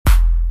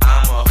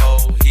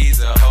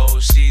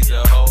she's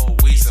a hoe,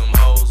 we some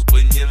hoes.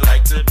 Wouldn't you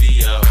like to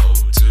be a hoe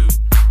too?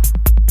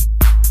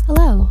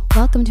 Hello,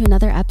 welcome to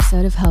another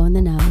episode of Hoe in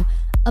the Know,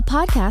 a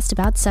podcast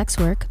about sex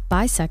work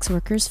by sex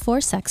workers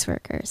for sex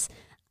workers.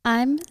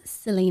 I'm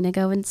Selena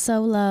going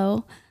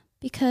solo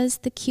because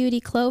the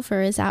cutie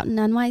Clover is out in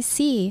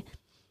NYC.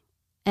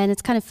 And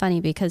it's kind of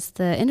funny because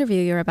the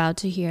interview you're about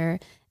to hear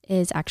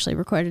is actually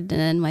recorded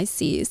in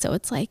NYC. So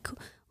it's like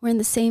we're in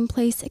the same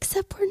place,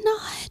 except we're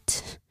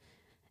not.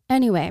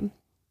 Anyway,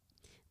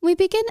 we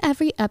begin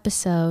every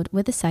episode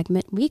with a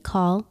segment we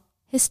call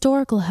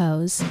Historical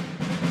Hoes.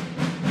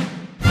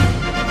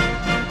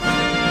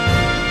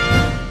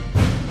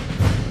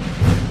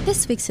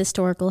 This week's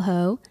historical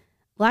hoe,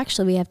 well,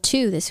 actually we have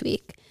two this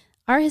week.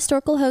 Our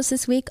historical hosts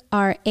this week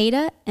are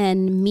Ada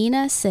and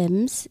Mina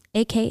Sims,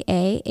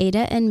 aka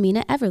Ada and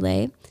Mina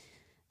Everleigh,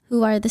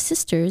 who are the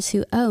sisters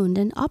who owned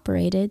and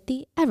operated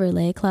the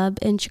Everleigh Club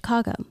in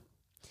Chicago.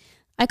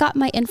 I got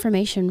my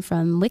information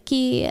from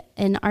Wiki,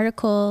 an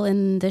article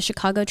in the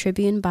Chicago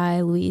Tribune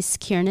by Louise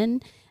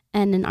Kiernan,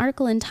 and an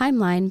article in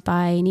Timeline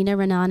by Nina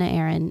Renana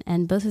Aaron,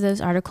 and both of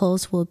those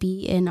articles will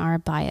be in our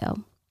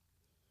bio.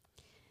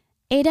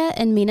 Ada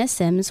and Mina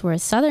Sims were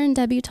Southern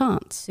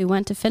debutantes who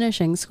went to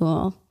finishing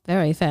school,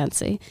 very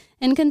fancy,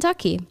 in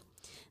Kentucky.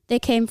 They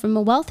came from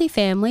a wealthy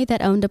family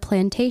that owned a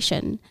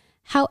plantation.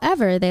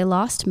 However, they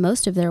lost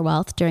most of their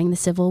wealth during the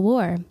Civil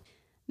War.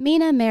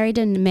 Mina married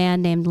a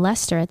man named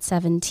Lester at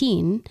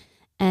 17,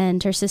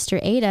 and her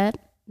sister Ada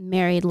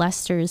married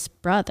Lester's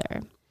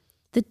brother.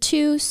 The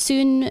two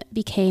soon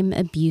became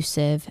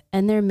abusive,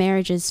 and their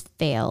marriages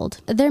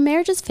failed. And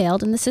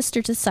the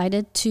sisters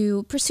decided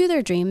to pursue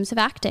their dreams of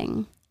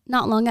acting.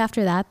 Not long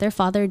after that, their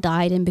father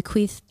died and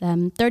bequeathed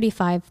them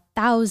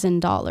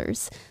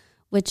 $35,000,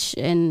 which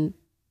in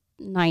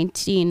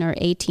 19 or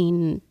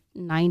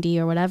 1890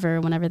 or whatever,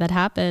 whenever that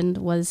happened,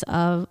 was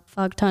a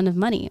fuck ton of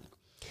money.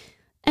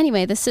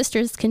 Anyway, the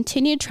sisters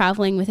continued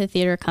traveling with the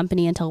theater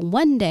company until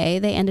one day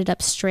they ended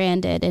up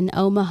stranded in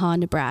Omaha,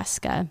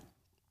 Nebraska.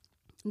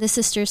 The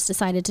sisters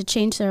decided to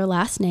change their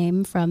last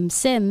name from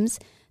Sims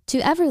to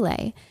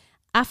Everleigh,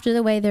 after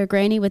the way their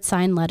granny would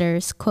sign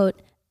letters,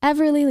 quote,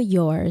 "Everleigh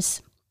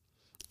yours."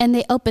 And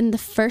they opened the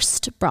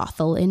first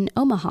brothel in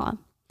Omaha.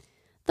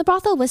 The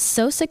brothel was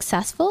so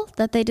successful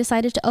that they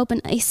decided to open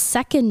a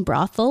second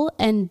brothel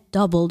and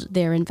doubled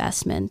their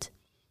investment.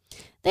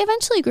 They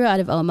eventually grew out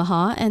of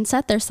Omaha and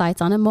set their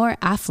sights on a more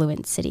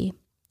affluent city.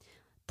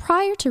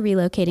 Prior to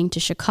relocating to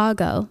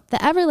Chicago,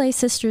 the Everleigh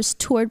sisters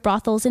toured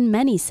brothels in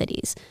many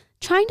cities,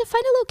 trying to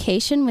find a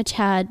location which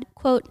had,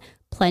 quote,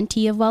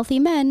 "plenty of wealthy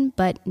men,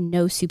 but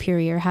no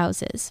superior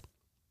houses."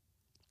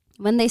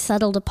 When they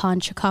settled upon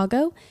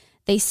Chicago,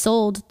 they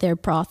sold their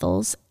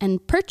brothels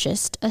and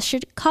purchased a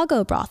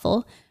Chicago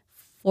brothel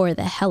for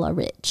the hella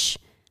rich.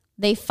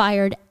 They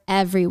fired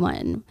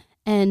everyone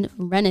and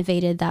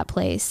renovated that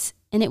place,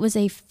 and it was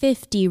a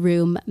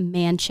 50-room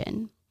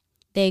mansion.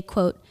 They,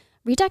 quote,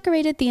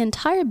 "redecorated the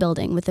entire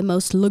building with the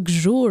most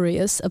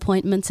luxurious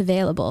appointments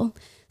available.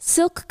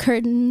 Silk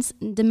curtains,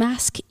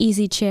 damask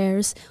easy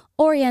chairs,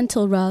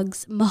 oriental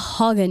rugs,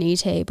 mahogany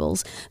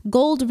tables,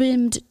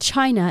 gold-rimmed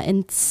china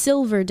and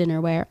silver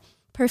dinnerware,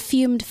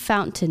 perfumed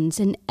fountains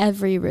in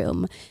every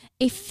room,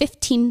 a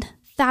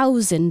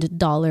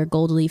 $15,000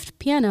 gold-leafed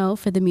piano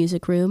for the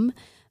music room,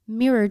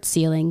 mirrored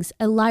ceilings,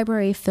 a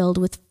library filled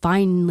with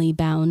finely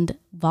bound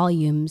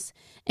volumes,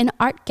 an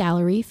art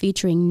gallery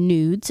featuring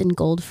nudes in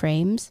gold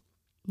frames.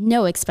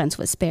 No expense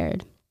was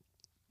spared."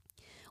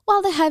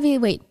 While the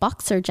heavyweight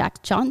boxer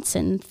Jack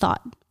Johnson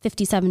thought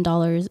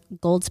 $57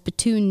 gold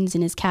spittoons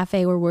in his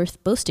cafe were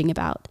worth boasting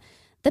about,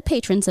 the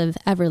patrons of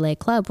Everleigh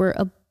Club were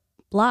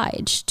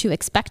obliged to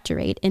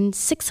expectorate in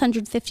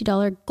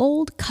 $650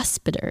 gold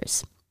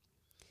cuspidors.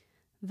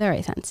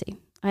 Very fancy.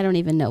 I don't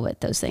even know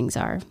what those things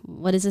are.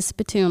 What is a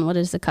spittoon? What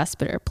is a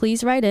cuspidor?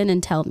 Please write in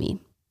and tell me.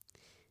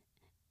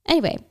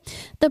 Anyway,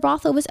 the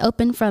brothel was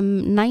open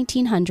from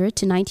 1900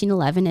 to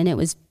 1911, and it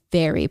was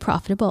very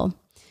profitable.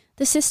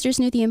 The sisters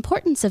knew the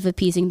importance of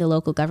appeasing the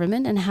local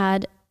government and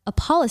had a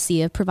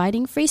policy of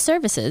providing free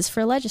services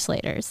for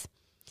legislators.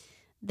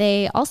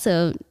 They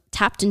also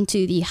tapped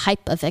into the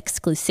hype of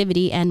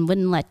exclusivity and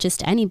wouldn't let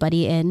just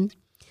anybody in.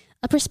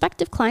 A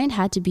prospective client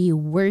had to be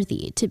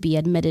worthy to be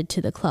admitted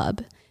to the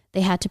club.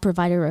 They had to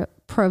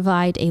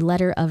provide a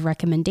letter of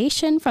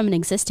recommendation from an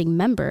existing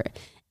member,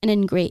 an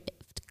engraved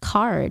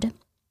card,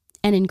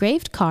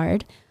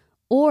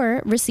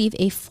 or receive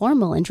a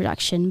formal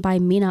introduction by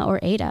Mina or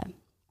Ada.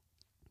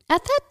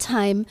 At that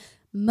time,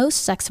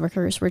 most sex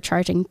workers were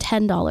charging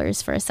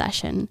 $10 for a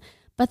session,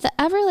 but the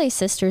Everleigh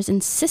sisters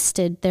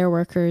insisted their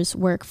workers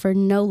work for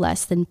no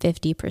less than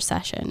 $50 per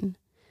session.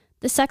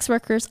 The sex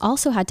workers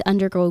also had to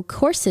undergo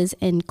courses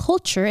in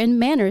culture and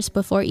manners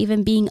before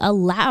even being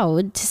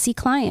allowed to see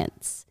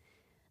clients.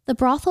 The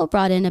brothel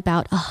brought in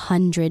about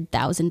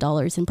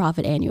 $100,000 in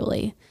profit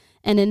annually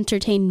and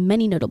entertained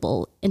many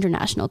notable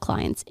international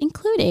clients,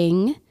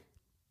 including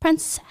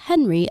Prince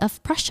Henry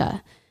of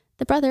Prussia,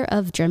 the brother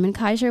of German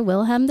Kaiser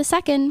Wilhelm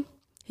II,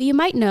 who you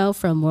might know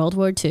from World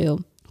War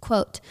II.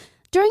 Quote,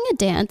 During a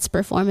dance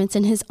performance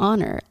in his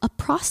honor, a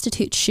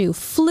prostitute's shoe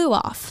flew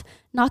off,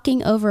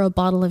 knocking over a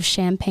bottle of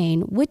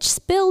champagne, which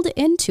spilled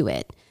into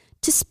it.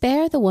 To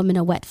spare the woman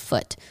a wet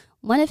foot,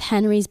 one of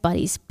Henry's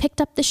buddies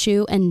picked up the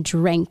shoe and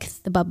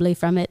drank the bubbly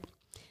from it.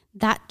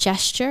 That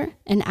gesture,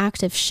 an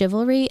act of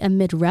chivalry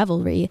amid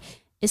revelry,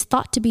 is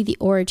thought to be the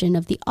origin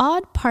of the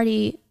odd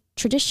party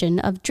tradition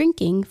of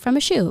drinking from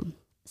a shoe.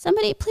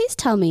 Somebody, please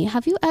tell me,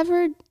 have you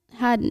ever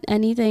had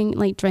anything,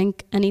 like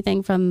drank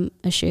anything from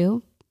a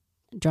shoe?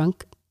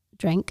 Drank?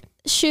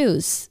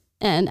 Shoes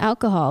and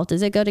alcohol,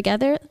 does it go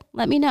together?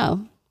 Let me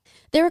know.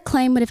 Their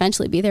acclaim would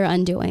eventually be their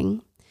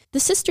undoing. The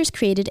sisters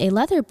created a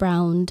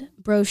leather-bound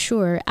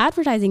brochure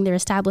advertising their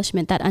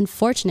establishment that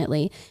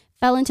unfortunately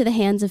fell into the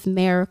hands of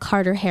Mayor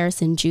Carter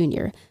Harrison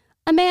Jr.,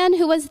 a man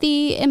who was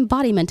the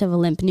embodiment of a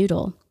limp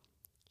noodle.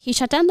 He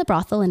shut down the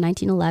brothel in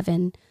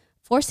 1911,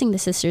 forcing the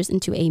sisters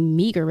into a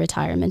meager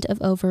retirement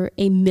of over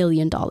 $1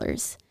 million.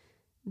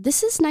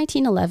 This is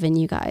 1911,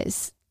 you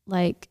guys.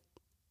 Like,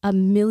 $1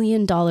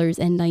 million in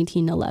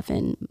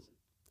 1911.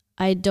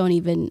 I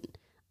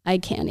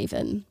can't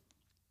even.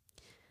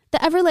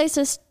 The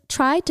Everleys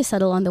tried to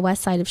settle on the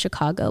west side of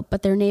Chicago,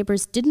 but their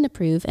neighbors didn't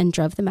approve and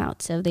drove them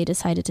out. So they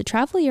decided to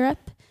travel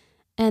Europe,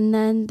 and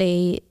then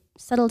they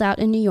settled out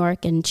in New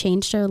York and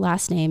changed their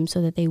last name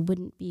so that they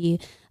wouldn't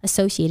be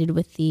associated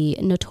with the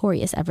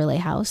notorious Everley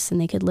house, and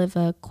they could live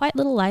a quiet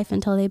little life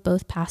until they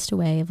both passed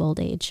away of old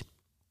age.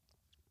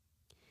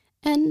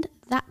 And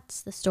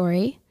that's the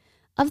story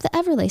of the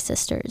Everley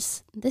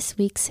sisters, this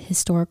week's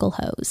Historical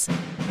Hoes.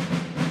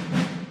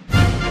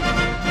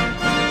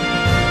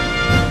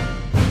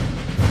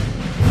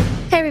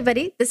 Hey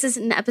everybody, this is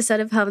an episode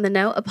of Home in the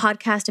Know, a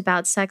podcast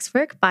about sex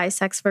work by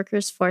sex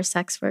workers for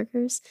sex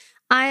workers.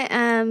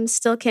 I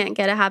still can't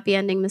get a happy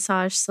ending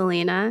massage,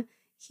 Selena,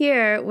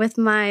 here with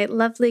my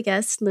lovely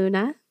guest,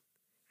 Luna.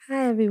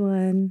 Hi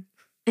everyone.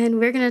 And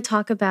we're going to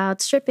talk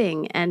about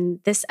stripping, and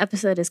this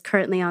episode is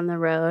currently on the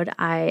road.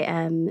 I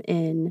am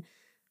in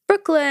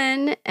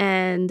Brooklyn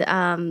and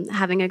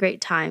having a great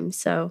time.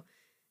 So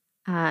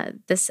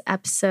this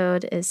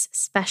episode is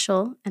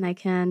special, and I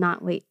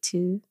cannot wait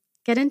to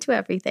get into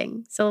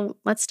everything. So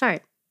let's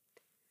start.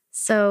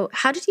 So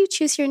how did you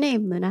choose your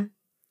name, Luna?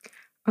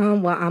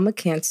 Well, I'm a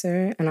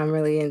Cancer, and I'm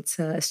really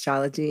into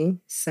astrology.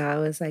 So I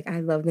was like,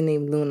 I love the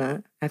name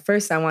Luna. At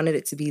first, I wanted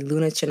it to be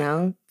Luna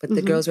Chanel, but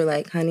the girls were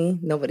like, honey,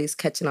 nobody's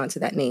catching on to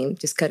that name.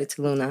 Just cut it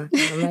to Luna.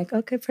 And I'm like,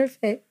 okay,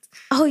 perfect.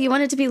 Oh, you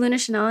wanted to be Luna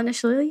Chanel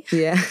initially?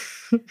 Yeah.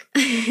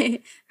 You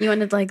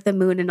wanted like the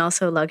moon and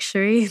also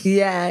luxury?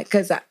 Yeah,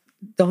 because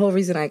the whole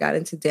reason I got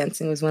into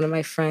dancing was one of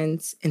my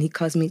friends, and he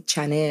calls me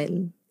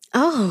Chanel.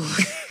 Oh.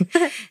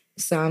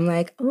 So I'm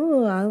like,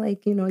 oh,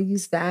 I'll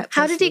use that.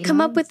 How did he come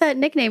up with that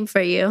nickname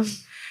for you?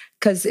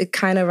 Because it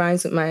kind of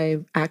rhymes with my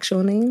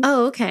actual name.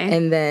 Oh, okay.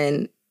 And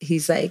then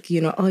he's like,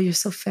 oh, you're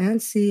so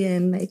fancy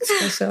and like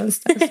special and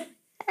stuff.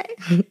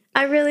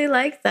 I really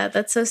like that.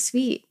 That's so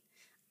sweet.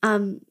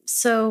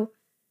 So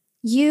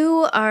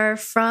you are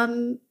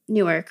from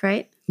Newark,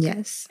 right?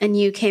 Yes. And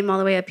you came all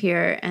the way up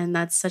here, and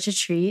that's such a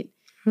treat.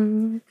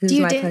 It's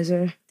my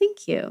pleasure.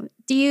 Thank you.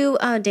 Do you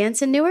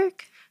dance in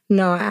Newark?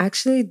 No, I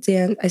actually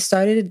I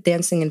started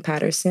dancing in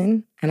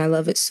Patterson, and I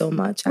love it so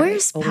much.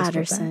 Where's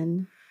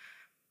Patterson?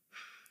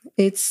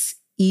 It's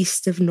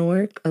east of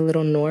Newark, a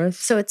little north.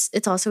 So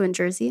it's also in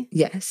Jersey?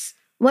 Yes.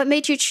 What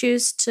made you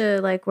choose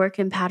to like work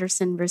in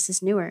Patterson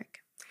versus Newark?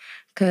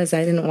 Because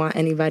I didn't want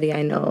anybody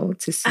I know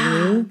to see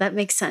me. That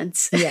makes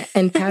sense. Yeah,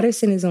 and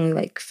Patterson is only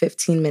like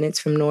 15 minutes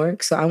from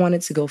Newark, so I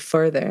wanted to go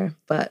further,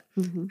 but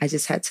I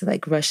just had to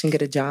like rush and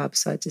get a job,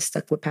 so I just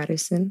stuck with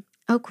Patterson.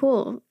 Oh,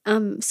 cool.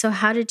 So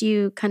how did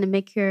you kind of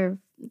make your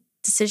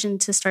decision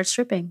to start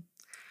stripping?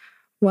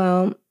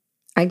 Well,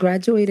 I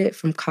graduated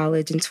from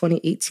college in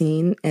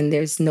 2018, and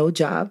there's no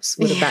jobs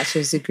with a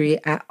bachelor's degree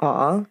at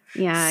all.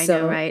 Yeah, I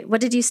know, right?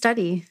 What did you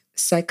study?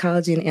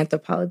 Psychology and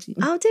anthropology.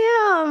 Oh,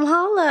 damn.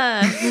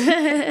 Holla.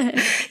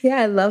 Yeah,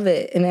 I love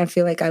it. And I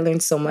feel like I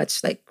learned so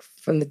much like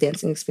from the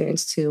dancing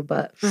experience too.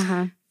 But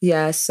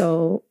yeah,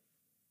 so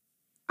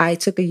I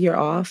took a year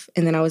off,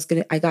 and then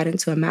I got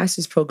into a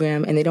master's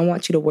program, and they don't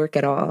want you to work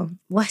at all.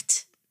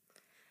 What?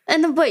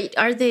 And wait,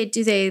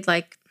 do they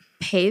like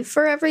pay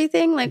for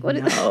everything? Like what?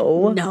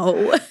 No.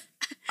 No.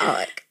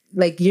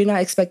 Like you're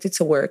not expected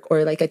to work,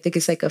 or like I think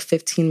it's like a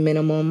 15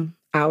 minimum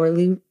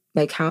hourly,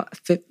 like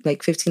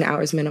 15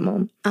 hours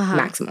minimum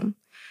maximum.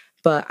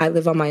 But I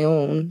live on my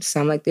own,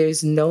 so I'm like,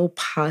 there's no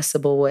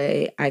possible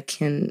way I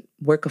can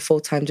work a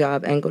full-time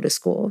job and go to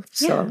school.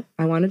 So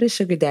I wanted a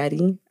sugar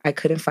daddy. I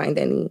couldn't find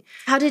any.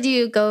 How did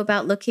you go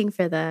about looking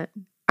for that?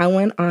 I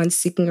went on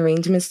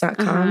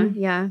seekingarrangements.com.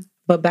 Yeah.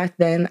 But back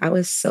then I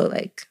was so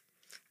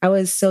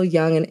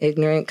young and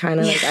ignorant, kind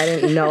of like I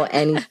didn't know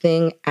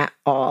anything at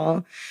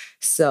all.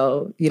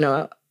 So,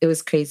 it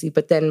was crazy.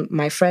 But then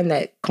my friend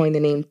that coined the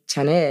name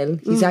Chanel,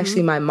 he's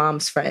actually my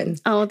mom's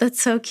friend. Oh,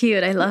 that's so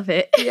cute. I love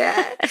it.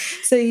 Yeah.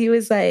 So he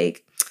was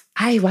like,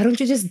 why don't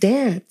you just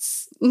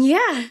dance?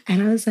 Yeah.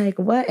 And I was like,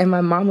 what? And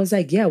my mom was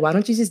like, yeah, why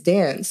don't you just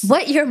dance?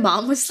 What? Your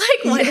mom was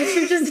like, why don't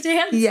you just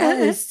dance?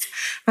 Yes.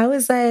 I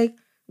was like,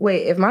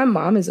 wait, if my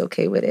mom is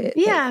okay with it,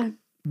 Yeah. like,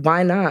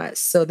 why not?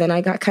 So then I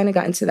got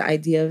into the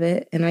idea of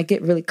it, and I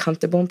get really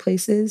comfortable in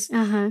places.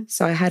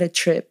 So I had a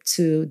trip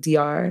to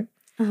DR.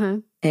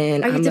 And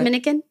Are you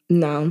Dominican?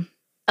 No.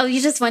 Oh,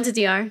 you just went to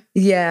DR?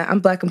 Yeah, I'm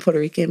Black and Puerto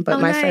Rican,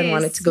 but my friend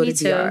wanted to go to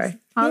too. DR.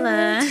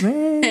 Holla.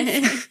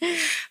 Yeah.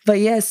 But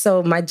yeah,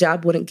 so my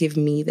job wouldn't give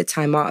me the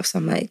time off. So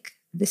I'm like,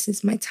 this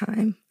is my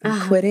time.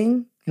 I'm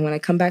quitting. And when I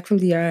come back from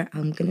DR,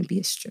 I'm going to be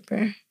a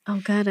stripper.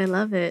 Oh, God, I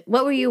love it.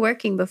 What were you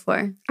working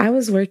before? I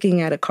was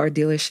working at a car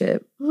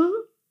dealership.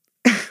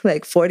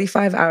 Like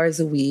 45 hours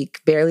a week,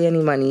 barely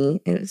any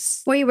money.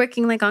 Were you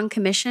working like on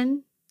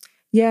commission?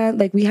 Yeah,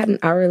 like we had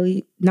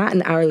not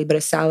an hourly, but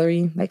a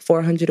salary, like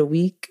 $400 a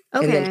week.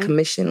 Okay. And then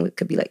commission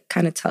could be like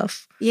kind of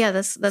tough. Yeah,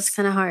 that's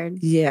kind of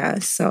hard. Yeah,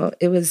 so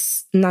it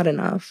was not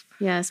enough.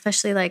 Yeah,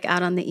 especially like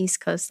out on the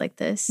East Coast like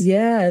this.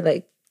 Yeah,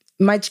 like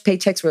my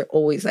paychecks were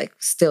always like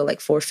still like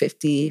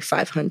 $450,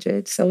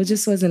 $500. So it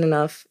just wasn't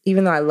enough.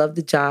 Even though I loved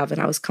the job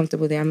and I was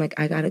comfortable there, I'm like,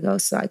 I gotta go.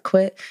 So I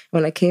quit.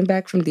 When I came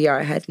back from DR,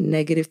 I had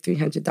negative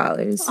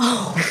 $300.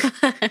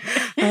 Oh.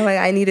 I'm like,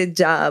 I need a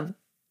job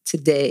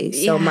today.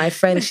 So my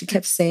friend, she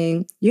kept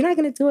saying, you're not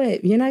gonna do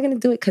it. You're not gonna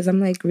do it. Cause I'm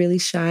like really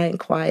shy and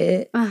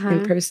quiet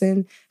in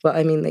person. Well,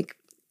 I mean, like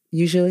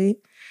usually.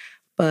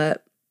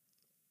 But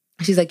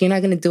she's like, you're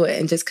not going to do it.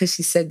 And just because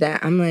she said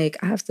that, I'm like,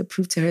 I have to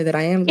prove to her that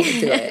I am going to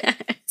do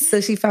it. So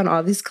she found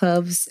all these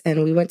clubs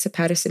and we went to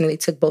Patterson and they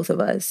took both of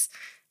us.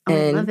 Oh,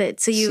 I love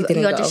it. So you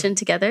auditioned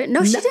together?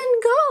 No, she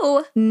didn't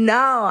go.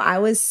 No, I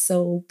was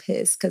so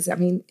pissed because, I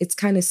mean, it's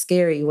kind of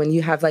scary when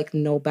you have like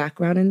no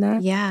background in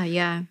that. Yeah,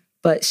 yeah.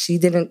 But she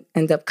didn't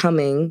end up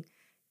coming.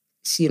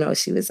 She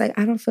was like,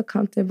 I don't feel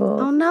comfortable.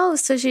 Oh, no.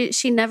 So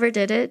she never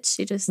did it?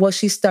 Well,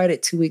 she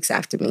started 2 weeks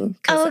after me.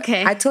 Oh,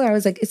 okay. I told her, I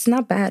was like, it's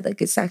not bad.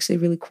 Like, it's actually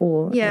really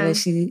cool. Yeah. And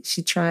then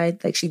she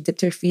tried, like, she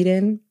dipped her feet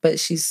in, but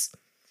she's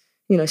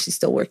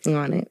still working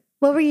on it.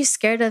 What were you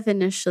scared of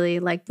initially?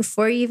 Like,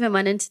 before you even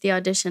went into the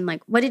audition,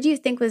 like, what did you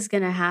think was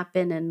going to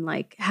happen? And,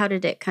 like, how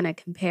did it kind of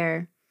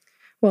compare?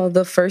 Well,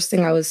 the first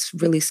thing I was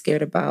really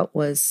scared about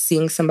was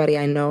seeing somebody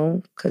I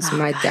know, because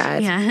my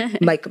dad,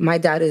 my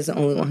dad is the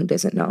only one who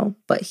doesn't know,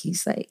 but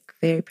he's like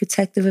very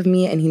protective of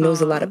me and he knows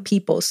a lot of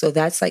people. So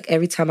that's like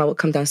every time I would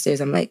come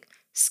downstairs, I'm like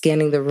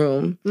scanning the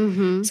room.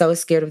 So I was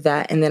scared of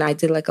that. And then I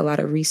did like a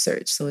lot of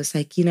research. So it's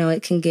like,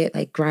 it can get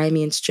like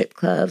grimy in strip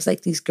clubs.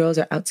 Like these girls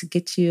are out to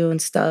get you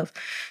and stuff.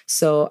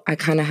 So I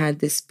kind of had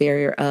this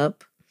barrier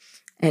up.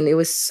 And it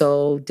was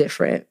so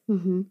different.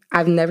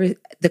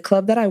 The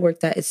club that I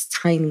worked at is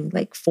tiny,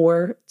 like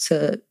 4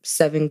 to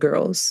 7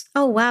 girls.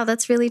 Oh, wow.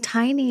 That's really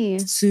tiny.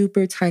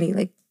 Super tiny.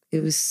 Like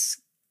there's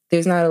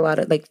not a lot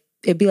of, like,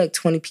 it'd be like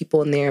 20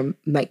 people in there,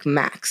 like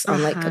max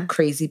on like a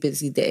crazy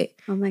busy day,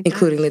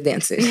 including the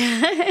dancers.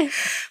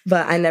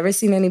 But I never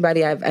seen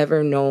anybody I've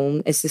ever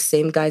known. It's the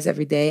same guys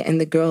every day.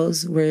 And the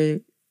girls were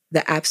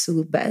the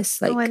absolute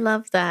best. Like, oh, I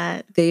love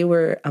that. They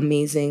were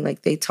amazing.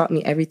 Like, they taught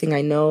me everything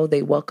I know.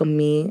 They welcomed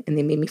me, and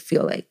they made me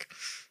feel like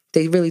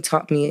they really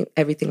taught me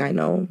everything I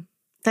know.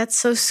 That's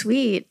so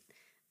sweet.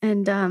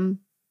 And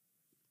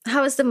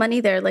how was the money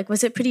there? Like,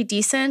 was it pretty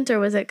decent, or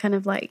was it kind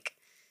of like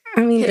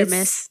hit or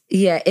miss?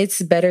 Yeah,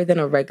 it's better than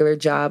a regular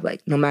job,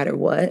 like, no matter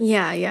what.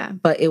 Yeah, yeah.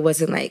 But it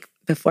wasn't like,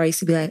 before I used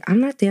to be like,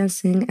 I'm not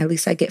dancing. At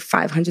least I get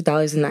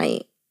 $500 a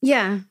night.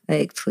 Yeah.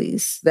 Like,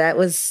 please.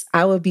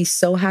 I would be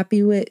so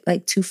happy with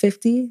like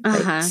 $250.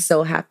 Like,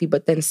 so happy.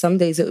 But then some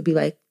days it would be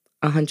like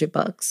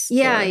 $100.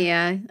 Yeah,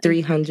 yeah.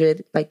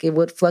 300. Like, it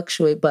would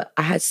fluctuate, but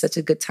I had such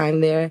a good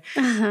time there.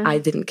 I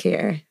didn't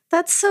care.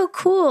 That's so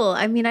cool.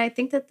 I mean, I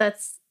think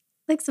that's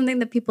like something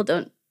that people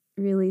don't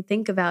really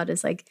think about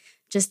is like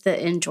just the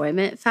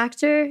enjoyment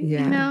factor, you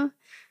know?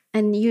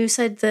 And you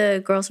said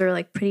the girls were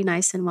like pretty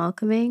nice and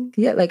welcoming.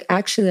 Yeah, like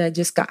actually I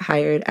just got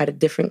hired at a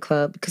different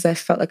club because I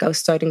felt like I was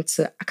starting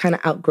to kind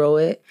of outgrow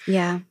it.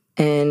 Yeah.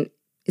 And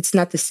it's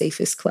not the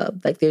safest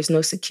club. Like there's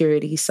no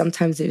security.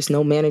 Sometimes there's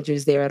no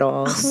managers there at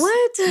all.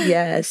 What?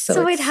 Yeah.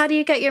 So wait, how do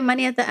you get your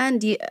money at the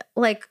end?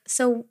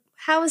 So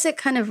how is it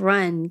kind of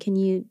run? Can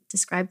you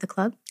describe the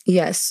club?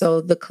 Yes. So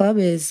the club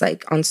is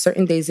like on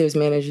certain days there's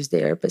managers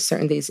there, but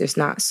certain days there's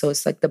not. So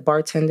it's like the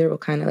bartender will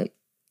kind of like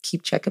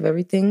keep check of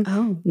everything.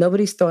 Oh.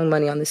 Nobody's throwing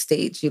money on the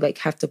stage. You like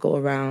have to go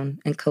around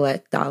and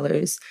collect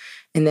dollars.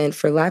 And then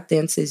for lap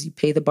dances, you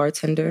pay the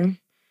bartender.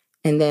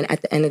 And then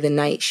at the end of the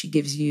night, she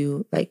gives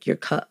you like your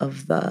cut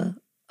of the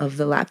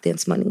lap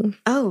dance money.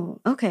 Oh,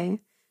 okay.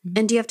 Mm-hmm.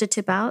 And do you have to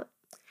tip out?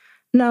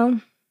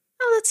 No.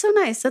 Oh, that's so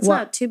nice. That's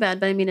not too bad.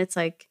 But I mean, it's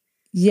like...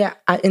 Yeah,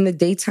 in the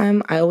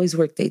daytime, I always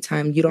work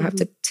daytime. You don't have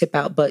to tip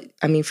out. But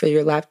I mean, for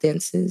your lap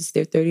dances,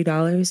 they're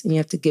 $30 and you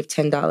have to give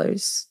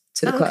 $10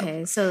 to the club.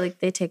 Okay, so like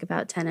they take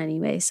about 10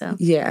 anyway, so.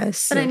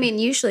 Yes. But I mean,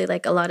 usually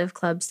like a lot of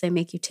clubs, they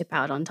make you tip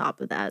out on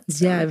top of that.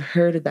 So. Yeah, I've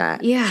heard of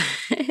that. Yeah.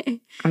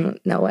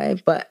 No way.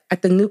 But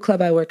at the new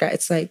club I work at,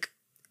 it's like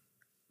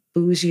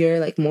bougier,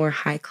 like more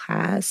high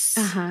class,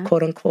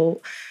 quote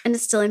unquote. And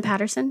it's still in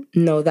Patterson?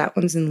 No, that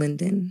one's in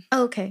Linden.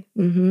 Oh, okay.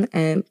 But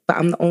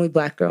I'm the only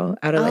Black girl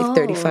out of like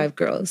 35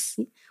 girls.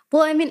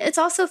 Well, I mean, it's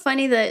also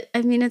funny that,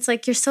 I mean, it's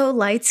like you're so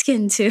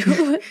light-skinned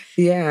too.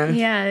 Yeah.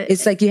 Yeah.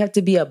 It's like you have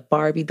to be a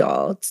Barbie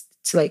doll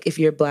to like, if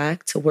you're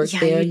Black, to work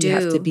there, you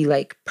have to be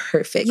like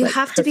perfect. You like,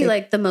 have to be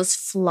like the most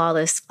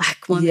flawless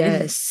Black woman.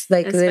 Yes.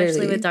 Like especially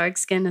literally. with dark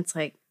skin. It's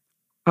like,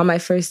 on my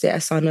first day, I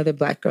saw another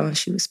Black girl and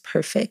she was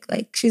perfect.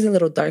 Like she's a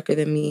little darker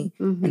than me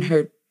and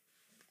her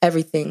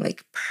everything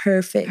like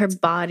perfect. her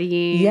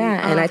body.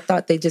 Yeah. And I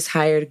thought they just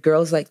hired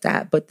girls like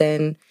that. But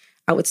then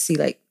I would see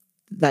like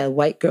the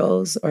white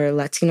girls or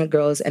Latina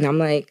girls and I'm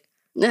like,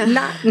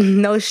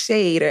 no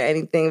shade or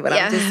anything, but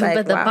I'm just like,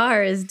 but the wow.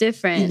 bar is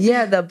different.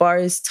 Yeah, the bar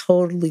is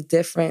totally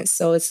different.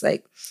 So it's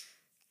like,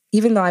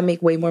 even though I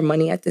make way more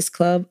money at this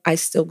club, I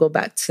still go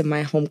back to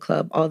my home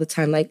club all the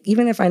time. Like,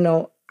 even if I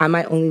know I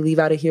might only leave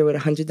out of here with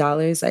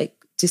 $100, like,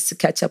 just to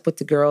catch up with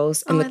the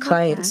girls and the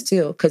clients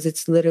too, because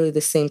it's literally the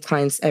same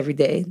clients every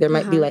day. There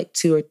might be like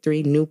 2 or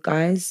 3 new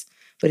guys,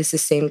 but it's the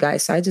same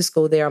guys. So I just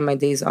go there on my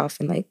days off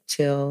and like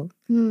chill,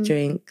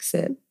 drink,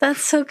 sip.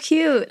 That's so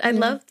cute. I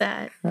love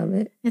that. Love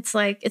it. It's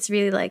like, it's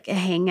really like a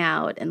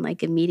hangout and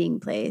like a meeting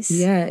place.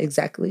 Yeah,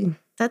 exactly.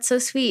 That's so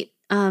sweet.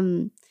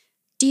 Do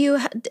you,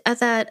 at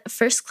that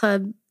first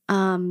club,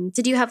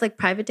 did you have like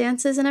private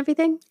dances and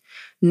everything?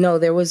 No,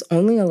 there was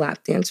only a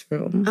lap dance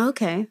room.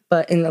 Okay.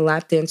 But in the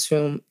lap dance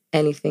room,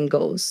 anything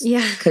goes.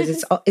 Yeah.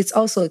 Because it's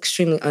also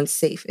extremely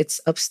unsafe.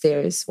 It's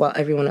upstairs while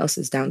everyone else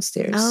is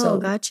downstairs. Oh,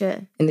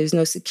 gotcha. And there's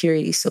no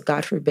security. So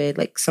God forbid,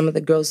 like some of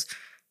the girls,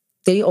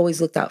 they always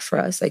looked out for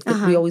us. Like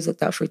we always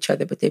looked out for each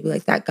other. But they'd be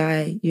like, that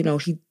guy, you know,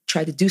 he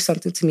tried to do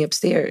something to me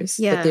upstairs.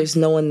 Yeah. But there's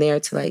no one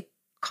there to like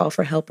call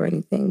for help or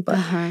anything. But,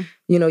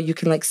 you know, you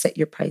can like set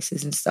your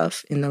prices and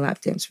stuff in the lap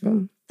dance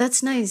room.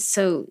 That's nice.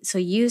 So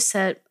you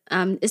set,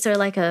 is there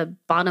like a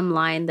bottom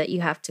line that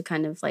you have to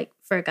kind of like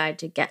for a guy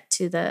to get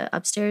to the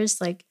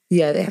upstairs? Like,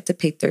 yeah, they have to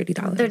pay $30.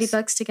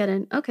 $30 to get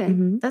in. Okay,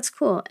 that's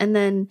cool. And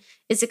then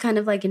is it kind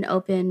of like an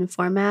open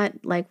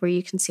format, like where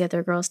you can see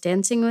other girls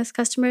dancing with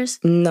customers?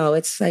 No,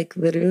 it's like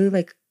literally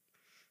like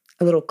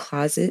a little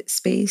closet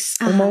space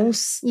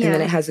almost. Yeah. And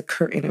then it has a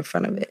curtain in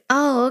front of it.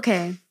 Oh,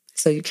 okay.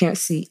 So you can't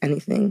see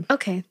anything.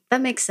 Okay,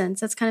 that makes sense.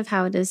 That's kind of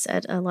how it is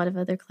at a lot of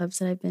other clubs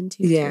that I've been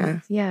to. Yeah.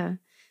 Too. Yeah.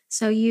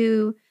 So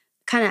you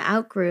kind of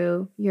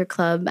outgrew your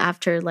club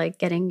after like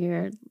getting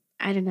your,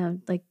 I don't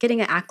know, like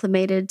getting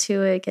acclimated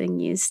to it,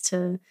 getting used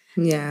to.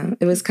 Yeah.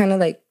 It was kind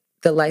of like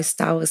the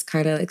lifestyle was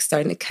kind of like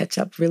starting to catch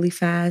up really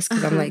fast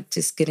because I'm like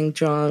just getting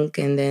drunk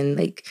and then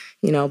like,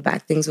 you know,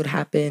 bad things would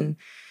happen.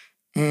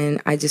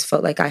 And I just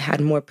felt like I had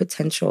more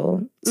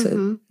potential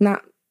to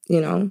not,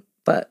 you know,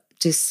 but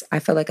just I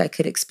felt like I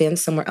could expand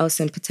somewhere else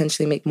and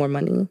potentially make more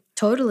money.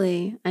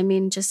 Totally. I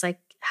mean, just like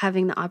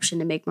having the option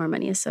to make more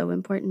money is so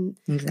important.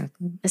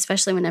 Exactly.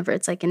 Especially whenever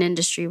it's like an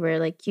industry where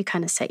like you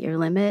kind of set your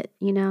limit,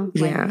 you know,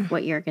 like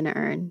what you're going to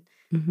earn.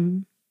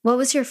 What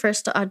was your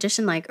first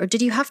audition like? Or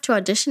did you have to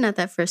audition at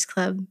that first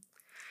club?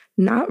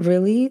 Not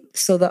really.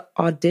 So the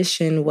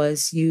audition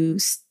was you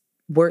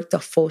worked a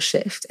full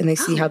shift and they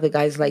see how the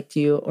guys liked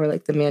you or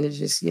like the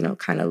managers, you know,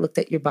 kind of looked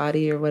at your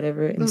body or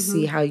whatever and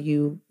see how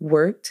you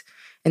worked.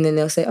 And then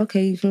they'll say,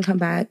 okay, you can come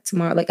back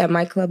tomorrow. Like at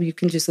my club, you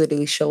can just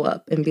literally show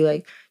up and be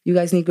like, you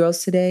guys need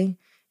girls today?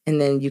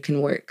 And then you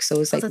can work. So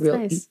it's like real,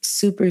 nice.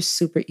 Super,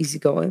 super easy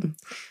going.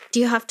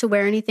 Do you have to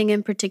wear anything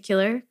in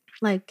particular?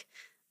 Like,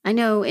 I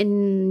know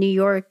in New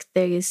York,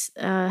 they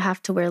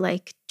have to wear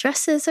like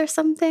dresses or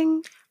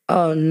something.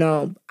 Oh,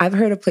 no. I've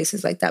heard of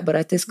places like that. But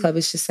at this club,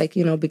 it's just like,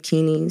 you know,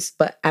 bikinis.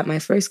 But at my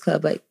first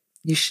club, like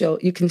you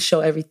can show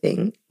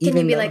everything. Can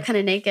you be like kind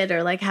of naked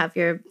or like have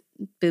your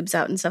boobs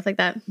out and stuff like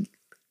that?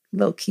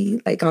 Low key,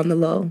 like on the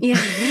low.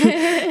 Yeah.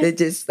 They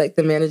just like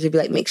the manager be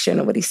like, make sure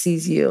nobody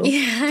sees you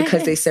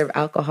because they serve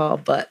alcohol.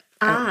 But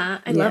I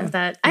love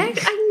that. I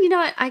you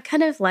know, I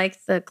kind of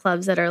like the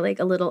clubs that are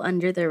like a little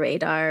under the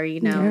radar,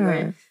 you know,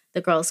 where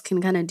the girls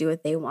can kind of do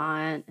what they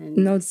want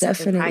and set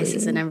their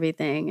prices and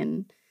everything.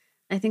 And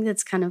I think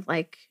that's kind of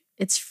like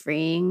it's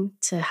freeing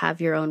to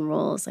have your own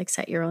rules, like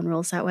set your own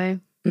rules that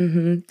way.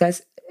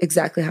 That's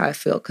exactly how I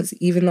feel. Because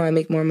even though I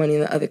make more money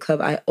in the other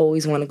club, I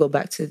always want to go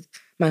back to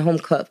my home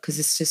club because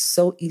it's just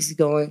so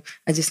easygoing.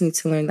 I just need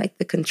to learn like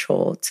the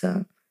control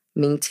to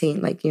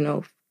maintain, like, you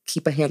know,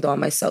 keep a handle on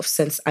myself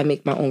since I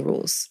make my own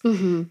rules.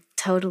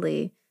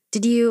 Totally.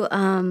 Did you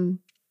kind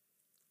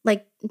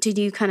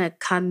of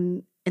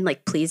come in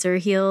like pleaser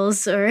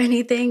heels or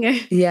anything? Or?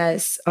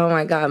 Yes. Oh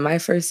my God. My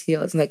first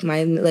heels, like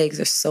my legs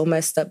are so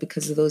messed up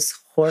because of those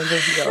horrible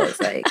heels.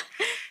 Like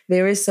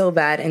they were so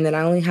bad. And then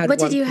I only had What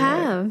one did you pair.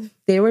 have?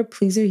 They were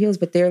pleaser heels,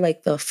 but they're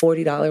like the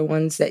 $40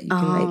 ones that you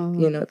can like,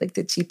 you know, like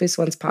the cheapest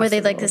ones possible. Were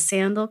they like the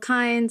sandal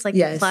kinds, like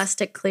the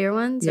plastic clear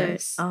ones?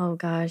 Yes. Or, oh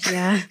gosh,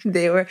 yeah.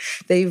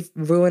 They've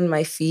ruined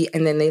my feet.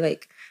 And then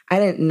I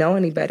didn't know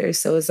any better.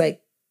 So it was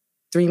like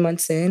 3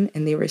 months in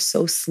and they were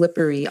so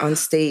slippery on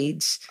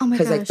stage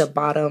because like the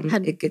bottom,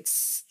 it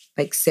gets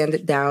like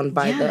sanded down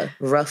by the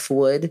rough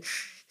wood.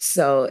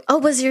 So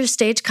was your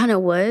stage kind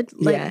of wood?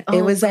 Like,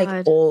 it was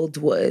like old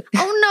wood.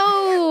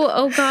 Oh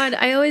Oh God.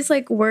 I always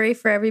like worry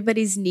for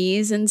everybody's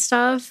knees and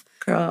stuff.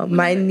 Girl,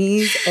 my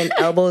knees and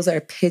elbows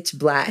are pitch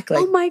black.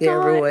 Like, oh my they're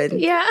God.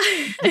 ruined. Yeah.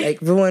 Like,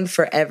 ruined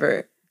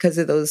forever because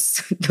of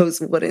those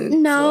wooden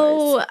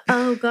floors.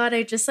 Oh God.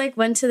 I just like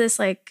went to this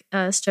like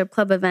strip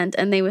club event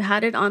and they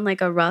had it on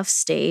like a rough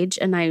stage,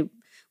 and I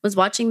was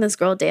watching this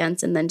girl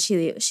dance, and then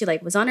she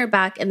like was on her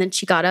back, and then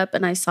she got up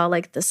and I saw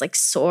like this like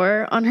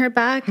sore on her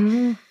back.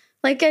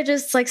 Like I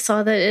just like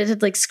saw that it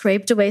had like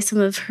scraped away some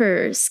of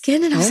her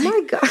skin, and I was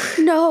my God.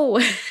 No.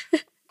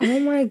 Oh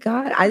my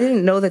God. I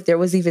didn't know that there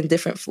was even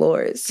different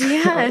floors.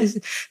 Yeah.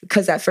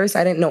 Because at first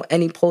I didn't know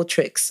any pole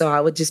tricks. So I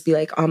would just be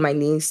like on my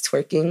knees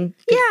twerking.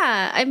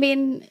 Yeah. I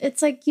mean,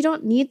 it's like you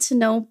don't need to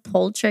know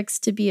pole tricks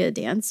to be a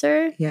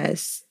dancer.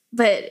 Yes.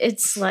 But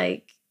it's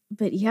like,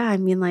 but yeah, I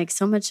mean, like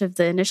so much of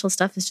the initial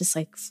stuff is just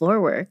like floor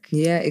work.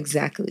 Yeah,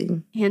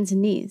 exactly. Hands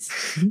and knees.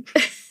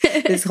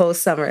 This whole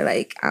summer,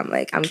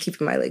 I'm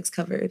keeping my legs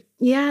covered.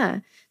 Yeah.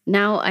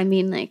 Now, I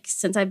mean, like,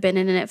 since I've been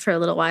in it for a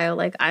little while,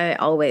 like, I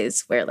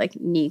always wear, like,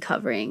 knee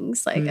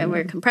coverings. Like, I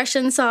wear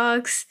compression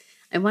socks.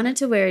 I wanted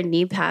to wear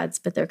knee pads,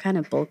 but they're kind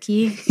of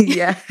bulky.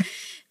 Yeah.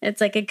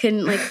 It's like I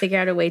couldn't, like, figure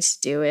out a way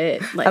to do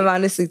it. Like, I've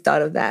honestly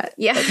thought of that.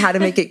 Yeah. Like, how to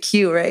make it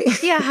cute,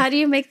 right? Yeah, how do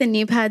you make the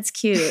knee pads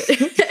cute?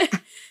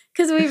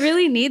 Because we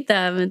really need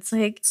them. It's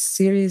like...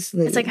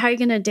 Seriously. It's like, how are you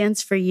going to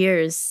dance for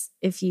years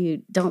if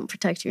you don't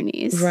protect your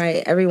knees?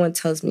 Right. Everyone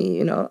tells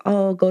me,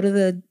 oh, go to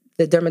the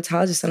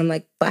dermatologist, and I'm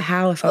like, but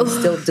how if I'm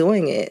still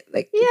doing it?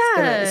 Like,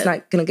 it's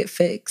not gonna get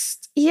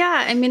fixed.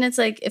 Yeah, I mean, it's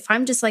like if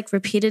I'm just like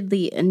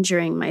repeatedly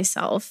injuring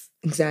myself,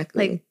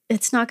 exactly, like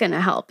it's not gonna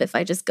help if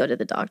I just go to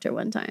the doctor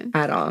one time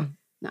at all.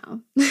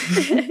 No.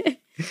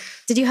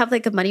 Did you have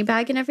like a money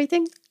bag and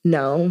everything?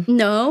 No,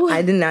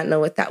 I did not know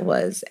what that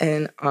was.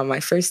 And on my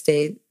first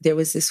day, there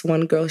was this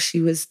one girl.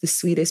 She was the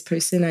sweetest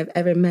person I've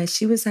ever met.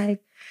 She was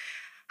like,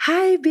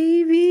 "Hi,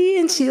 baby,"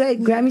 and she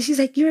like grabbed me. She's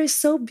like, "You're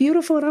so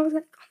beautiful," and I was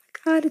like,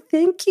 God,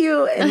 thank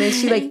you. And then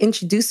she like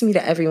introduced me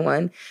to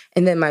everyone.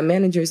 And then my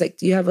manager was like,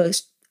 do you have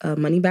a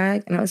money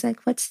bag? And I was like,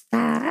 what's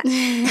that?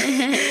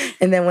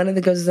 And then one of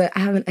the girls was like,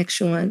 I have an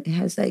extra one. It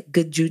has like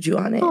good juju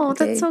on it. Oh,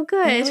 that's so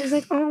good. And I was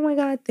like, oh my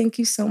God, thank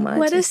you so much.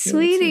 What a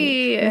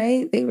sweetie.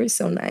 Right? They were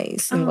so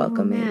nice and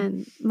welcoming.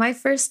 Man. My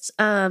first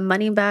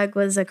money bag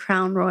was a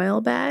Crown Royal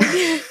bag.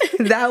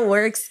 That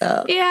works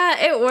though. Yeah,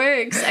 it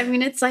works. I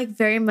mean, it's like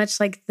very much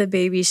like the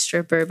baby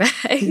stripper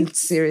bag.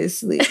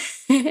 Seriously.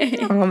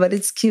 Oh, but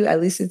it's cute.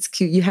 At least it's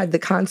cute. You had the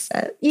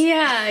concept.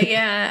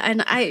 Yeah.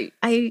 And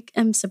I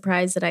am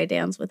surprised that I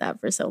danced with that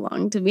for so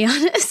long, to be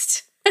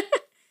honest.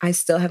 I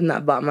still have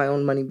not bought my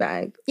own money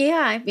bag.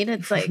 Yeah, I mean,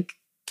 it's like,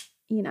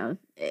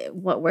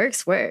 what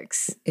works.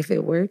 If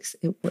it works,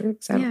 it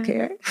works. I don't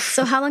care.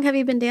 So how long have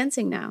you been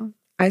dancing now?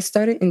 I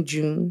started in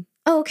June.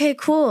 Oh, okay,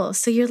 cool.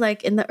 So you're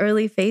like in the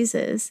early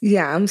phases.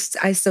 Yeah,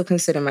 I still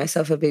consider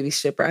myself a baby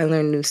stripper. I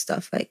learn new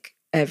stuff like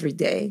every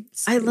day.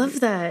 I love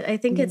that. I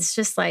think it's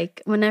just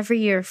like whenever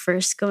you're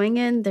first going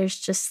in, there's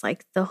just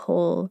like the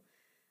whole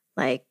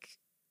like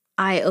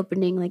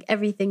eye-opening, like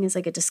everything is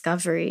like a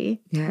discovery.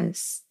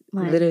 Yes.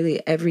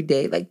 Literally every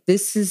day. Like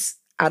this is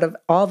out of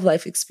all of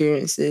life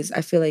experiences,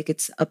 I feel like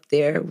it's up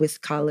there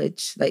with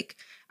college. Like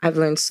I've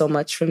learned so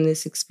much from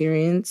this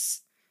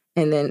experience.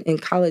 And then in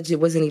college,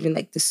 it wasn't even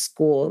like the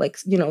school, like,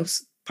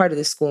 part of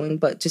the schooling,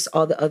 but just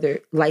all the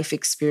other life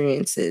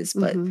experiences.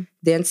 But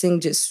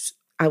dancing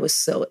I was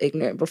so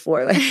ignorant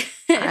before. Like,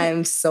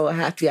 I'm so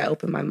happy I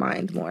opened my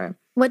mind more.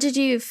 What did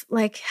you,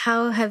 like,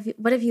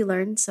 what have you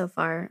learned so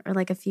far? Or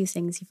like a few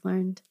things you've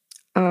learned?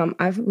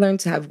 I've learned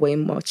to have way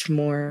much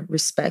more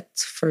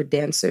respect for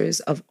dancers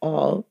of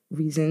all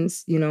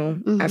reasons,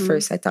 At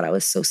first, I thought I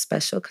was so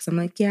special because I'm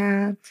like,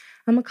 yeah,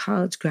 I'm a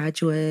college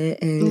graduate.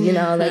 And,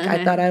 like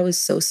I thought I was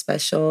so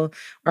special.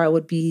 Or I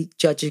would be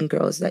judging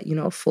girls that,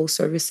 full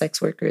service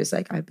sex workers.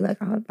 Like I'd be like,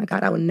 oh my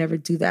God, I would never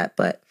do that.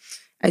 But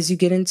as you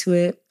get into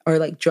it, or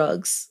like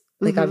drugs,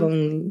 like I've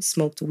only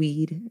smoked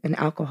weed and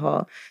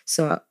alcohol.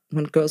 So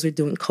when girls were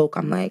doing coke,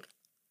 I'm like,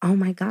 oh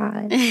my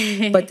God.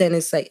 But then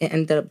it's like, it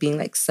ended up being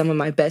like some of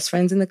my best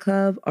friends in the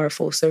club are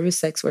full service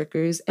sex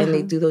workers and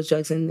they do those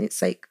drugs. And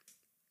it's like,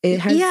 it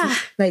has,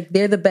 like,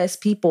 they're the best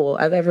people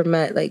I've ever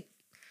met. Like,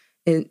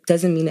 it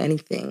doesn't mean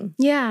anything.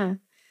 Yeah,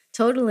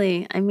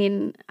 totally. I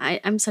mean,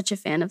 I'm such a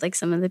fan of like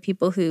some of the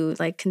people who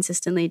like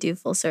consistently do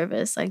full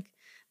service. Like,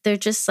 they're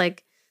just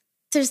like,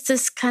 there's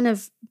this kind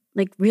of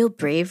like real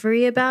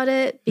bravery about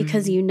it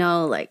because,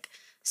 like,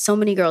 so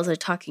many girls are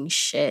talking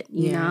shit,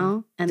 you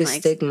know? And the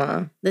like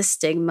the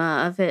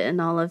stigma of it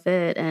and all of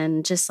it.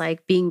 And just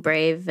like being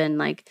brave and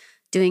like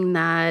doing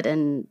that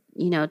and,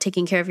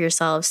 taking care of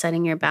yourself,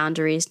 setting your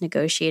boundaries,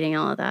 negotiating,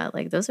 all of that.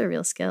 Like those are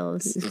real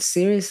skills.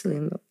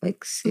 Seriously.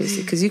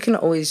 Because you can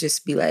always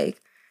just be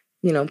like,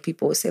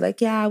 people will say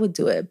like, yeah, I would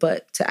do it.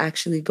 But to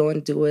actually go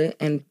and do it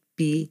and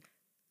be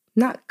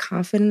not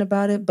confident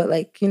about it, but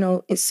like,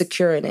 it's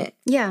secure in it.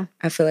 Yeah.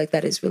 I feel like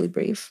that is really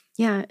brave.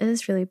 Yeah, it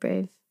is really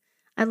brave.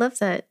 I love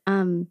that.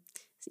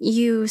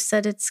 You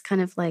said it's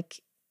kind of like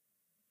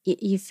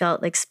you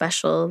felt like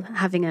special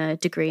having a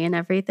degree and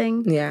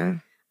everything. Yeah.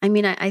 I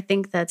mean, I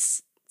think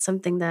that's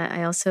something that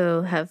I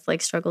also have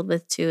like struggled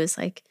with too is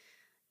like,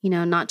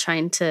 not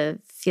trying to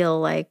feel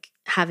like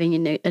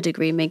having a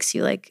degree makes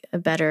you like a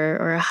better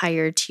or a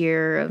higher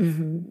tier of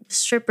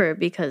stripper,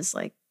 because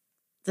like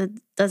that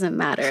doesn't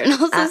matter. And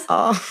also, At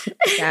all.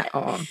 At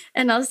all.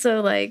 And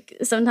also like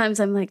sometimes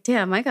I'm like,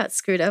 damn, I got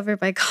screwed over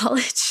by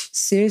college.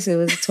 Seriously, it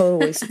was a total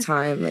waste of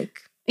time. Like,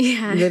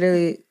 yeah,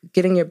 literally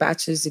getting your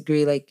bachelor's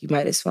degree, like you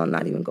might as well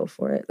not even go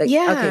for it. Like,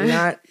 yeah,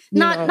 okay,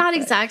 not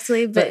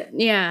exactly, but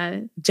yeah,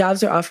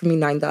 jobs are offering me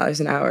 $9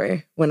 an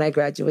hour when I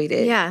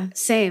graduated. Yeah,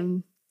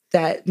 same.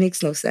 That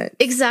makes no sense.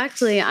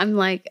 Exactly. I'm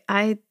like,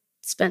 I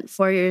spent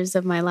 4 years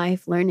of my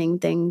life learning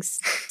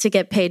things to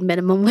get paid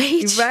minimum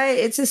wage. Right.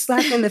 It's a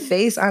slap in the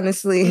face,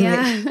 honestly.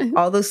 Yeah. Like,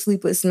 all those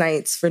sleepless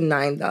nights for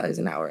 $9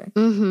 an hour.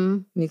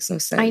 Makes no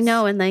sense. I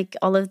know. And like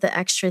all of the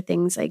extra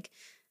things, like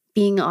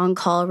being on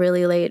call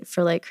really late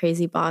for like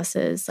crazy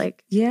bosses.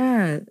 Like,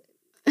 yeah.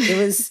 It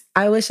was,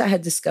 I wish I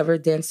had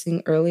discovered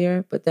dancing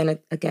earlier, but then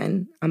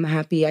again, I'm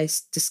happy I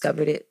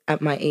discovered it at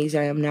my age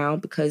I am now,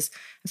 because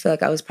I feel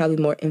like I was probably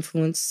more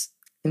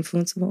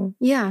influenceable.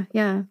 Yeah,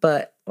 yeah.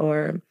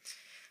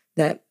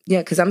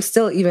 Because I'm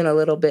still even a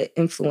little bit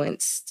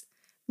influenced.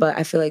 But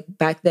I feel like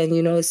back then,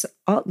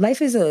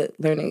 life is a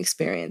learning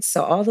experience.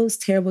 So all those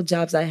terrible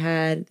jobs I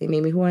had, they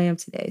made me who I am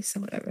today. So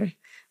whatever.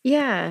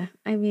 Yeah.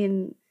 I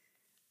mean,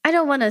 I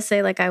don't want to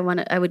say like I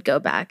would go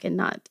back and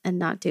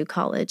not do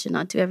college and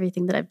not do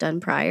everything that I've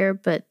done prior,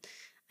 but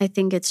I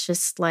think it's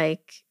just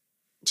like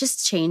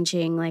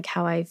changing like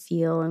how I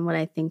feel and what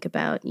I think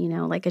about,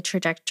 like a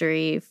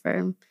trajectory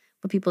for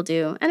what people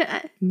do.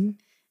 And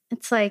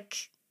it's like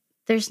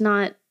there's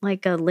not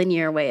like a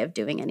linear way of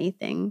doing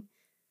anything.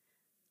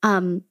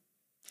 So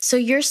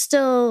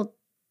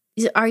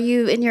are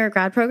you in your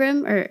grad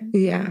program or?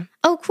 Yeah.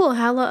 Oh, cool.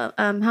 How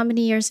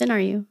many years in are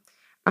you?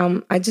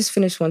 I just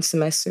finished 1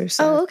 semester,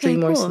 so 3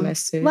 more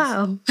semesters.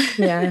 Wow.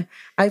 Yeah.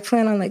 I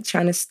plan on like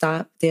trying to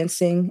stop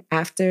dancing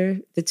after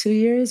the 2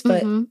 years,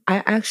 but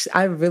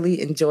I really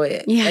enjoy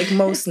it. Yeah. Like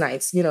most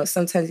nights,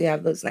 sometimes you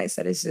have those nights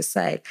that it's just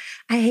like,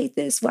 I hate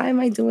this. Why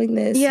am I doing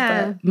this?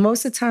 Yeah. But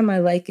most of the time I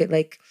like it.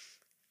 Like,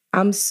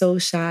 I'm so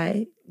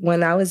shy.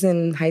 When I was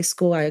in high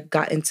school, I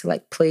got into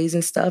like plays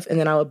and stuff, and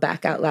then I would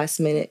back out last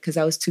minute because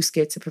I was too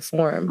scared to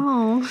perform.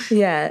 Oh.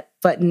 Yeah.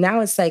 But now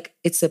it's like,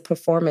 it's a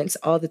performance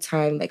all the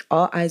time, like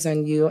all eyes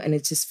on you. And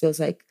it just feels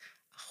like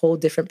a whole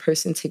different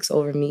person takes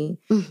over me.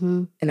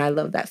 And I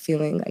love that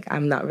feeling. Like,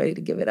 I'm not ready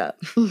to give it up.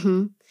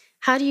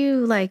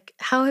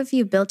 How have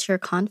you built your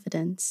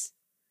confidence?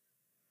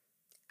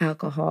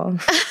 Alcohol.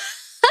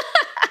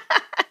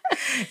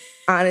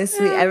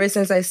 Honestly, ever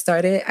since I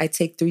started, I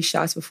take 3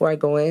 shots before I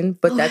go in.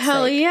 But that's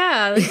hell like,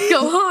 yeah,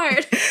 go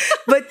hard.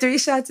 But 3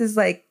 shots is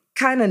like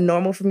kind of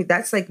normal for me.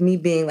 That's like me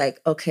being like,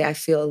 okay, I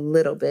feel a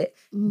little bit.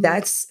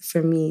 That's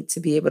for me to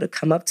be able to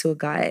come up to a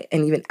guy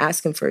and even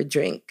ask him for a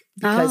drink,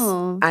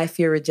 because I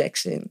fear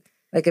rejection.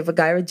 Like, if a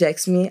guy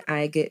rejects me,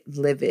 I get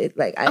livid.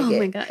 Like,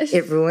 my gosh.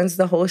 It ruins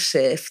the whole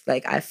shift.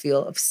 Like, I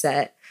feel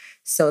upset.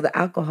 So the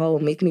alcohol will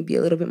make me be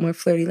a little bit more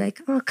flirty, like,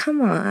 oh,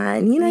 come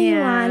on, you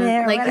want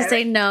it. Like, you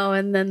say no,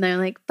 and then they're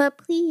like, but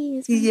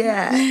please.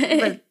 Yeah.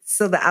 But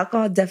so the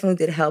alcohol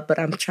definitely did help, but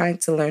I'm trying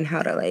to learn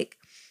how to like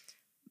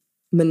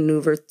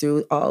maneuver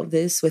through all of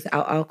this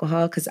without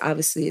alcohol, because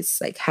obviously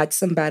it's like had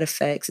some bad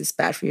effects. It's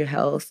bad for your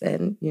health.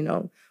 And,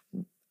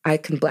 I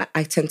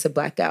tend to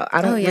black out.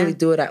 I don't really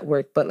do it at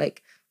work, but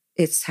like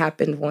it's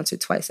happened once or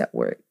twice at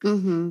work.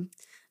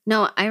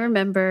 No, I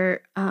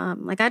remember,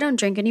 like, I don't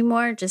drink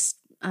anymore, just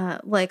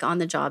like on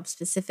the job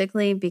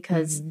specifically,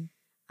 because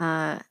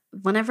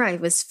whenever I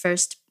was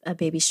first a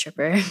baby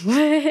stripper,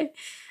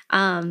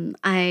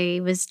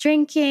 I was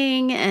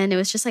drinking, and it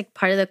was just like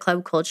part of the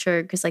club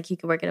culture, because like you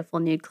could work at a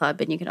full nude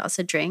club and you could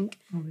also drink.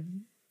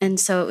 And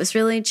so it was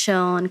really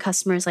chill, and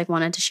customers like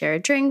wanted to share a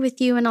drink with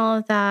you and all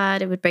of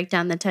that. It would break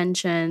down the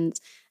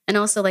tensions. And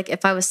also, like,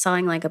 if I was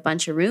selling like a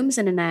bunch of rooms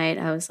in a night,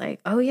 I was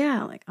like, oh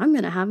yeah, like I'm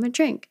gonna have my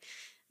drink.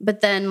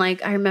 But then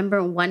like I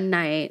remember one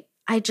night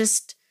I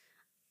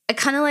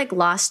kind of like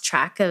lost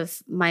track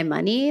of my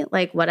money,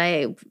 like what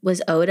I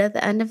was owed at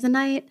the end of the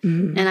night.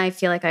 And I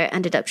feel like I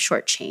ended up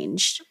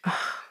shortchanged.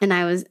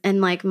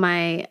 And like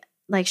my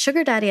like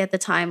sugar daddy at the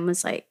time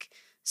was like,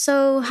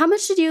 so how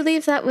much did you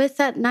leave that with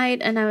that night?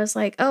 And I was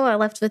like, oh, I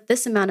left with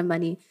this amount of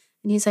money.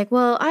 And he's like,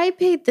 well, I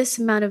paid this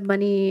amount of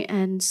money.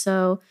 And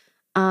so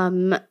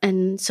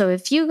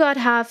if you got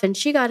half and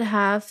she got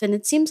half, and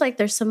it seems like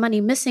there's some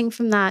money missing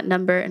from that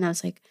number. And I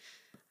was like,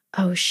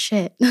 oh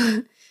shit.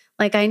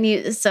 Like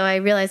so I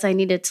realized I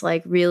needed to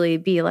like really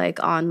be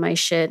like on my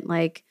shit,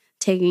 like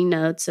taking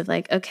notes of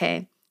like,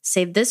 okay,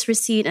 save this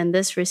receipt and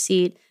this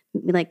receipt,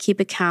 like keep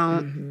a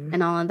count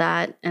and all of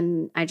that.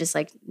 And I just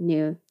like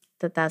knew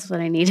that that's what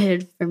I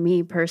needed for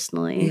me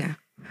personally. Yeah.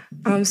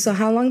 So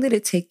how long did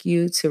it take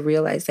you to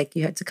realize like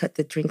you had to cut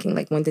the drinking?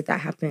 Like, when did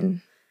that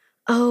happen?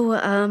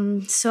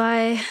 So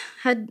I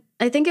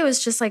think it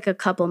was just like a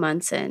couple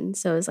months in.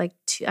 So it was like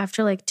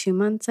after like 2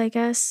 months, I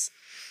guess.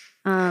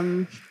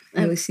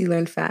 At least you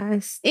learned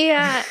fast.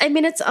 Yeah. I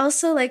mean, it's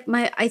also like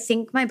I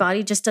think my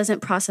body just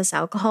doesn't process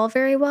alcohol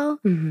very well.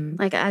 Mm-hmm.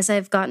 Like as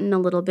I've gotten a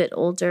little bit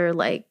older,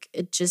 like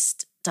it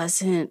just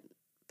doesn't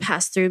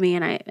pass through me,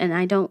 and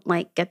I don't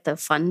like get the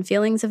fun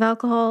feelings of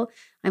alcohol.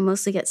 I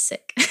mostly get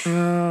sick.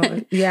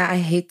 Oh, yeah, I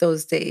hate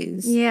those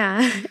days.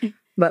 Yeah.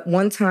 But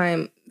one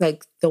time,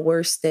 like the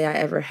worst day I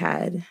ever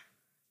had,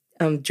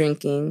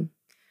 drinking.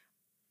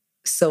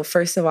 So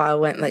first of all, I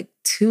went like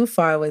too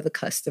far with a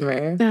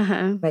customer,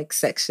 like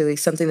sexually,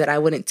 something that I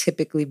wouldn't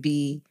typically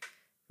be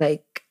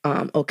like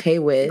okay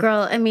with.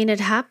 Girl, I mean, it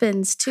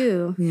happens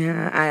too.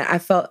 Yeah, I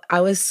felt I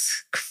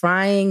was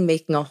crying,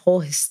 making a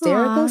whole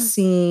hysterical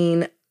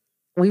scene.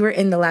 We were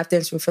in the lap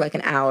dance room for like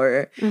an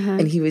hour,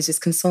 and he was just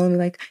consoling me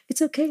like,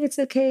 it's okay, it's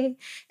okay.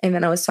 And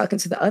then I was talking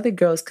to the other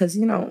girls because,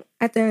 you know,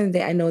 at the end of the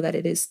day, I know that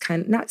it is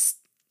kind of not,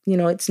 you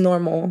know, it's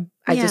normal.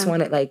 I just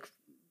wanted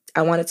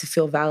I wanted to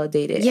feel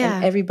validated. Yeah.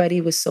 And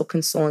everybody was so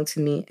consoling to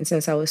me. And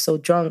since I was so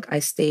drunk, I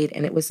stayed,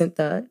 and it wasn't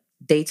the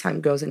daytime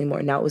girls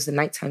anymore. Now it was the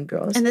nighttime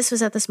girls. And this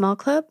was at the small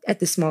club? At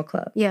the small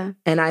club. Yeah.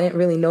 And I didn't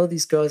really know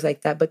these girls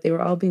like that, but they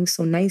were all being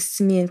so nice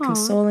to me and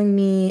consoling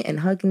me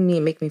and hugging me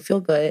and making me feel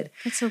good.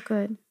 That's so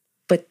good.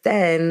 But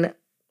then,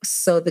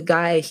 so the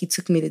guy, he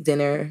took me to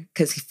dinner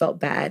because he felt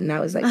bad. And I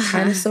was like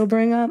kind of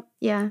sobering up.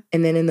 Yeah.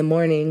 And then in the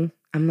morning,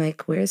 I'm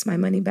like, where's my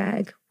money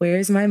bag?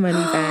 Where's my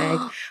money bag?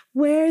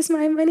 Where's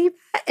my money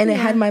bag? And it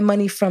had my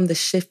money from the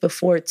shift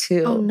before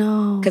too. Oh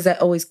no. Because I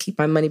always keep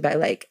my money bag.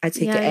 Like I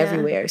take it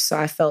everywhere. So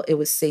I felt it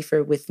was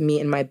safer with me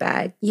in my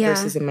bag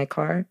versus in my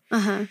car.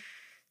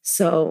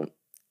 So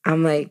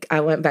I'm like,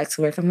 I went back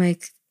to work. I'm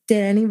like,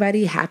 did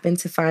anybody happen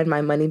to find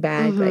my money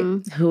bag?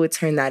 Like who would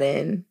turn that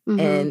in?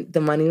 And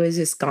the money was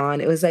just gone.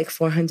 It was like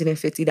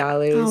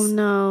 $450. Oh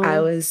no.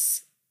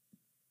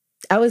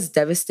 I was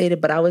devastated,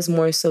 but I was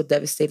more so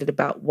devastated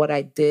about what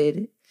I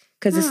did.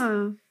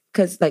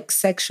 Because like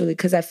sexually,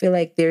 because I feel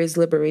like there is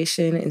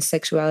liberation in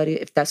sexuality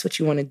if that's what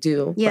you want to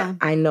do. Yeah.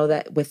 But I know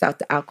that without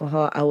the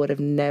alcohol, I would have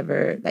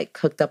never like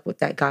hooked up with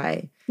that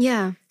guy.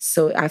 Yeah.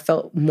 So I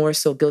felt more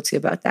so guilty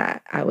about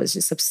that. I was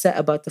just upset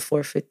about the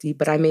 $450,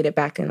 but I made it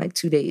back in like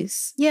 2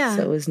 days. Yeah.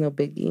 So it was no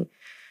biggie.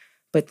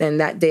 But then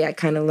that day I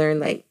kind of learned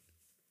like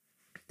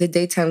the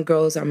daytime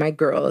girls are my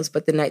girls,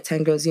 but the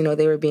nighttime girls, you know,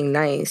 they were being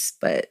nice,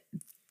 but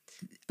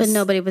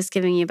nobody was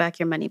giving you back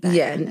your money back.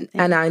 Yeah.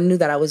 And I knew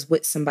that I was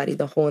with somebody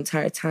the whole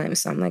entire time.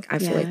 So I'm like, I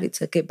feel like they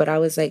took it. But I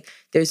was like,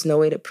 there's no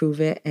way to prove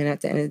it. And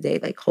at the end of the day,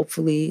 like,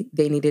 hopefully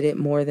they needed it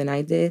more than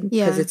I did.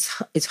 Because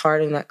it's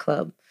hard in that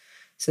club.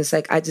 So it's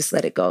like, I just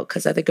let it go.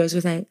 Because other girls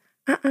were like,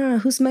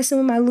 who's messing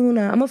with my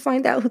Luna? I'm going to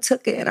find out who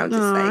took it. And I'm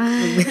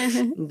just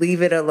like,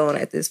 leave it alone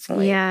at this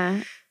point.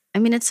 Yeah. I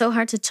mean, it's so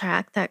hard to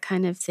track that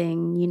kind of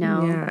thing, you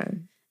know? Yeah.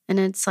 And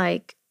it's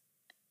like,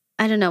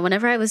 I don't know,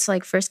 whenever I was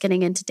like first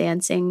getting into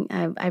dancing,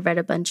 I read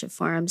a bunch of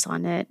forums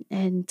on it,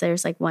 and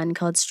there's like one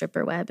called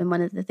Stripper Web. And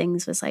one of the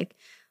things was like,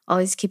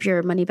 always keep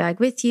your money bag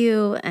with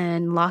you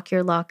and lock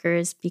your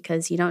lockers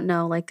because you don't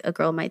know, like a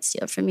girl might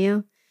steal from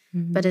you.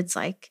 But it's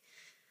like,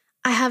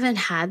 I haven't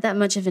had that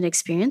much of an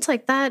experience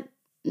like that.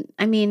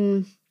 I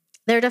mean,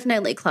 there are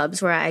definitely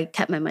clubs where I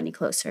kept my money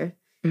closer.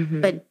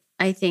 But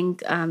I think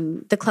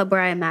the club where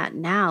I'm at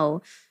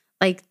now,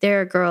 like there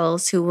are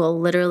girls who will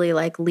literally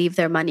like leave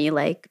their money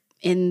like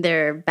in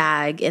their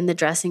bag in the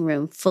dressing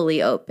room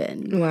fully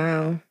open.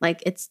 Wow.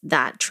 Like it's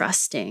that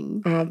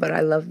trusting. Oh, but I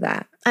love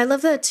that. I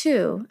love that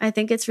too. I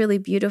think it's really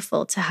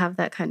beautiful to have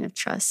that kind of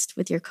trust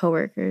with your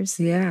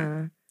coworkers.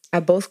 Yeah.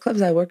 At both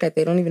clubs I work at,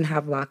 they don't even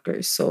have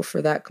lockers. So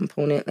for that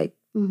component, like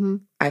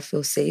I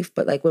feel safe.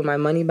 But like with my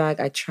money bag,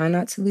 I try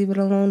not to leave it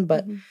alone.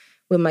 But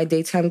with my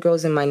daytime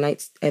girls and my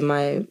nights and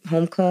my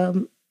home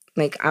club,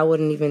 like I would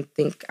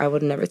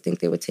never think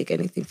they would take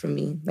anything from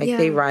me. Like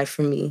they ride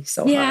for me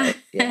so hard.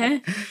 Yeah.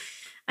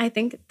 I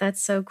think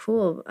that's so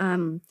cool.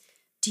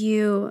 Do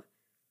you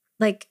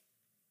like,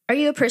 are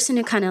you a person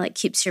who kind of like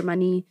keeps your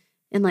money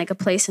in like a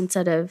place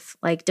instead of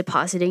like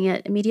depositing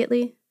it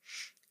immediately?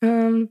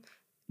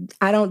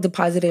 I don't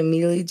deposit it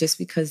immediately just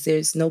because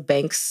there's no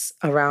banks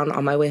around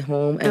on my way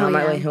home. And on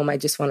my way home, I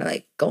just want to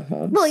like go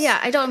home. Well, yeah,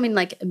 I don't mean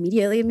like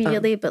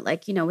immediately, but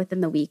like, you know,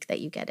 within the week that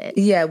you get it.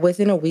 Yeah,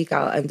 within a week,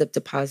 I'll end up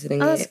depositing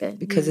that's it. Good.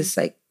 Because it's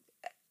like,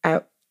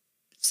 at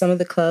some of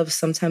the clubs,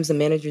 sometimes the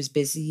manager's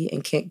busy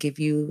and can't give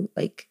you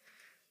like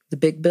the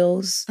big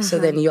bills. So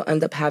then you'll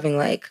end up having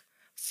like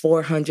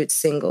 400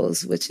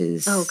 singles, which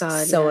is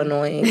so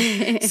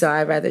annoying. So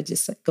I'd rather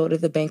just like, go to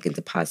the bank and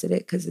deposit it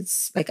because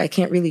it's like I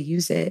can't really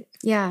use it.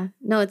 Yeah.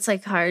 No, it's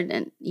like hard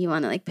and you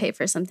want to like pay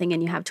for something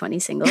and you have 20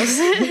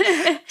 singles.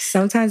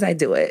 Sometimes I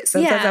do it.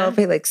 Sometimes I will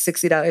pay like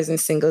 $60 in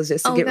singles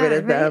just to get rid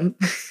of them.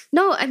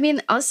 No, I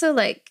mean, also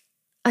like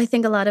I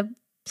think a lot of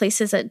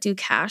places that do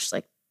cash,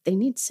 like they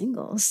need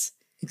singles.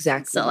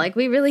 Exactly. So like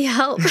we really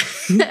help.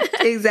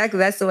 Exactly.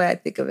 That's the way I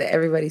think of it.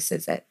 Everybody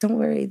says that. Don't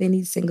worry, they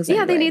need singles. Yeah,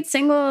 anyway. They need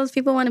singles.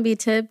 People want to be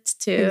tipped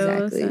too.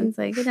 Exactly.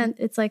 So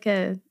it's like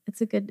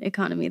it's a good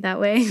economy that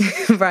way.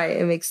 Right.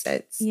 It makes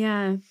sense.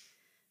 Yeah.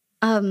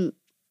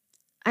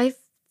 I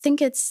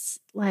think it's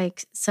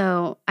like,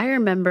 so I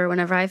remember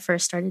whenever I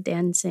first started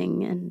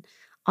dancing and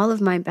all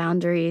of my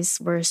boundaries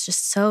were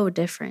just so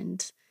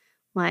different.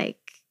 Like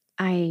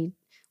I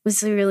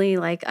was really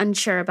like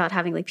unsure about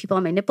having like people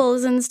on my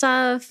nipples and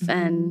stuff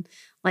and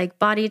like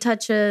body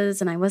touches.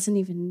 And I wasn't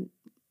even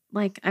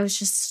like, I was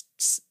just,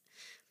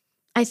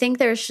 I think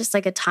there's just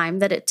like a time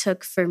that it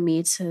took for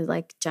me to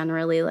like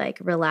generally like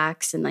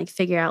relax and like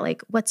figure out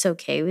like what's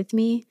okay with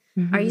me.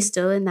 Are you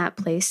still in that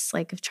place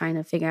like of trying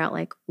to figure out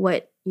like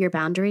what your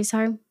boundaries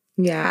are?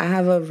 Yeah, I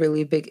have a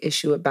really big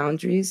issue with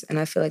boundaries. And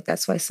I feel like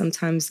that's why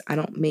sometimes I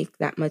don't make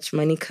that much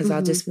money because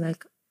I'll just be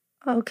like,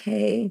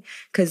 okay.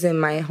 Because in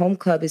my home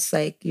club, it's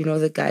like, you know,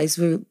 the guys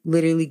will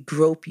literally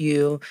grope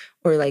you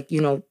or like,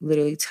 you know,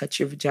 literally touch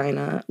your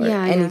vagina or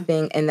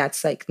anything. And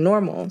that's like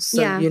normal.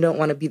 So you don't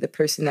want to be the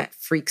person that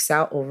freaks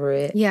out over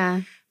it.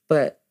 Yeah.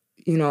 But,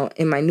 you know,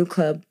 in my new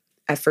club,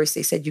 at first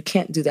they said you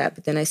can't do that.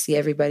 But then I see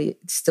everybody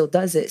still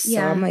does it. So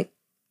I'm like,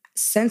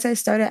 since I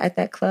started at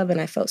that club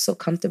and I felt so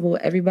comfortable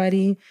with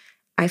everybody,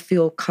 I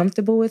feel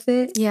comfortable with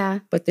it. Yeah.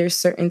 But there's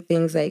certain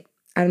things like,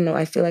 I don't know,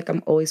 I feel like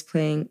I'm always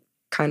playing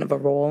kind of a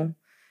role.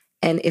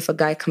 And if a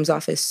guy comes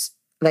off as,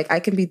 like, I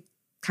can be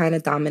kind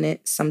of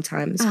dominant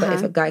sometimes, but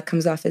if a guy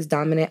comes off as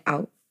dominant,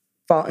 I'll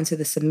fall into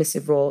the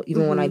submissive role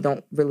even when I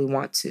don't really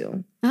want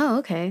to. Oh,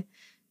 okay.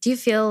 Do you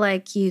feel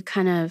like you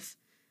kind of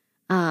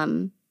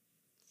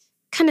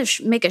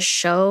make a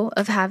show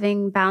of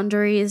having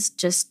boundaries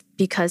just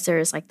because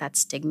there's like that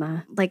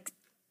stigma? Like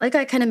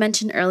I kind of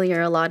mentioned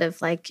earlier, a lot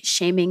of like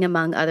shaming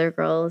among other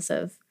girls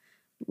of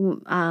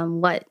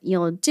what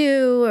you'll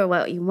do or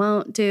what you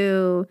won't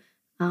do.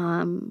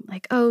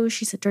 Like, oh,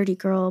 she's a dirty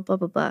girl, blah,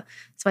 blah, blah.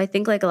 So I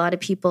think like a lot of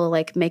people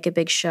like make a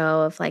big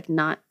show of like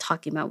not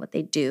talking about what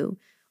they do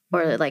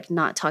or like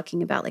not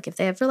talking about like if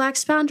they have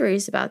relaxed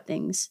boundaries about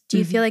things. Do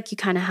you feel like you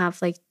kind of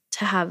have like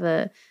to have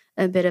a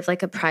bit of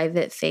like a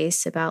private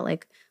face about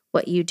like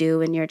what you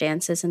do in your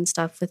dances and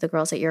stuff with the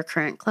girls at your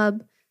current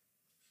club?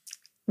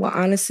 Well,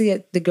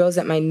 honestly, the girls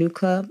at my new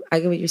club, I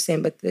get what you're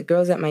saying, but the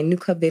girls at my new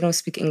club, they don't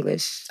speak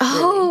English.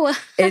 Oh. Really.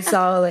 It's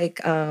all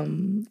like,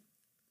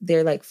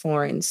 they're like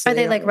foreign. So are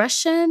they like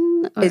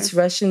Russian? Or? It's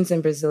Russians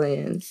and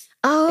Brazilians.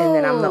 Oh. And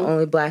then I'm the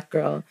only Black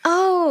girl.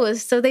 Oh,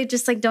 so they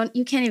just like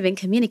you can't even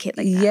communicate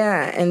like that.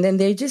 Yeah, and then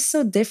they're just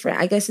so different.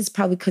 I guess it's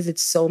probably because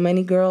it's so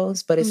many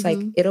girls, but it's like,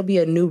 it'll be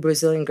a new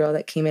Brazilian girl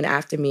that came in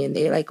after me and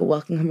they like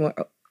welcome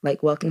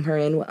her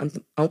in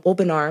with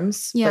open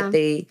arms. Yeah.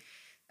 But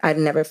I'd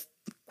never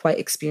quite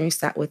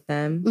experienced that with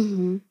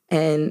them.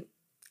 And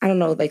I don't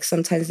know, like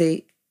sometimes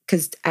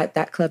because at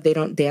that club, they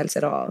don't dance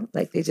at all.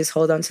 Like they just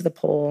hold onto the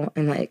pole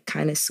and like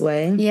kind of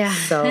sway. Yeah.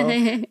 So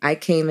I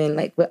came in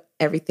like with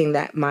everything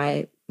that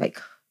my like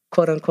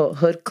quote unquote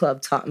hood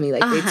club taught me.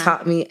 Like they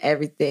taught me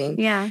everything.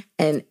 Yeah.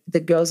 And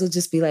the girls will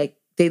just be like,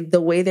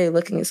 the way they're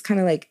looking is kind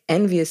of like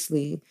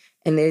enviously.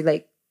 And they're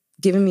like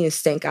giving me a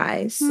stank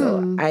eyes.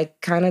 So I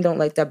kind of don't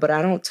like that, but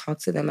I don't talk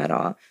to them at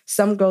all.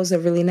 Some girls are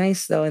really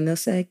nice though. And they'll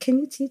say, can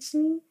you teach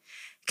me?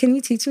 Can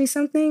you teach me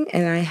something?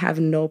 And I have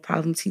no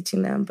problem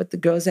teaching them. But the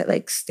girls that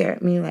like stare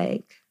at me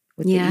like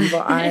with the evil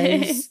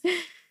eyes.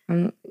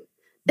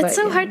 It's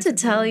so hard to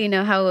tell, you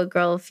know, how a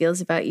girl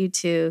feels about you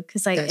too.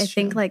 Because like, I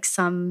think like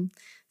some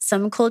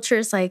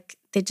cultures, like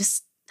they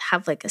just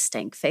have like a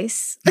stank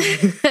face.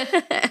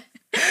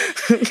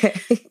 Okay.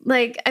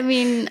 Like, I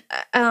mean,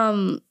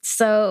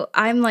 so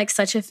I'm like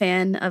such a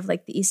fan of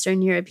like the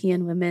Eastern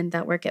European women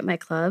that work at my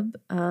club.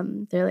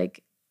 They're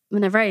like,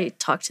 whenever I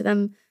talk to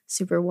them,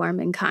 super warm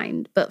and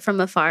kind, but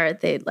from afar,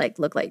 they like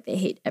look like they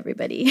hate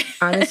everybody.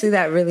 Honestly,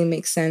 that really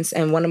makes sense.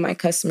 And one of my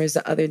customers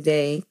the other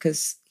day,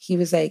 because he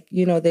was like,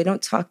 you know, they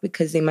don't talk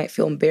because they might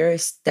feel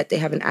embarrassed that they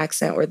have an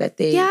accent or that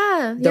they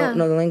don't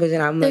know the language.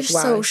 And I'm They're like,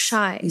 wow. so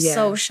shy,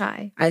 so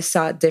shy. I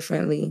saw it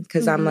differently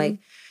because I'm like,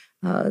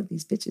 oh,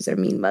 these bitches are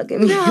mean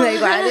mugging me.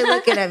 Like, why are they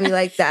looking at me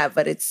like that?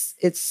 But it's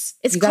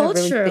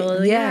cultural.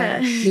 Really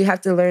you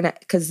have to learn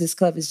that because this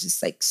club is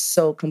just like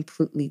so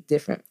completely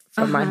different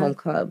from my home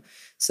club.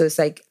 So it's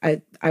like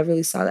I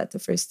really saw that the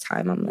first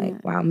time. I'm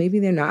like, wow, maybe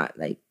they're not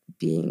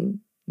being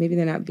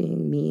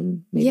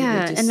mean. Maybe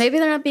and maybe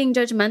they're not being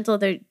judgmental.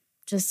 They're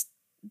just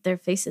their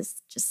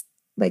faces just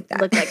like that.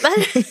 Look like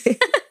that.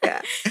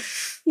 Yeah.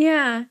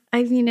 Yeah.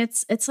 I mean,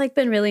 it's like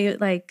been really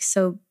like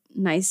so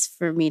nice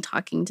for me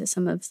talking to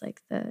some of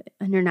like the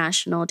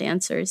international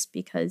dancers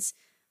because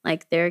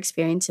like their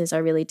experiences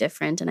are really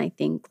different. And I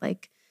think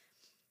like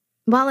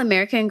while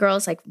American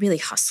girls like really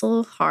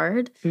hustle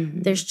hard,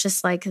 there's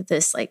just like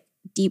this like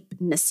deep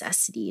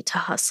necessity to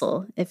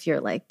hustle if you're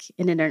like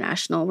an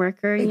international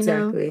worker, you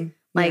know,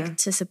 like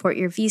to support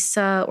your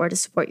visa or to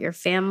support your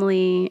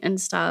family and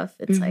stuff.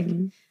 It's like,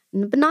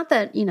 but not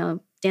that, you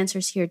know,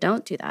 dancers here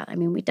don't do that. I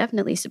mean, we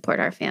definitely support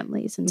our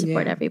families and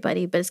support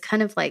everybody, but it's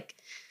kind of like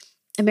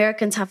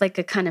Americans have like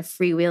a kind of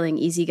freewheeling,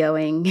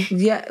 easygoing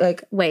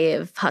like way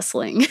of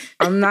hustling.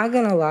 I'm not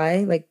gonna lie,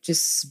 like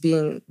just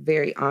being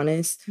very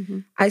honest,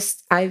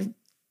 I've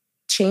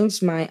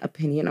changed my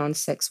opinion on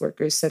sex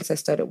workers since I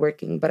started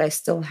working, but I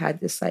still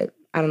had this like,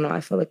 I don't know, I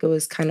feel like it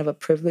was kind of a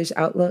privileged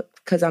outlook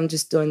because I'm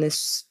just doing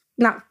this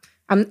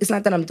it's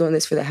not that I'm doing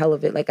this for the hell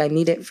of it. Like, I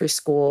need it for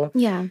school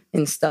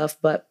and stuff,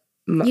 but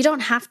you don't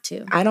have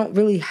to. I don't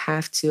really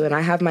have to. And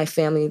I have my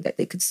family that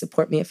they could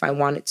support me if I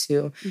wanted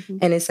to.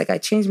 And it's like, I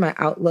changed my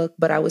outlook,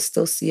 but I would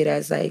still see it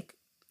as like,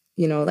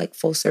 you know, like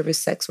full service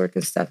sex work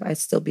and stuff. I'd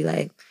still be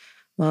like,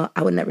 well,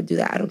 I would never do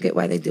that. I don't get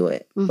why they do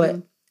it.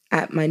 But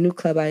at my new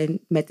club, I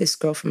met this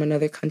girl from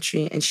another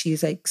country, and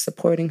she's like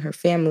supporting her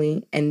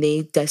family, and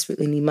they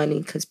desperately need money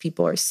because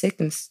people are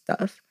sick and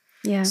stuff.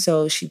 Yeah.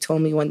 So she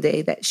told me one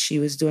day that she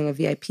was doing a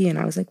VIP, and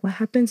I was like, what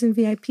happens in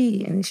VIP?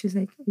 And then she's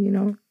like, you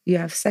know, you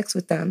have sex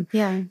with them.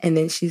 Yeah. And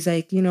then she's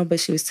like, you know, but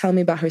she was telling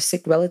me about her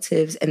sick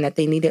relatives and that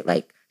they needed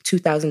like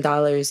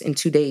 $2,000 in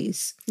 2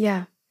 days.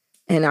 Yeah.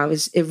 And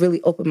it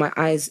really opened my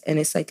eyes. And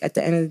it's like, at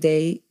the end of the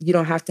day, you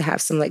don't have to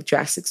have some like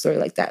drastic story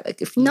like that.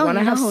 Like, if you want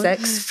to have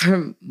sex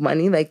for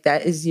money, like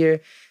that's your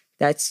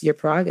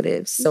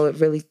prerogative. So it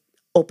really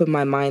opened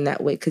my mind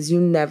that way, because you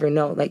never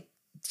know. Like,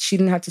 she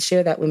didn't have to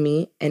share that with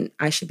me, and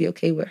I should be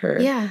okay with her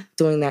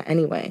doing that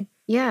anyway.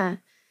 Yeah.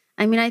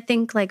 I mean, I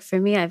think like for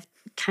me, I've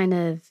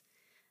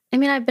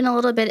been a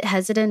little bit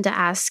hesitant to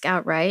ask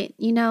outright,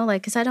 you know,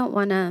 like, because I don't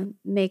want to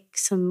make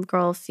some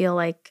girl feel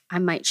like I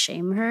might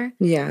shame her.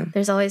 Yeah.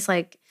 There's always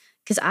like,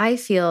 because I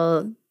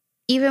feel,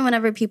 even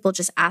whenever people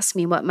just ask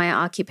me what my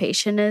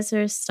occupation is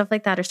or stuff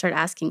like that, or start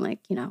asking like,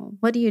 you know,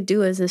 what do you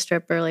do as a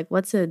stripper? Like,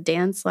 what's a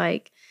dance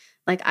like?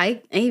 Like,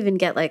 I even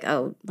get like,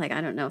 oh, like,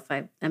 I don't know if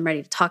I'm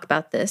ready to talk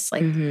about this.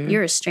 Like,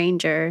 you're a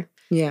stranger.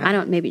 Yeah. I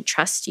don't maybe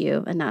trust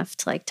you enough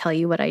to like tell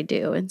you what I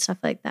do and stuff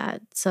like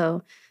that.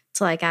 So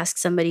to like ask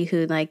somebody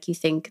who like you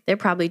think they're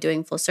probably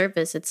doing full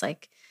service, it's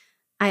like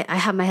I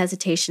have my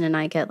hesitation, and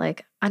I get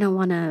like, I don't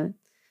want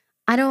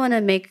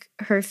to make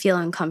her feel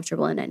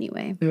uncomfortable in any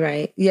way.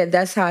 Right. Yeah,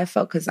 that's how I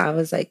felt, because I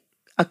was like,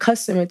 a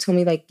customer told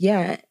me like,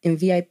 yeah, in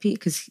VIP,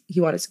 because he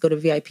wanted to go to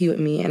VIP with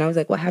me. And I was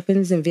like, what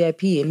happens in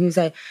VIP? And he was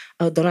like,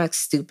 oh, don't act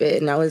stupid.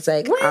 And I was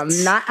like, what? I'm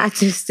not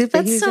acting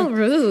stupid. That's so like,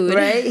 rude.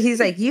 Right? He's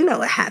like, you know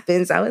what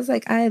happens. I was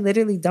like, I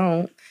literally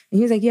don't. And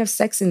he was like, you have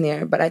sex in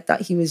there. But I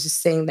thought he was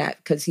just saying that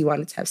because he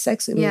wanted to have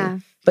sex with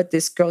me. But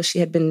this girl, she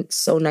had been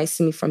so nice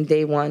to me from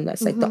day one.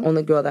 That's like the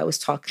only girl that was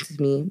talking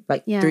to me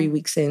like 3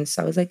 weeks in.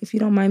 So I was like, if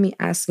you don't mind me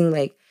asking,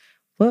 like,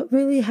 what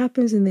really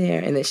happens in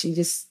there? And then she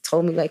just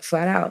told me like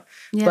flat out.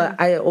 Yeah. But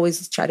I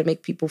always try to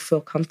make people feel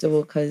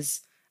comfortable,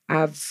 because I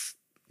have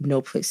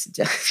no place to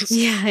judge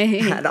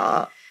at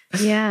all.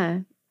 Yeah.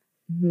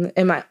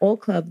 In my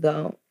old club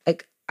though,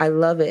 like, I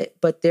love it.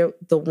 But the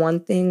one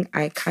thing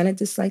I kind of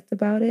disliked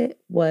about it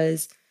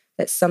was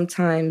that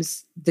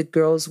sometimes the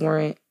girls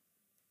weren't,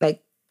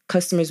 like,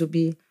 customers would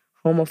be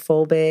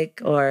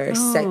homophobic or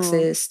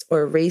sexist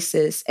or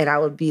racist, and I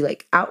would be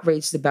like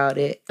outraged about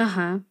it,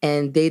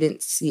 and they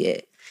didn't see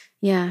it.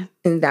 Yeah.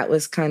 And that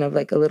was kind of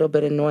like a little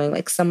bit annoying.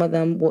 Like, some of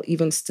them will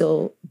even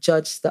still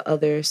judge the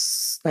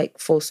others, like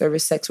full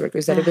service sex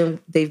workers that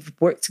they've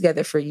worked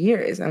together for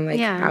years. I'm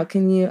like, how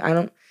can you?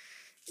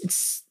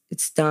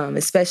 It's dumb.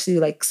 Especially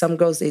like some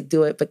girls, they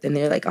do it, but then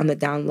they're like on the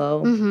down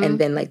low and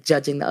then like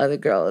judging the other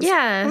girls.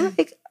 Yeah. I'm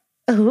like,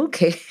 who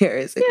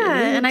cares? Like,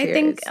 and I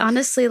think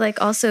honestly,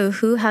 like, also,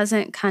 who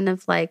hasn't kind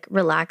of like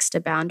relaxed a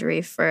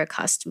boundary for a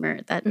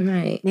customer that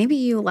maybe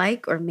you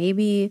like, or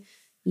maybe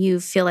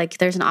you feel like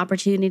there's an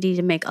opportunity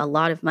to make a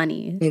lot of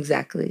money.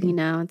 Exactly. You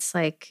know, it's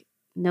like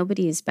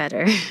nobody's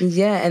better.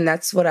 Yeah, and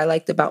that's what I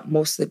liked about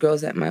most of the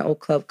girls at my old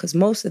club, because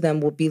most of them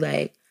will be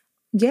like,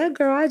 yeah,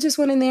 girl, I just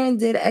went in there and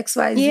did X,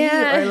 Y, Z.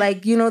 Yeah. Or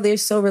like, you know, they're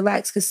so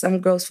relaxed, because some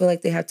girls feel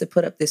like they have to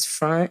put up this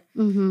front.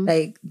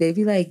 Like, they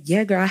be like,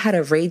 yeah, girl, I had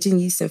a raging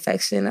yeast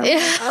infection. I'm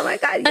like, oh my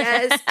God,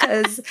 yes,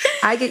 because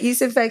I get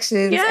yeast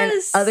infections. And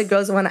other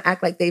girls want to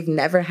act like they've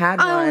never had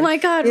one. Oh my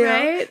God,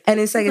 right? Know? And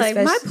it's like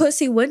my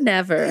pussy would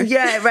never.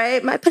 Yeah,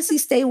 right? My pussy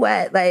stay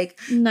wet. Like,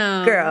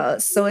 no.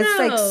 Girl. So it's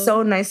like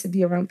so nice to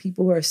be around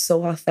people who are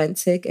so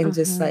authentic and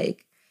just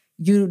like,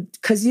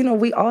 because, you know,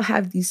 we all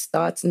have these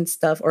thoughts and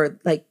stuff, or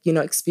like, you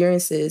know,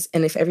 experiences.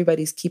 And if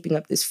everybody's keeping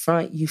up this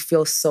front, you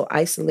feel so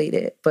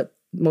isolated. But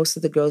most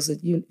of the girls,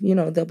 you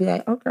know, they'll be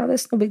like, oh, girl,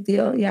 that's no big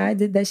deal. Yeah, I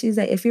did that. She's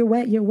like, if you're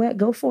wet, you're wet.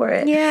 Go for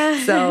it. Yeah.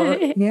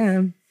 So,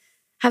 yeah.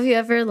 Have you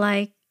ever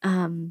like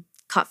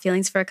caught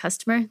feelings for a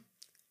customer?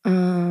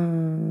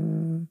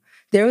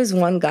 There was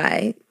one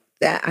guy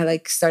that I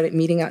like started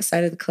meeting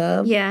outside of the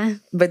club. Yeah.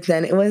 But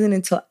then it wasn't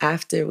until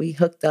after we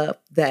hooked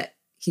up that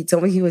he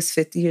told me he was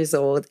 50 years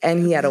old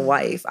and he had a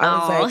wife. I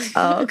was like,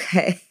 oh,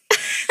 okay.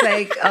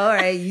 Like, all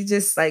right, you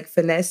just like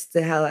finessed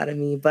the hell out of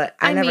me. But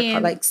I never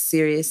caught like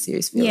serious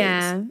feelings.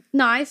 Yeah.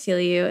 No, I feel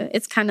you.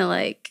 It's kind of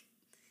like,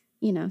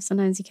 you know,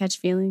 sometimes you catch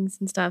feelings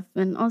and stuff.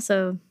 And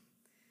also,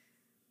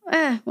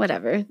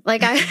 whatever.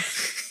 Like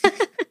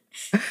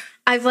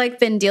I've like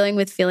been dealing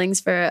with feelings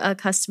for a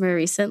customer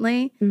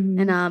recently.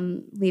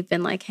 And we've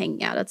been like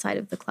hanging out outside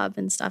of the club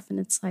and stuff. And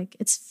it's like,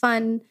 it's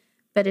fun,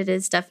 but it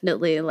is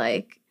definitely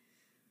like,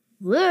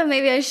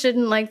 maybe I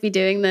shouldn't like be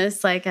doing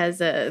this like as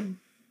a,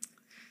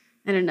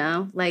 I don't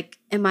know, like,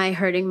 am I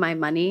hurting my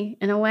money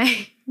in a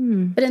way?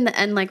 But in the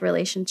end, like,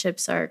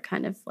 relationships are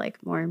kind of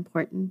like more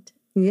important.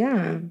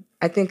 Yeah.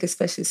 I think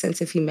especially since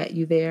if he met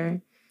you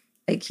there,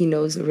 like he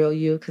knows the real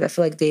you, because I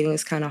feel like dating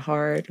is kind of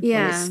hard.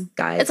 Yeah.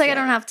 Guys it's like I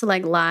don't have to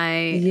like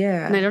lie.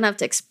 Yeah. And I don't have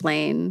to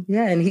explain.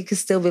 Yeah, and he could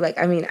still be like,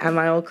 I mean, at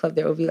my old club,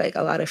 there will be like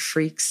a lot of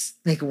freaks,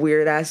 like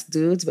weird ass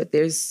dudes, but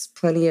there's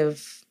plenty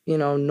of, you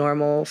know,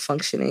 normal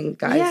functioning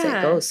guys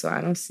that go. So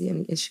I don't see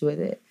any issue with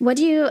it. What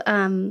do you,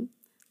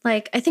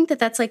 like, I think that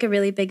that's like a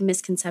really big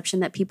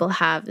misconception that people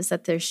have, is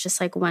that there's just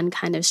like one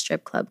kind of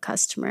strip club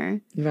customer.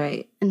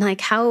 Right. And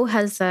like, how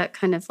has that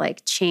kind of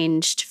like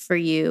changed for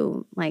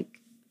you, like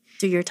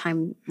through your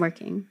time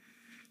working?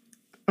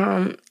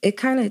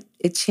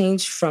 It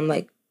changed from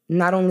like,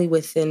 not only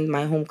within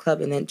my home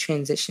club and then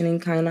transitioning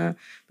kind of,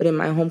 but in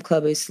my home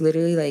club, it's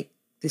literally like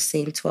the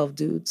same 12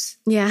 dudes.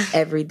 Yeah.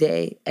 Every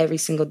day, every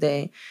single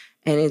day.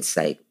 And it's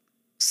like,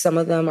 some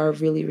of them are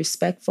really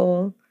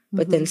respectful,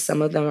 but then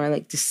some of them are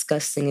like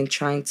disgusting and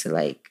trying to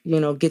like, you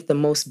know, get the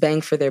most bang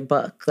for their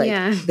buck.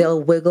 Like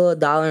they'll wiggle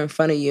 $1 in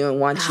front of you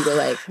and want you to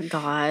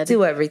like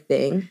do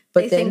everything.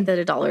 But they think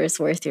that $1 is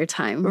worth your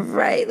time.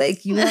 Right.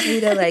 Like you want me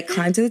to like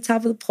climb to the top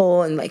of the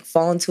pole and like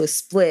fall into a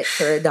split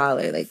for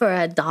 $1. Like for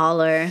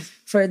 $1.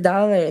 For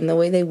 $1. And the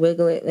way they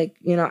wiggle it, like,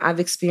 you know, I've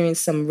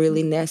experienced some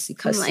really nasty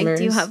customers. Like,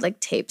 do you have like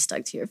tape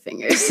stuck to your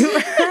fingers?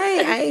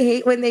 Right. I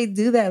hate when they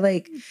do that.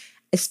 Like,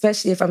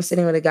 especially if I'm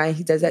sitting with a guy and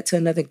he does that to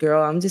another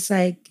girl, I'm just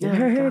like, give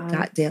her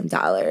goddamn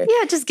 $1.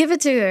 Yeah, just give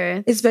it to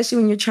her. Especially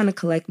when you're trying to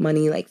collect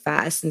money like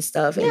fast and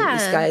stuff. And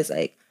this guy's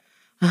like,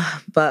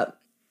 but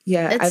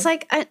yeah. It's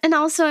like, and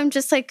also I'm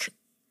just like,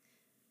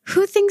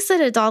 who thinks that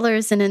 $1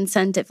 is an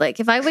incentive? Like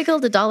if I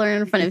wiggled $1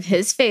 in front of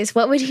his face,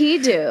 what would he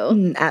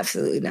do?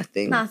 Absolutely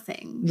nothing.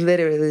 Nothing.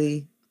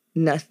 Literally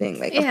nothing.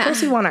 Like, of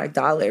course we want our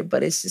 $1,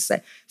 but it's just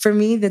like, for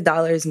me, the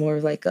 $1 is more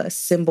of like a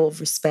symbol of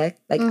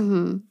respect. Like,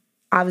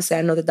 obviously,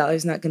 I know the $1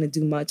 is not going to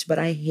do much, but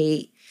I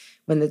hate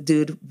when the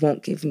dude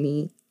won't give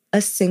me a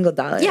single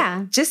 $1.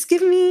 Yeah. Just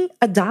give me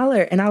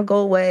 $1 and I'll go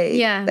away.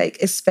 Yeah. Like,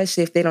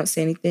 especially if they don't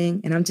say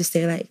anything and I'm just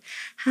there like,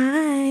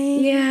 hi.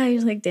 Yeah,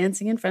 you're like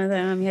dancing in front of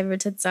them. You have your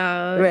tits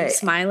out. Right.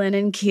 Smiling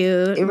and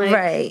cute. Like,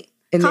 right.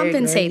 And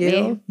compensate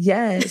me.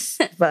 Yes.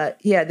 But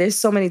yeah, there's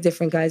so many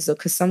different guys though,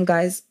 because some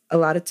guys, a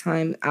lot of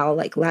time, I'll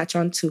like latch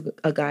on to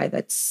a guy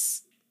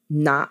that's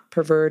not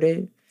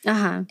perverted.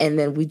 And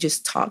then we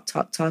just talk,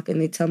 and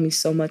they tell me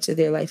so much of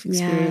their life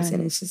experience.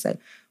 And it's just like,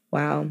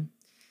 wow,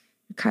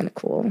 you're kind of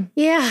cool.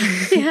 Yeah.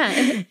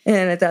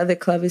 And at the other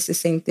club, it's the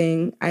same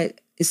thing.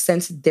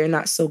 Since they're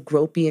not so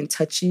gropey and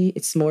touchy,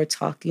 it's more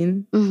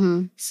talking.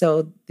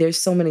 So there's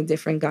so many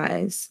different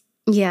guys.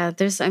 Yeah,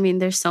 there's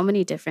so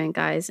many different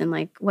guys, and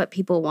like what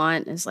people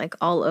want is like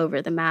all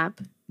over the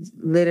map.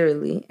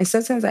 Literally. And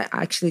sometimes I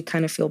actually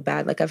kind of feel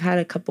bad. Like I've had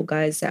a couple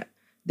guys that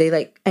they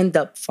like end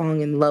up falling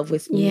in love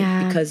with me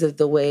because of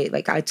the way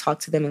like I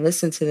talk to them and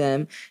listen to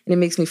them. And it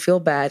makes me feel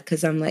bad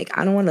because I'm like,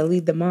 I don't want to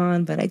lead them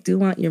on, but I do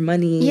want your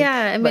money.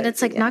 Yeah. I mean,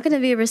 it's like not going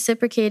to be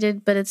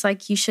reciprocated, but it's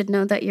like you should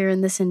know that you're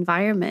in this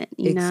environment,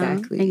 you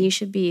know? And you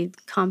should be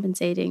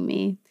compensating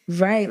me.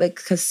 Right. Like,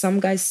 because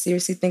some guys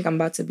seriously think I'm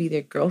about to be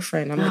their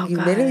girlfriend. I'm like, you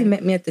literally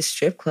met me at the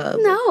strip club.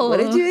 No. Like, what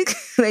did you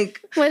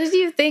like? What did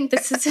you think?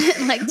 This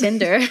isn't like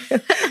Tinder.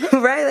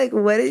 Right. Like,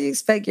 what did you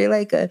expect? You're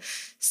like a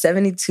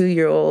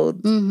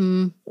 72-year-old,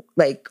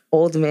 like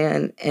old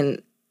man.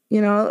 And,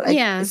 you know, like,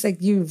 it's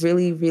like you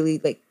really, really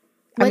like.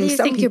 What do you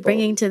think you're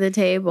bringing to the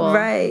table?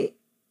 Right.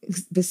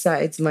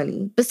 Besides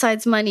money.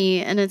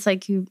 And it's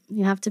like you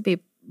have to be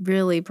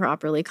really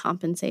properly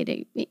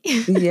compensating me.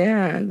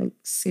 Yeah, like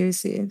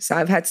seriously. So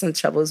I've had some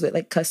troubles with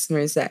like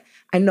customers that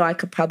I know I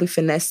could probably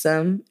finesse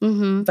them,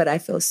 but I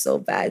feel so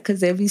bad because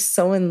they'd be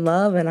so in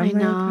love and I'm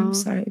like, I'm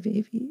sorry,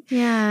 baby.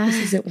 Yeah.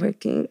 This isn't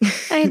working.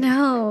 I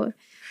know.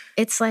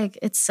 It's like,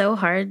 it's so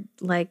hard.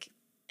 Like,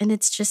 and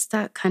it's just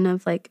that kind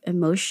of like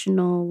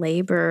emotional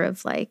labor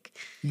of like,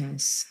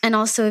 and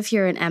also if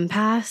you're an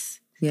empath,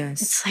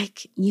 it's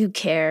like you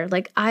care.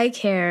 Like I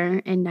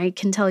care and I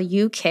can tell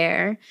you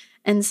care.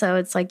 And so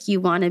it's like you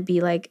want to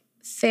be like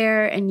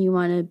fair and you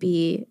want to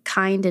be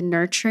kind and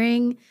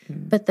nurturing.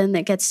 But then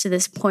it gets to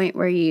this point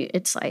where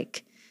it's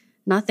like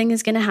nothing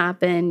is going to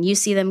happen. You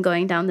see them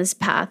going down this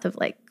path of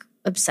like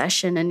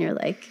obsession and you're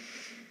like,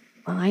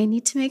 well, I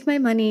need to make my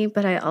money,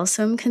 but I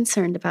also am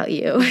concerned about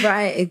you.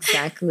 Right,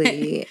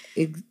 exactly.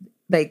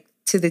 Like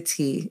to the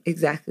T,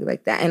 exactly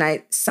like that.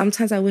 And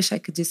sometimes I wish I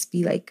could just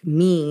be like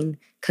mean.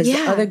 Because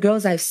the other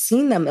girls, I've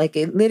seen them, like,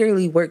 it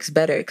literally works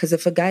better. Because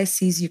if a guy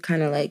sees you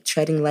kind of, like,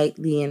 treading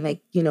lightly and, like,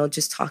 you know,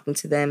 just talking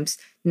to them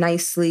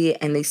nicely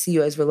and they see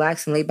you as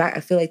relaxed and laid back,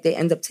 I feel like they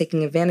end up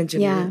taking advantage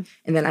of me.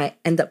 And then I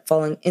end up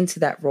falling into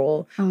that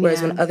role.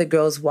 Whereas when other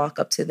girls walk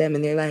up to them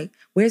and they're like,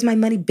 where's my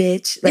money,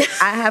 bitch? Like,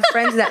 I have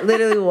friends that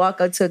literally walk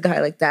up to a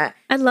guy like that.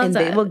 I love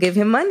that. And they will give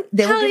him money.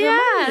 They will give him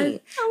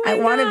money. Oh I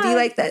want to be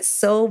like that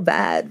so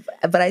bad.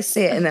 But I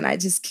say it and then I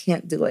just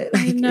can't do it.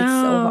 Like, it's so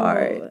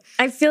hard.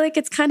 I feel like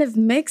it's kind of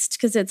mixed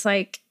because it's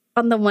like,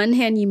 on the one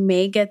hand, you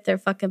may get their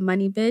fucking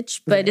money,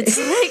 bitch, but it's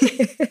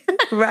like...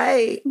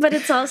 Right. But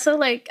it's also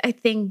like, I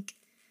think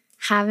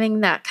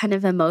having that kind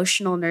of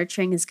emotional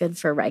nurturing is good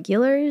for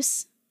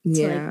regulars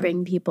to like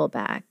bring people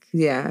back.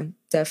 Yeah,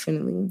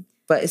 definitely.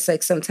 But it's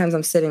like sometimes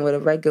I'm sitting with a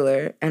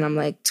regular and I'm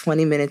like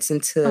 20 minutes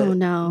into, Oh,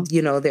 no.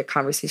 you know, their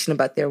conversation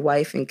about their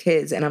wife and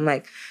kids. And I'm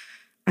like,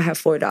 I have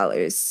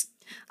 $4.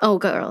 Oh,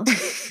 girl.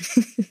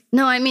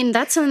 No, I mean,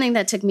 that's something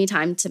that took me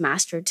time to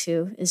master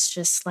too, is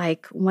just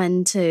like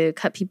when to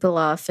cut people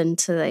off and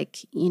to like,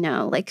 you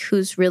know, like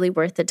who's really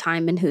worth the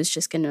time and who's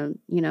just going to,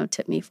 you know,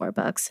 tip me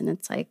 $4. And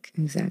it's like,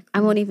 Exactly.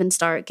 I won't even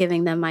start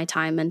giving them my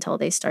time until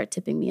they start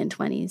tipping me in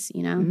 20s,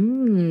 you know?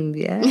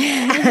 Yeah.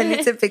 I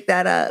need to pick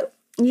that up.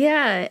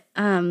 Yeah.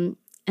 And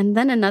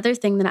then another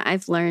thing that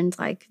I've learned,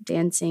 like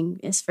dancing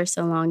is for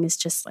so long, is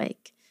just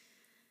like,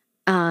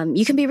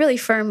 you can be really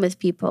firm with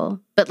people,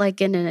 but like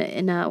in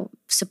a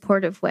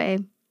supportive way,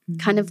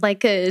 kind of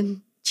like a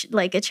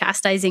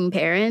chastising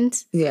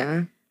parent.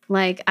 Yeah.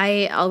 Like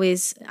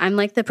I'm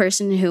like the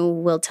person who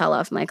will tell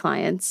off my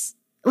clients,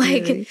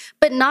 like, Really?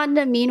 but not in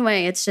a mean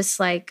way. It's just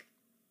like,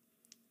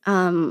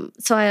 so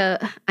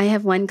I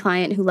have one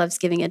client who loves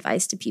giving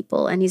advice to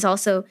people, and he's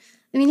also,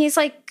 I mean, he's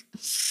like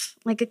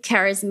a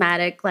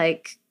charismatic,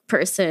 like,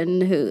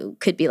 person who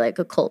could be like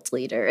a cult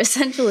leader,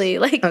 essentially.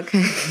 Like,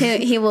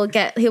 Okay. he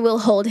will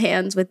hold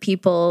hands with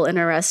people in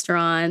a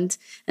restaurant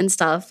and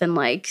stuff, and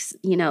like,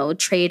 you know,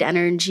 trade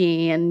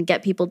energy and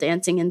get people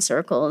dancing in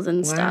circles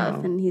and stuff.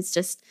 Wow. And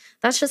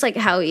that's just like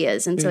how he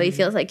is. And so he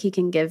feels like he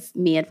can give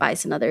me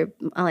advice and other,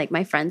 like,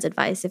 my friends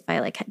advice if I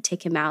like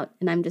take him out.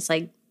 And I'm just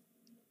like,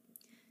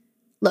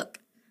 look,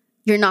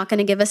 you're not going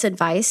to give us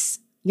advice.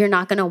 You're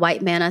not going to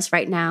white man us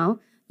right now.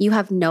 You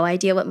have no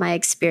idea what my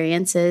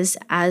experience is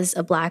as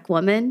a Black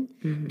woman,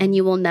 and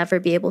you will never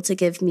be able to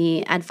give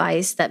me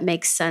advice that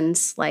makes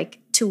sense, like,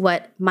 to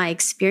what my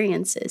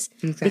experience is,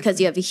 because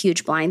you have a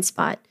huge blind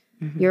spot.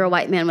 You're a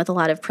white man with a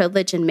lot of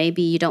privilege, and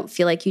maybe you don't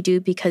feel like you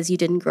do because you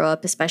didn't grow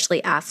up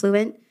especially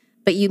affluent,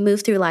 but you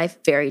move through life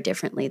very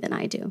differently than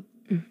I do.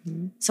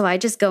 So I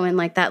just go in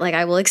like that. Like,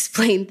 I will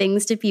explain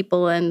things to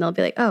people and they'll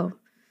be like, oh,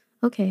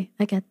 okay,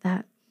 I get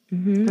that.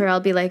 Or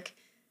I'll be like,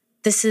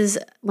 this is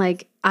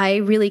like, I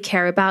really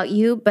care about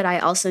you, but I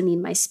also need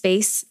my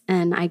space,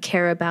 and I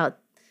care about,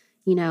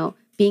 you know,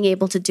 being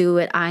able to do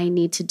what I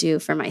need to do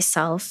for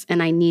myself.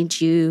 And I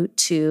need you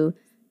to,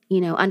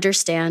 you know,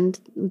 understand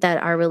that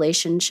our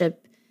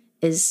relationship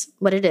is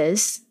what it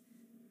is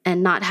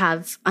and not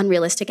have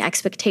unrealistic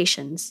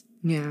expectations.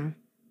 Yeah.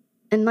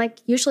 And like,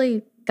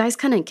 usually guys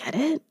kind of get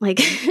it. Like,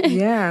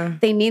 Yeah.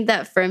 they need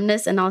that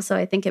firmness. And also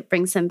I think it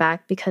brings them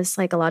back because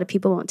like a lot of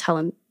people won't tell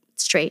them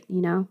straight, you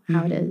know,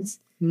 how it is.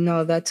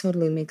 No, that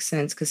totally makes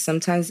sense, because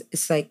sometimes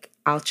it's like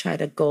I'll try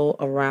to go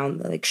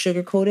around, like,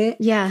 sugarcoat it.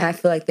 Yeah. And I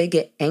feel like they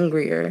get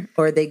angrier,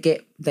 or they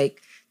get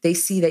like, they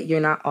see that you're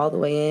not all the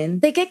way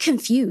in. They get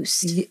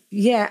confused.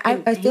 Yeah,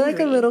 I feel like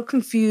a angry. little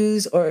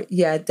confused, or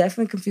yeah,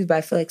 definitely confused. But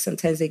I feel like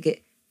sometimes they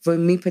get, for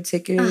me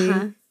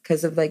particularly,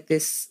 because of like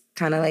this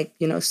kind of like,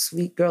 you know,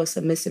 sweet girl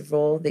submissive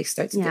role, they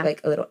start to get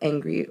like a little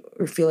angry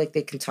or feel like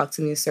they can talk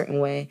to me a certain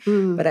way.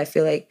 But I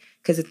feel like,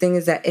 because the thing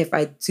is that if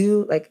I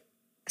do, like,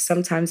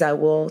 sometimes I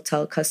will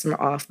tell a customer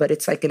off, but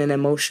it's like in an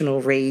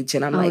emotional rage,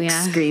 and I'm like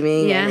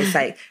screaming, and it's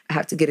like I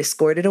have to get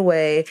escorted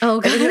away. Oh,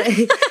 God.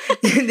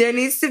 There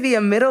needs to be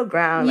a middle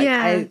ground.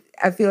 Like,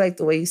 I feel like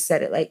the way you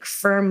said it, like,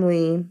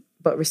 firmly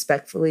but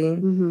respectfully.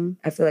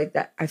 I feel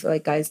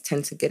like guys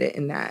tend to get it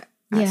in that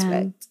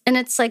aspect. And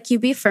it's like you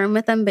be firm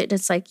with them, but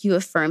it's like you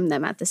affirm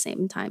them at the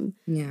same time.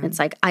 Yeah. It's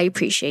like, I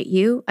appreciate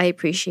you. I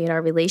appreciate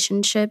our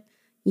relationship.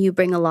 You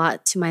bring a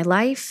lot to my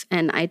life,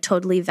 and I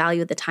totally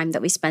value the time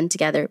that we spend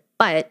together,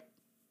 but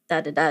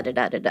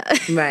da-da-da-da-da-da-da.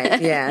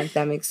 Right, yeah,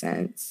 that makes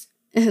sense.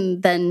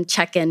 And then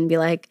check in, be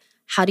like,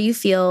 how do you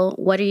feel?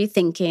 What are you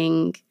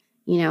thinking?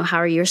 You know, how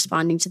are you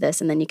responding to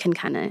this? And then you can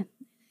kind of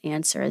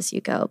answer as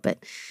you go.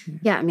 But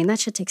yeah, I mean, that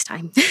shit takes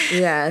time.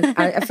 Yeah,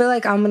 I feel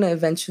like I'm going to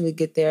eventually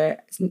get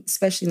there,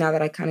 especially now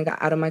that I kind of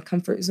got out of my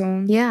comfort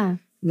zone. Yeah.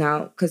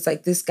 Now, because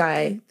like this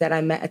guy that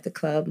I met at the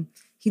club,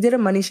 he did a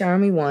money shower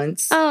me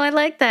once. Oh, I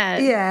like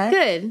that. Yeah.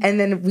 Good. And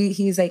then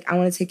he was like, I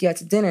want to take you out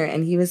to dinner.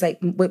 And he was like,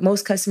 with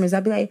most customers,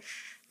 I'd be like,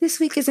 this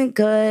week isn't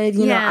good.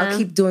 You know, I'll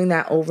keep doing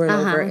that over and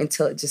over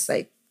until it just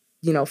like,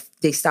 you know,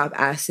 they stop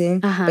asking.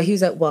 But he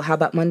was like, well, how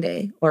about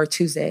Monday or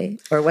Tuesday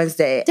or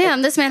Wednesday?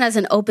 Damn, this man has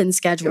an open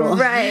schedule.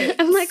 Right.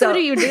 I'm like, what are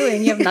you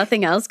doing? You have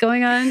nothing else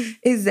going on?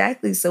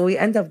 Exactly. So we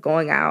end up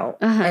going out.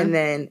 And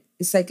then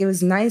it's like, it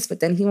was nice, but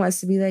then he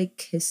wants to be like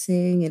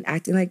kissing and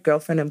acting like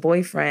girlfriend and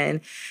boyfriend.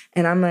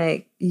 And I'm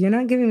like, you're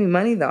not giving me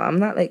money though. I'm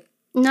not like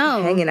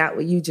hanging out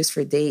with you just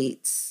for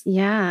dates.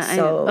 Yeah.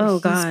 So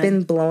God. He's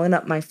been blowing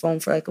up my phone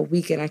for like a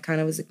week, and I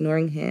kind of was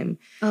ignoring him.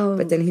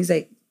 But then he's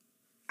like,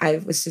 I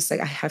was just like,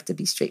 I have to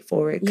be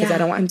straightforward because I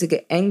don't want him to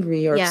get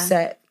angry or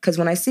upset. Because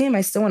when I see him,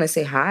 I still want to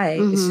say hi.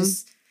 It's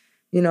just,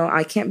 you know,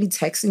 I can't be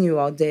texting you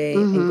all day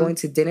and going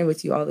to dinner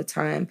with you all the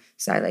time.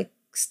 So I like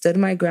stood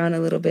my ground a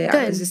little bit.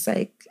 Good. I was just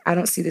like, I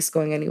don't see this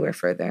going anywhere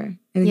further.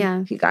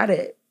 And he got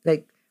it.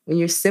 Like, when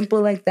you're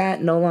simple like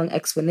that, no long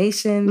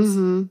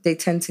explanations, they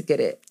tend to get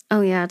it.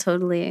 Oh, yeah,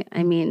 totally.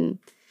 I mean,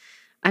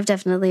 I've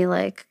definitely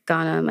like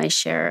gone on my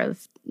share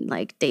of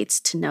like dates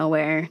to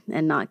nowhere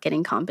and not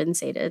getting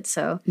compensated.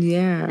 So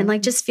Yeah. and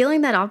like just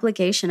feeling that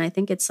obligation, I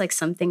think it's like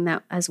something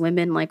that as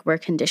women, like we're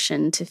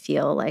conditioned to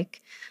feel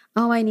like,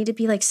 oh, I need to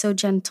be like so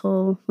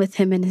gentle with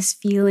him and his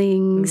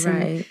feelings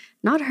and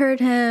not hurt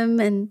him.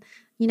 And,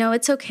 you know,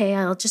 it's okay.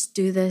 I'll just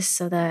do this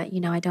so that, you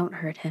know, I don't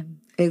hurt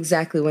him.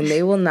 Exactly. When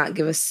they will not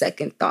give a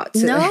second thought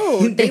to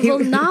No, they will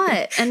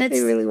not. And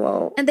they really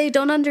won't. And they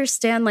don't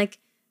understand, like,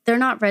 they're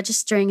not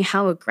registering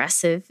how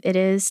aggressive it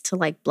is to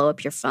like blow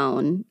up your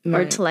phone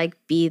or to like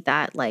be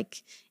that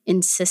like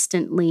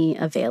insistently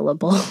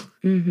available.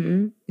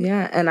 Mm-hmm.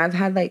 Yeah. And I've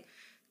had like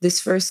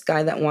this first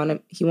guy that wanted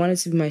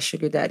to be my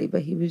sugar daddy,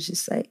 but he was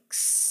just like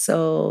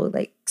so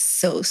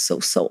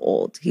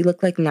old. He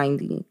looked like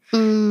 90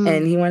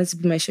 and he wanted to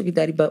be my sugar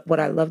daddy. But what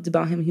I loved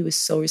about him, he was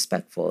so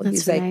respectful.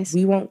 He's like, nice.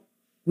 we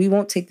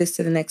won't take this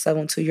to the next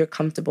level until you're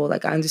comfortable.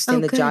 Like, I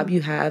understand the job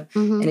you have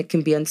and it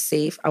can be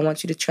unsafe. I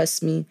want you to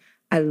trust me.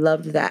 I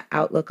loved that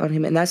outlook on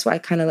him. And that's why I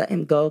kind of let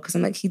him go. Cause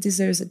I'm like, he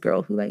deserves a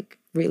girl who like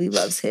really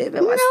loves him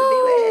and wants to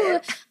be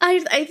with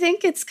him. I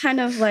think it's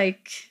kind of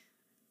like,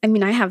 I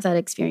mean, I have that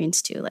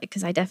experience too. Like,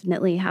 cause I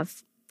definitely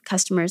have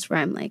customers where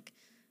I'm like,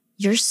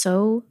 you're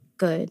so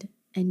good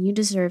and you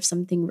deserve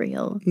something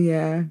real.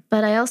 Yeah.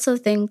 But I also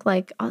think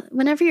like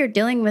whenever you're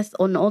dealing with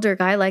an older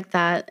guy like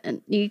that,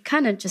 and you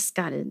kind of just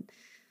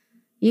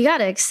you got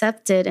to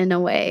accept it in a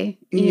way,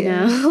 you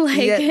know?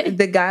 Like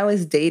the guy I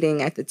was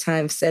dating at the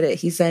time said it.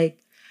 He's like,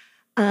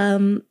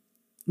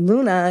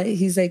 Luna,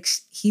 he's like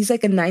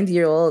a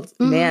 90-year-old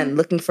man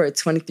looking for a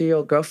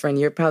 23-year-old girlfriend.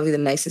 You're probably the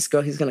nicest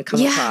girl he's going to come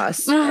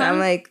across. And I'm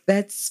like,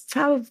 that's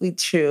probably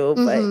true.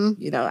 But,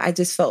 you know, I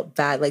just felt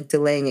bad like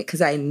delaying it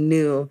because I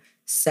knew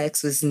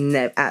sex was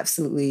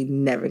absolutely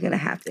never going to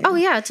happen. Oh,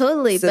 yeah,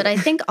 totally. So, but I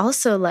think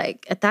also,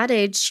 like, at that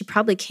age, she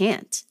probably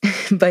can't.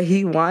 But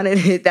he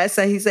wanted it. That's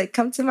why he's like,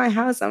 come to my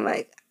house. I'm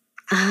like,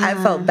 I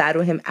felt bad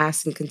with him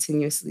asking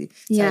continuously.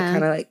 So I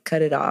kind of, like,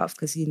 cut it off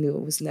because he knew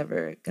it was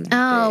never going to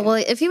happen. Oh, well,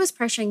 if he was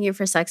pressuring you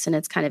for sex, then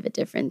it's kind of a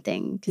different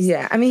thing.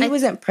 Yeah, I mean, he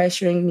wasn't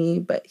pressuring me,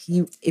 but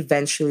he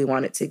eventually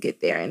wanted to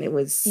get there, and it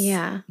was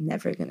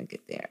never going to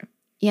get there.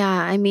 Yeah,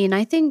 I mean,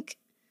 I think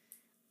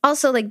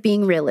also, like,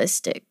 being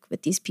realistic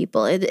with these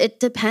people,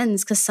 it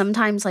depends, because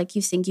sometimes, like,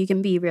 you think you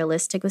can be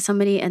realistic with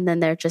somebody, and then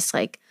they're just,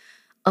 like,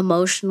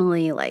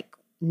 emotionally, like,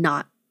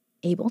 not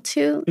able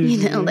to,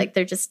 you know? Like,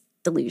 they're just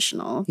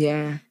delusional.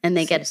 Yeah. And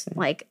they get,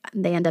 like,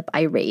 they end up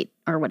irate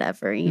or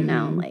whatever, you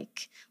know?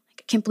 Like,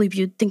 I can't believe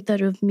you'd think that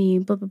of me,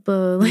 blah, blah,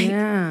 blah.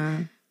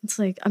 Like, it's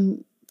like,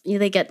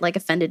 they get, like,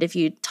 offended if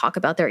you talk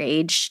about their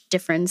age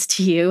difference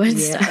to you and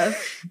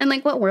stuff. And,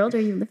 like, what world are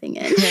you living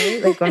in?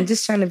 Right? Like, I'm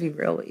just trying to be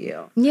real with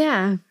you.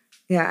 Yeah.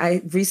 Yeah,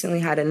 I recently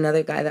had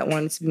another guy that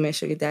wanted to be my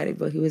sugar daddy,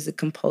 but he was a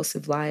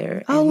compulsive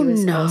liar. And he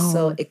was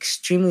also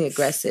extremely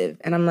aggressive.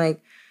 And I'm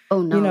like,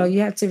 you know,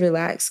 you have to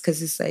relax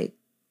because it's like,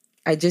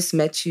 I just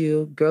met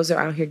you. Girls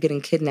are out here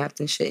getting kidnapped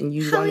and shit. And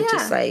you want to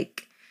just,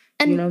 like,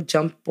 you know,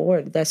 jump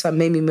board. That's what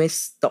made me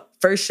miss the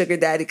first sugar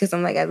daddy, because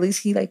I'm like, at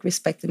least he like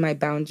respected my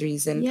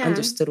boundaries and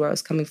understood where I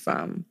was coming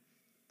from.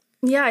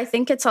 Yeah, I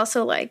think it's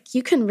also like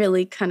you can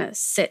really kind of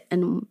sit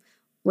and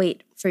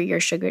wait for your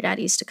sugar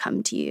daddies to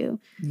come to you.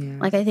 Yeah.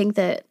 Like, I think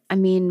that, I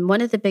mean,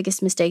 one of the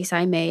biggest mistakes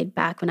I made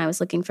back when I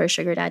was looking for a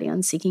sugar daddy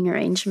on Seeking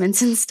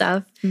Arrangements and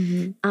stuff,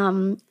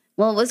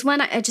 well, it was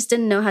when I just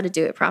didn't know how to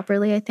do it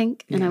properly, I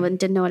think. And I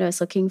didn't know what I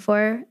was looking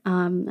for.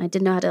 I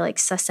didn't know how to, like,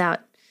 suss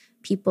out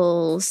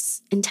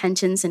people's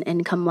intentions and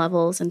income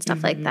levels and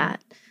stuff like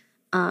that.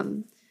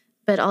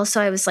 But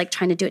also I was, like,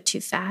 trying to do it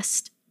too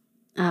fast.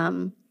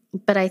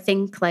 But I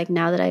think, like,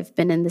 now that I've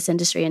been in this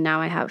industry and now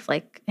I have,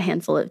 like, a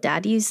handful of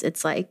daddies,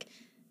 it's like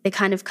they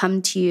kind of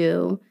come to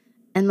you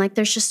and, like,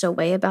 there's just a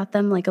way about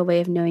them, like a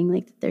way of knowing,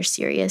 like, that they're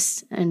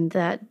serious and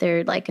that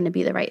they're, like, going to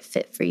be the right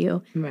fit for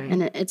you. Right.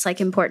 And it's, like,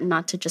 important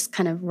not to just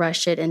kind of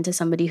rush it into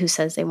somebody who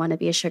says they want to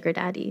be a sugar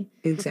daddy.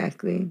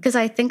 Exactly. Because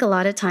I think a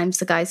lot of times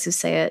the guys who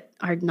say it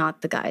are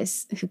not the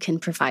guys who can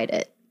provide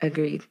it.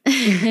 Agreed.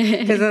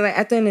 Because, like,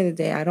 at the end of the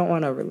day, I don't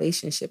want a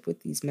relationship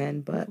with these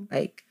men, but,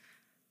 like,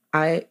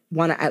 I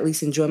want to at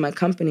least enjoy my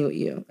company with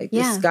you. Like,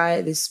 this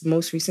guy, this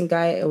most recent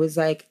guy, it was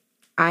like,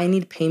 I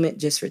need payment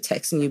just for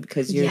texting you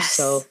because you're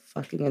so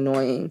fucking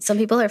annoying. Some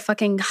people are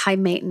fucking high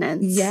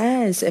maintenance.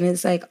 Yes. And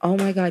it's like, oh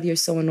my God, you're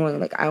so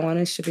annoying. Like, I want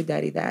a sugar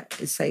daddy that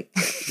is like,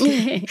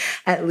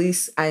 at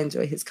least I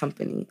enjoy his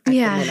company at the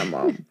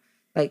minimum.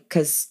 Like,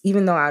 because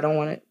even though I don't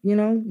want to, you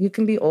know, you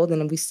can be old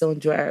and we still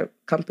enjoy our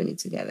company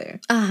together.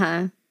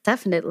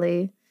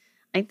 Definitely.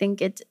 I think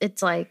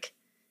it's like,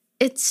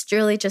 it's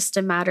really just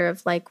a matter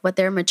of, like, what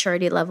their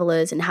maturity level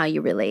is and how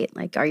you relate.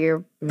 Like, are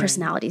your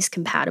personalities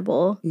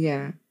compatible?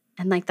 Yeah.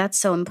 And, like, that's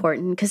so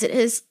important because it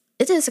is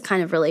a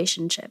kind of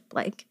relationship.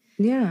 Like,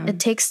 it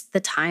takes the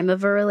time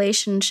of a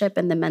relationship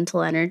and the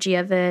mental energy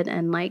of it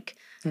and, like,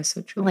 that's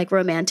so true. Like,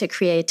 romantic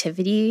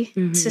creativity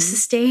to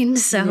sustain.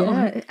 So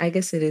yeah, I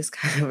guess it is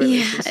kind of a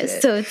relationship. Yeah,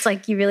 so it's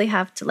like you really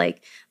have to,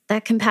 like,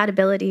 that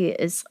compatibility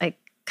is, like,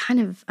 kind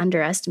of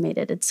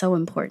underestimated. It's so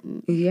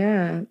important.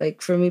 Yeah.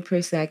 Like, for me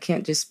personally, I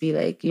can't just be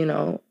like, you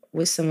know,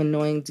 with some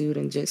annoying dude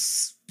and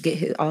just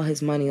get all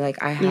his money,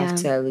 like, I have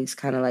to at least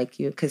kind of like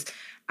you, because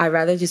I'd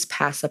rather just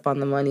pass up on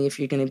the money if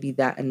you're going to be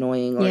that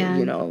annoying or,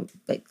 you know,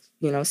 like,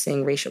 you know,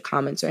 saying racial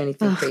comments or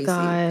anything crazy.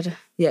 God.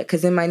 Yeah,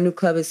 because in my new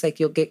club, it's like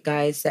you'll get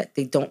guys that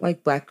they don't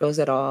like black girls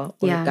at all,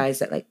 or guys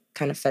that like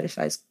kind of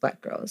fetishize black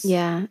girls.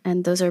 Yeah,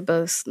 and those are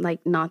both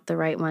like not the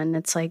right one.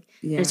 It's like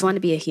I just want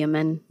to be a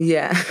human.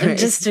 Yeah, I'm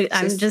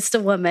just a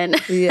woman.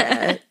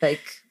 Yeah,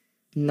 like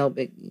no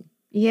biggie.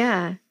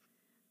 Yeah,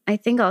 I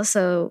think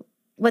also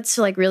what's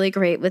like really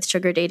great with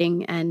sugar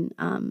dating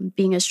and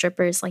being a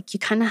stripper is like you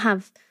kind of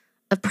have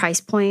a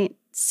price point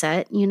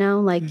set. You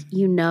know, like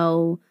you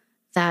know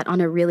that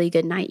on a really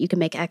good night you can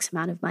make X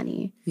amount of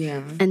money.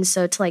 Yeah, and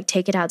so to like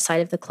take it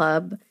outside of the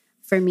club,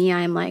 for me,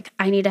 I'm like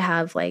I need to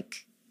have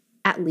like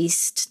at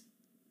least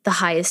the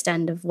highest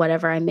end of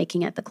whatever I'm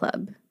making at the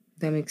club.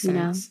 That makes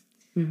sense.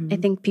 You know? I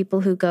think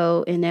people who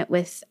go in it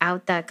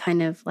without that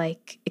kind of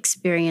like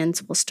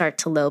experience will start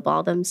to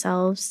lowball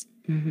themselves.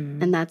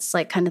 And that's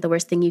like kind of the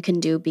worst thing you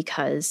can do,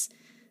 because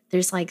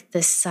there's like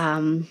this,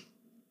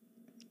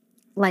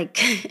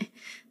 like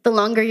the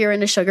longer you're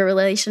in a sugar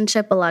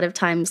relationship, a lot of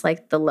times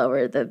like the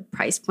lower the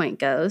price point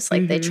goes.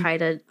 Like they try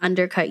to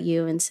undercut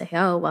you and say,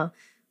 oh, well,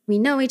 we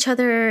know each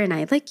other and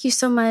I like you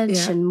so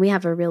much and we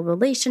have a real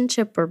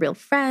relationship. We're real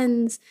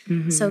friends.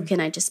 So can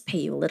I just pay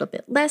you a little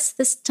bit less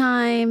this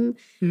time?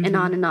 And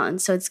on and on.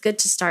 So it's good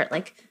to start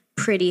like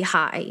pretty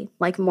high,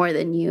 like more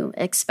than you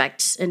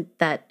expect and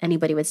that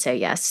anybody would say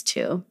yes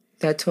to.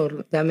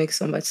 That makes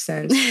so much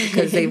sense,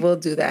 because they will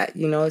do that.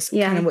 You know, it's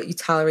kind of what you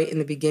tolerate in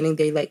the beginning.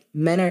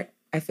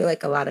 I feel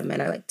like a lot of men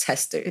are like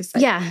testers.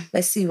 Like,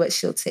 let's see what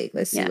she'll take.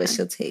 Let's see what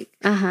she'll take.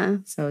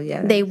 So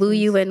yeah. They woo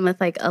you in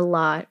with like a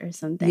lot or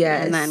something.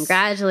 Yes. And then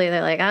gradually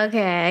they're like,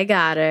 okay, I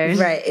got her.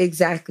 Right,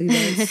 exactly.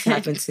 That's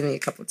happened to me a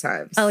couple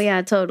times. Oh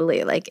yeah,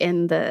 totally. Like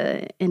in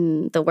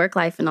the work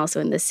life and also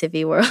in the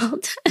civvy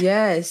world.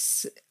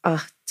 Yes.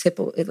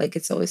 Tipple.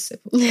 It's always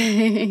tipple.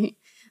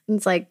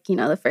 It's like, you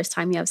know, the first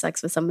time you have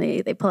sex with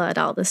somebody, they pull out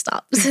all the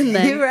stops. And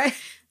then right.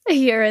 a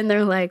year and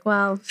they're like,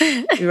 wow.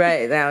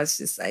 Right. Now it's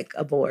just like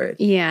a board.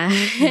 Yeah.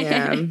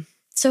 Yeah.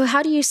 So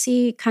how do you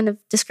see kind of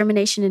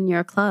discrimination in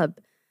your club?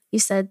 You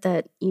said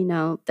that, you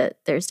know, that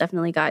there's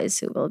definitely guys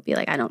who will be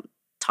like, I don't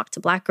talk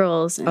to black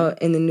girls. And,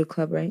 in the new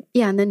club, right?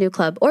 Yeah, in the new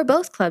club. Or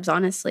both clubs,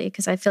 honestly,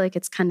 because I feel like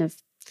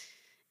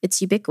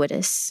it's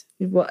ubiquitous.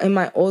 Well, in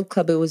my old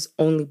club, it was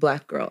only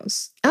black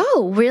girls.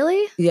 Oh,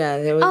 really? Yeah,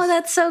 there was. Oh,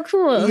 that's so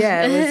cool.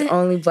 Yeah, it was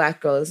only black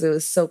girls. It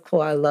was so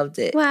cool. I loved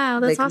it. Wow,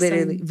 that's awesome.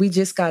 Literally, we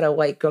just got a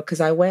white girl, because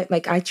I went,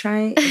 like, I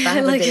try, if I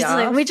have a day off.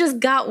 Like, we just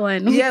got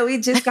one. Yeah, we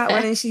just got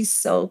one, and she's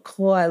so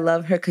cool. I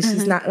love her, because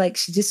she's not, like,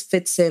 she just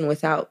fits in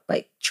without,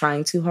 like,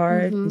 trying too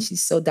hard. And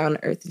she's so down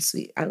to earth and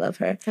sweet. I love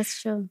her.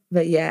 That's true.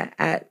 But yeah,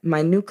 at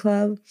my new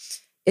club,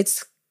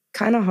 it's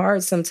kind of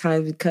hard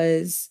sometimes,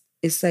 because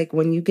it's like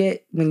when you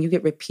get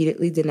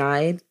repeatedly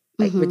denied,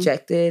 like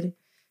rejected,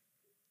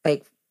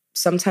 like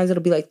sometimes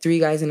it'll be like 3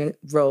 guys in a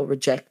row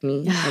reject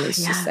me, and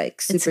it's just like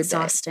super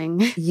exhausting.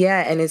 Dead.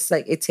 Yeah, and it's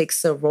like it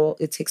takes a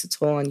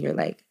toll on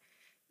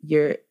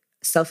your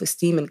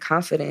self-esteem and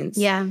confidence.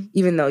 Yeah.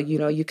 Even though, you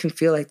know, you can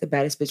feel like the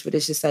baddest bitch, but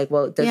it's just like,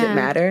 well, does it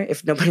matter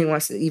if nobody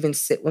wants to even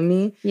sit with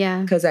me?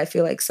 Yeah. Because I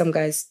feel like some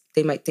guys,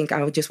 they might think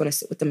I would just want to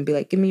sit with them and be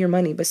like, give me your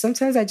money. But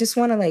sometimes I just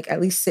want to like at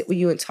least sit with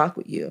you and talk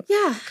with you.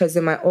 Yeah. Because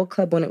in my old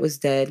club, when it was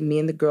dead, me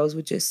and the girls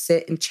would just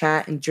sit and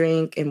chat and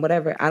drink and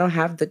whatever. I don't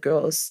have the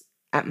girls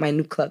at my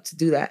new club to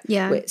do that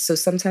with. So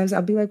sometimes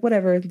I'll be like,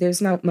 whatever,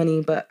 there's not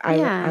money, but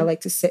I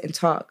like to sit and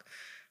talk.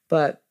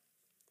 But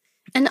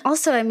and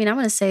also, I mean, I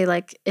want to say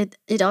like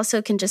it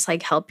also can just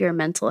like help your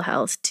mental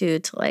health too,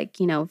 to like,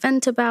 you know,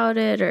 vent about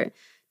it or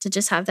to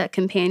just have that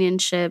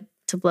companionship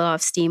to blow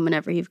off steam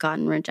whenever you've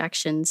gotten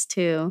rejections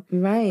too.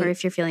 Right. Or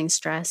if you're feeling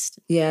stressed.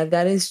 Yeah,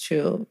 that is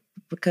true.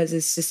 Because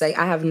it's just like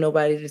I have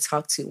nobody to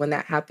talk to when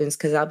that happens,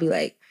 because I'll be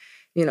like,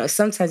 you know,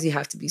 sometimes you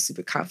have to be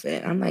super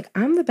confident. I'm like,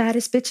 I'm the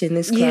baddest bitch in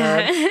this club.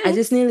 Yeah. I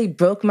just nearly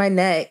broke my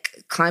neck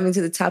climbing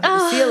to the top of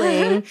the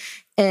ceiling.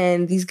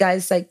 And these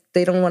guys, like,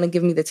 they don't want to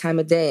give me the time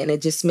of day. And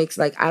it just makes,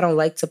 like, I don't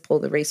like to pull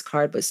the race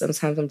card. But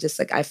sometimes I'm just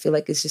like, I feel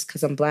like it's just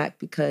because I'm black.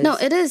 Because no,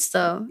 it is,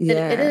 though.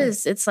 Yeah. It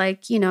is. It's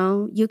like, you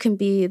know, you can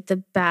be the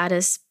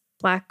baddest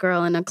black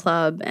girl in a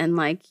club. And,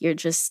 like, you're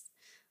just,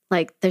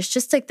 like, there's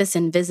just, like, this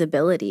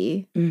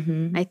invisibility,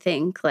 I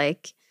think.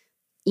 Like,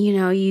 you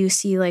know, you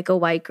see like a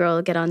white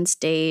girl get on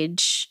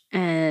stage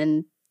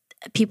and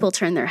people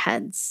turn their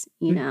heads,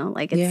 you know,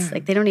 like it's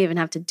like they don't even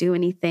have to do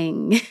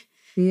anything.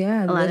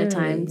 Yeah. A lot of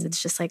times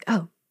it's just like,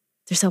 oh,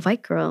 there's a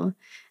white girl.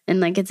 And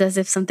like it's as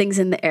if something's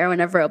in the air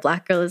whenever a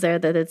black girl is there,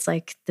 that it's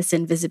like this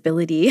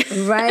invisibility.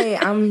 Right.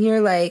 I'm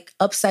here like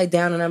upside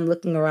down and I'm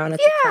looking around at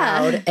the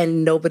crowd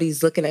and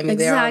nobody's looking at me.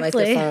 They're on like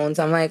their phones.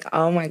 I'm like,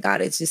 oh my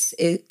God, it's just,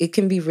 it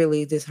can be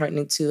really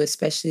disheartening too,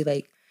 especially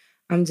like,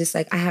 I'm just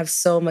like, I have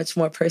so much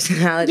more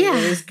personality than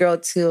this girl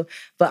too.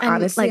 But and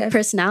honestly, like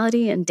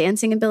personality and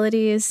dancing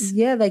abilities.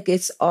 Yeah, like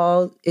it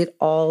all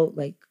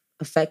like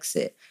affects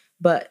it.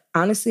 But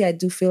honestly, I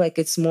do feel like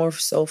it's more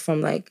so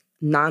from like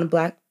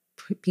non-Black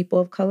people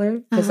of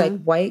color. Because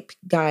like white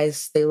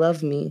guys, they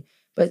love me.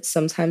 But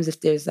sometimes if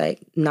there's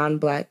like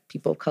non-Black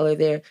people of color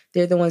there,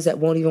 they're the ones that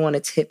won't even want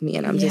to tip me.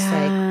 And I'm just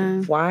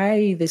like, why are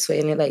you this way?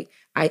 And they're like,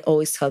 I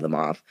always tell them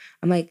off.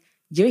 I'm like,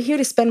 you're here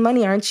to spend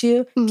money, aren't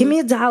you? Give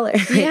me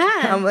 $1.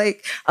 Like, I'm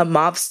like a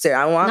mobster.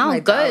 I want my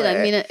dollar.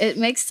 I mean, it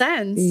makes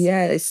sense.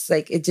 Yeah, it's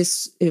like, it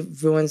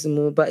ruins the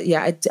mood. But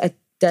yeah, I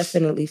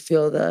definitely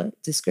feel the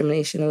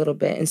discrimination a little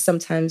bit. And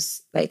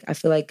sometimes like, I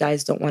feel like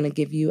guys don't want to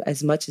give you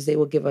as much as they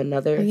will give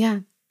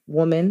another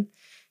woman.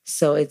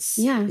 So it's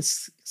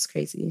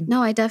crazy.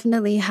 No, I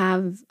definitely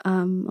have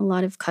a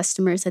lot of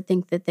customers that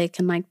think that they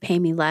can like pay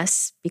me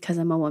less because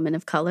I'm a woman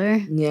of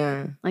color.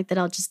 Yeah. Like that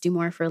I'll just do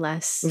more for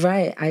less.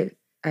 Right.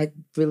 I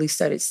really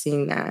started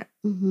seeing that.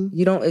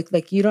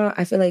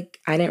 I feel like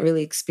I didn't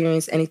really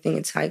experience anything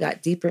until I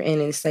got deeper in.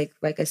 And it's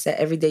like I said,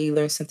 every day you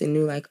learn something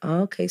new. Like,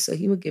 oh, okay, so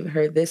he would give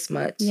her this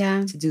much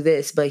to do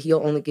this, but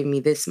he'll only give me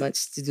this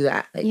much to do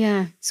that. Like,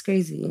 it's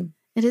crazy.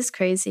 It is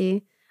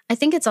crazy. I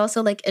think it's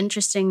also like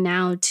interesting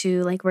now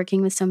to like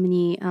working with so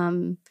many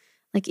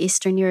like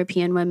Eastern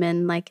European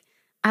women. Like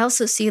I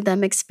also see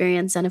them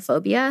experience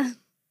xenophobia.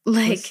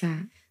 Like,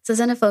 so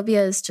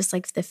xenophobia is just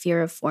like the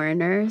fear of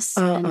foreigners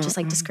and just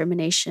like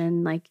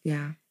discrimination. Like,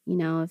 you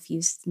know, if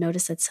you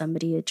notice that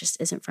somebody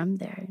just isn't from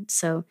there.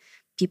 So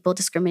people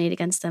discriminate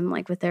against them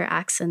like with their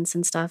accents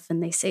and stuff.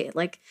 And they say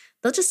like,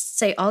 they'll just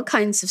say all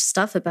kinds of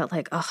stuff about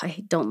like, oh,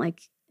 I don't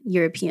like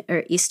European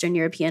or Eastern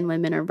European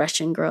women or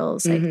Russian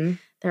girls. Like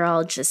they're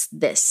all just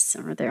this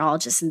or they're all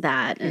just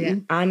that.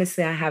 And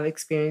honestly, I have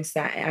experienced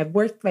that. I've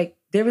worked like,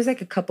 there was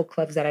like a couple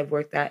clubs that I've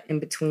worked at in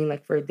between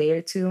like for a day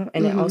or two.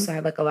 And it also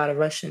had like a lot of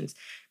Russians.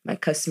 My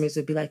customers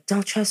would be like,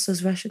 don't trust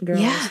those Russian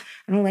girls. I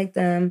don't like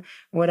them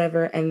or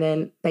whatever. And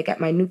then like at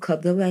my new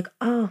club, they'll be like,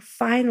 oh,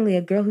 finally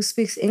a girl who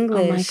speaks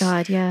English. Oh my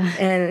God, yeah.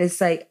 And it's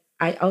like,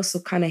 I also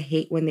kind of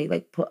hate when they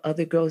like put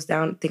other girls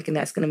down thinking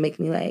that's going to make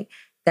me like,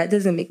 that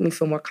doesn't make me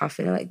feel more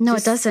confident. Like, no,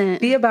 it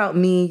doesn't. Be about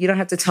me. You don't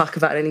have to talk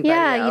about anybody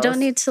else. You don't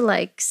need to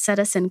like set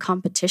us in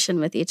competition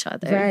with each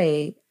other.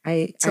 Right.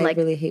 I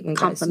really hate when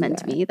compliment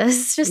guys do that. me.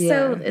 That's just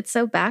it's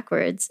so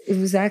backwards.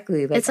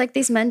 Exactly. Like, it's like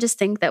these men just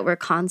think that we're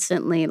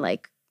constantly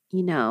like,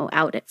 you know,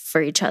 out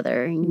for each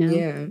other, you know?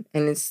 Yeah.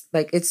 And it's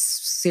like, it's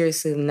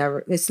seriously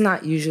never, it's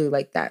not usually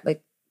like that.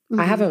 Like,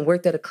 I haven't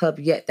worked at a club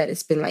yet that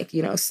it's been like,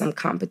 you know, some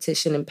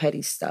competition and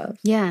petty stuff.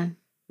 Yeah.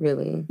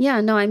 Really?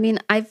 Yeah, no, I mean,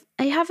 I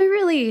haven't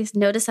really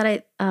noticed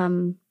that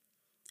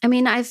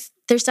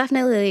there's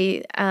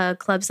definitely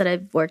clubs that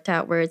I've worked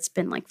at where it's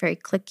been like very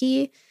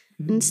cliquey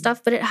and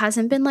stuff, but it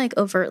hasn't been like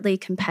overtly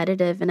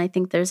competitive. And I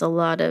think there's a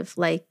lot of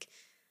like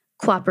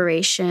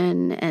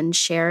cooperation and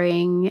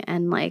sharing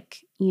and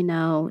like, you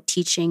know,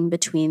 teaching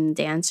between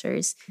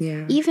dancers.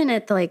 Yeah. Even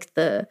at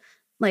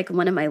like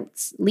one of my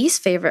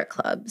least favorite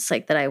clubs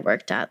like that I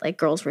worked at, like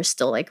girls were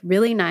still like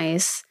really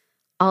nice,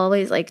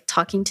 always like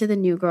talking to the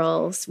new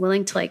girls,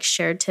 willing to like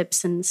share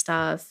tips and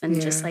stuff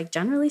and just like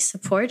generally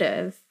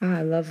supportive. Oh,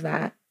 I love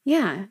that.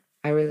 Yeah.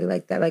 I really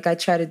like that. Like I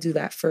try to do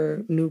that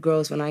for new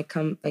girls when I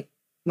come, like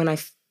when I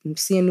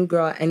see a new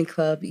girl at any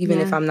club, even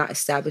if I'm not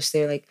established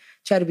there, like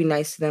try to be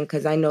nice to them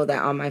because I know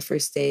that on my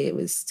first day it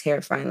was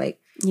terrifying. Like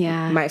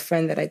my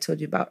friend that I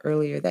told you about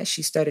earlier that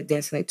she started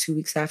dancing like 2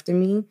 weeks after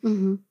me,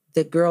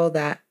 the girl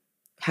that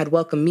had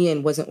welcomed me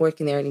in wasn't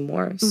working there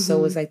anymore. So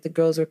it was like the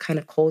girls were kind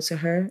of cold to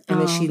her and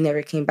then she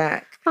never came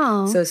back.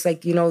 So it's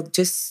like, you know,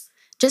 just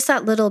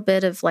that little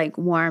bit of like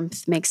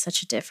warmth makes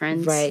such a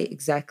difference. Right,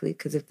 exactly.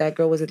 Because if that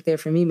girl wasn't there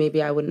for me,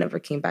 maybe I would never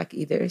came back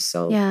either.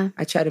 So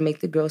I try to make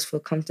the girls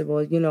feel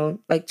comfortable, you know,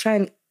 like try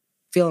and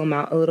feel them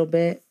out a little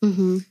bit,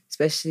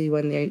 especially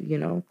when they're, you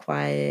know,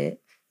 quiet.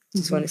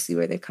 Just want to see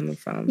where they're coming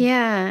from.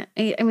 Yeah.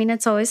 I mean,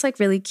 it's always like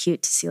really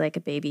cute to see like a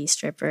baby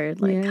stripper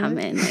like come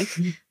in like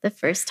the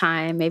first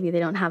time. Maybe they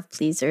don't have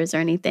pleasers or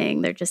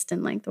anything. They're just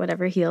in like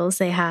whatever heels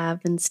they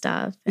have and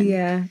stuff.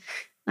 And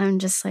I'm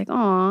just like,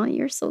 oh,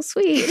 you're so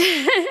sweet.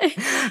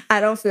 I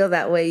don't feel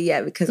that way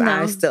yet because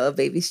I'm still a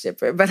baby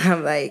stripper. But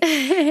I'm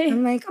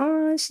like,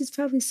 oh, she's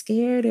probably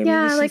scared. Or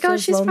maybe like, oh,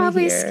 she's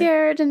probably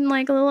scared and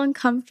like a little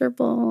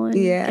uncomfortable and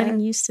getting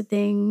used to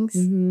things.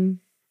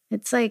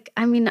 It's like,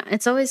 I mean,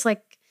 it's always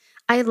like,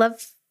 I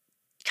love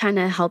kind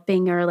of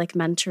helping or like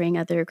mentoring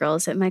other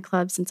girls at my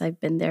club since I've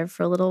been there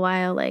for a little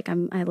while. Like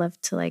I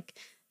love to like,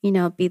 you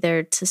know, be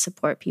there to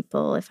support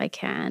people if I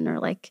can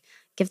or like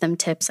give them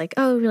tips like,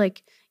 oh,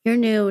 like you're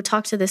new,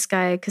 talk to this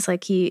guy because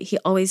like he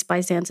always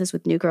buys dances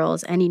with new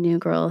girls. Any new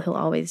girl, he'll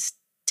always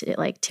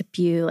like tip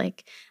you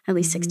like at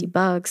least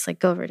 $60, like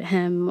go over to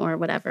him or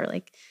whatever.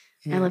 Like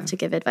I love to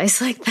give advice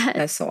like that.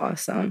 That's so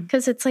awesome.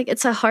 Because it's like,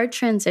 it's a hard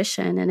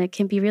transition and it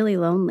can be really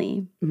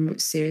lonely.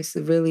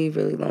 Seriously, really,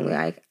 really lonely.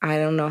 I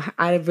don't know.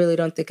 I really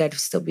don't think I'd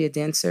still be a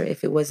dancer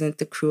if it wasn't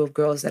the crew of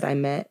girls that I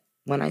met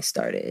when I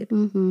started.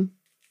 Do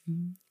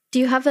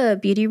you have a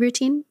beauty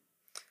routine?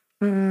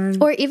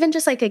 Or even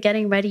just like a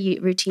getting ready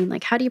routine?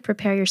 Like how do you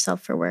prepare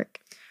yourself for work?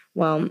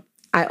 Well,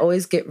 I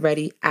always get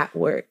ready at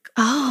work.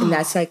 And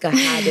that's like a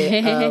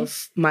habit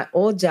of my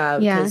old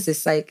job because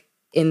it's like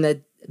in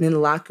in the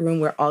locker room,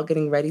 we're all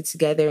getting ready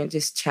together and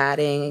just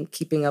chatting and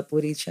keeping up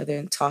with each other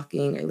and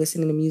talking or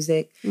listening to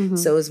music.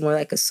 So it was more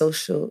like a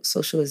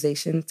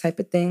socialization type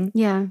of thing.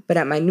 Yeah. But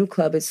at my new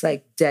club, it's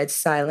like dead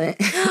silent.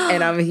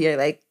 And I'm here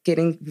like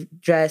getting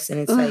dressed.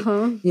 And it's like,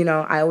 you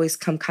know, I always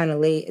come kind of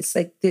late. It's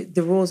like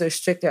the rules are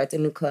stricter at the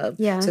new club.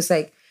 Yeah. So it's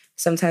like,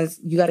 sometimes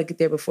you got to get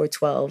there before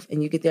 12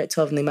 and you get there at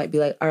 12 and they might be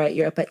like, all right,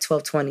 you're up at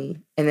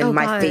 12:20. And then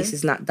my face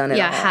is not done at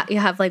all. You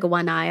have like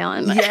one eye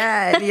on.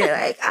 Yeah. And you're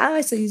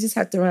like, so you just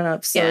have to run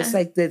up. So it's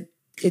like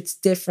it's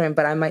different,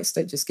 but I might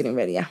start just getting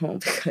ready at home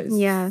because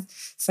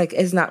it's like,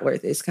 it's not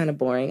worth it. It's kind of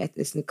boring at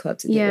this new club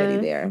to get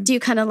ready there. Do you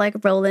kind of like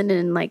roll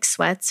in like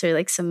sweats or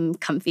like some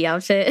comfy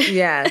outfit?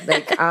 Yeah.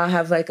 Like I'll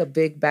have like a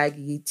big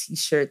baggy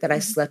t-shirt that I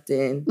slept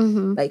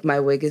in. Like my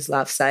wig is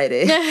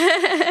lopsided.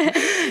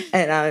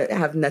 And I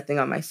have nothing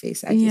on my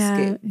face. I just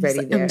get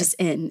ready there. I'm just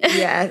in.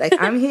 Yeah, like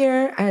I'm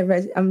here.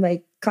 I'm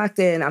like clocked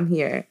in. I'm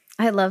here.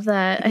 I love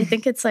that. I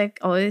think it's like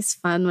always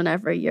fun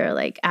whenever you're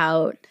like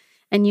out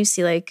and you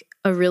see like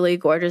a really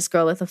gorgeous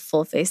girl with a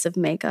full face of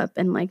makeup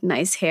and like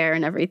nice hair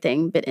and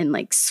everything, but in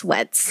like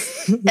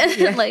sweats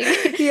and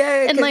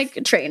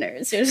like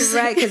trainers.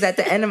 Right, because at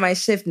the end of my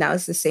shift now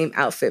it's the same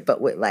outfit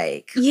but with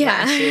like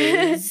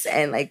lashes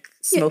and like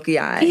smoky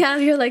eyes. Yeah,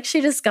 you're like,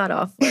 she just got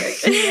off work.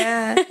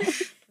 Yeah.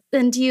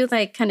 Then do you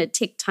like kind of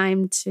take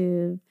time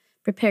to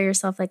prepare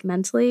yourself like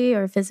mentally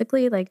or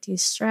physically? Like do you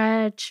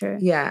stretch or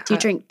do you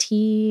drink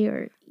tea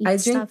or eat I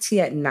stuff? drink tea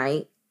at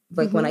night.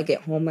 Like when I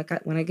get home,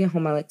 when I get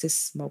home, I like to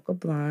smoke a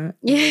blunt,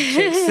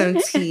 drink some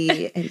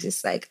tea and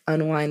just like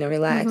unwind and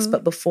relax.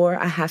 But before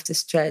I have to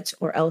stretch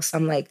or else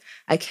I'm like,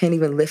 I can't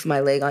even lift my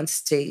leg on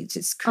stage.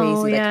 It's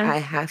crazy. Like I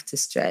have to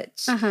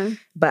stretch.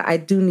 But I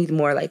do need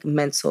more like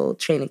mental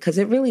training because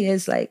it really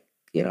is like,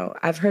 you know,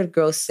 I've heard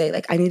girls say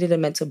like, I needed a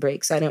mental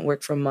break, so I didn't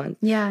work for a month.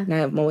 Yeah. And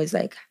I'm always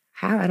like,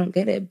 how? I don't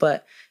get it.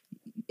 But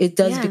it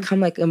does become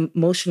like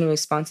emotional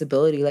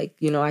responsibility. Like,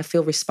 you know, I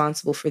feel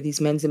responsible for these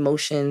men's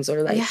emotions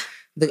or like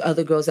the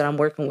other girls that I'm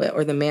working with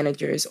or the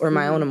managers or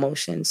my own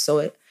emotions.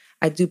 So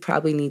I do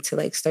probably need to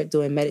like start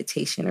doing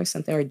meditation or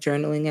something or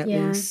journaling at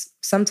least.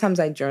 Sometimes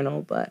I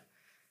journal, but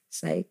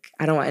it's like,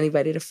 I don't want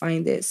anybody to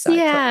find it. So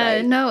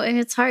no, and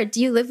it's hard.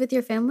 Do you live with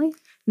your family?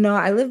 No,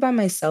 I live by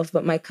myself,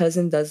 but my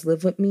cousin does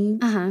live with me.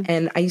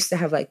 And I used to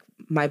have like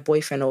my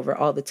boyfriend over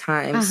all the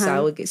time. So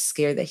I would get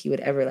scared that he would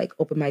ever like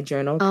open my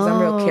journal because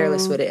I'm real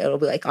careless with it. It'll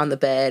be like on the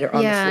bed or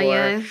on the floor.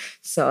 Yeah.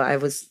 So I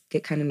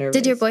get kind of nervous.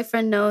 Did your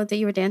boyfriend know that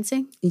you were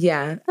dancing?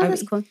 Yeah. Oh,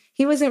 that's cool.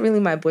 He wasn't really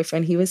my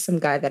boyfriend. He was some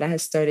guy that I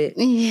had started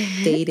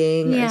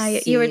dating.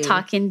 You were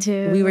talking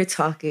to. We were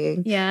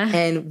talking. Yeah.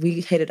 And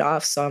we hit it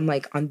off. So I'm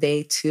like on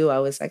day 2, I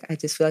was like, I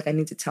just feel like I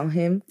need to tell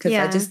him because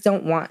I just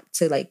don't want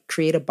to like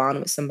create a bond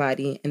with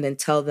somebody and then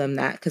tell them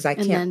that because I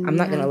can't, I'm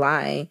not going to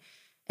lie.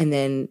 And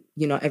then,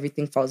 you know,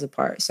 everything falls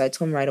apart. So I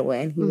told him right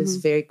away and he was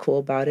very cool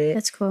about it.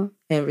 That's cool.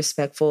 And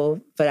respectful.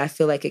 But I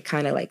feel like it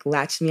kind of like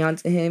latched me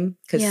onto him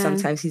because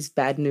sometimes he's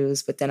bad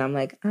news. But then I'm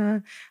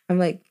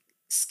like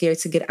scared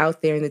to get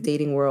out there in the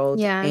dating world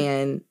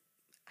and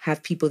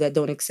have people that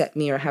don't accept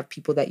me or have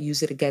people that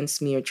use it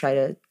against me or try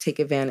to take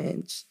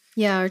advantage.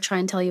 Yeah, or try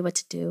and tell you what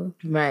to do.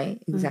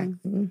 Right,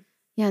 exactly.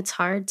 Yeah, it's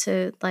hard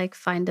to like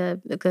find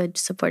a good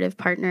supportive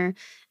partner.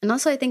 And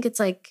also I think it's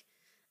like,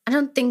 I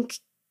don't think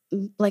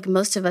like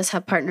most of us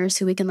have partners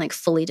who we can like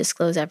fully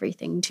disclose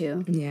everything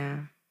to.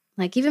 Yeah.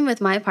 Like even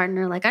with my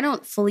partner, like I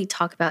don't fully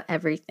talk about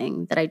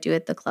everything that I do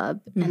at the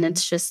club. And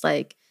it's just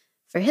like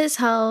for his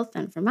health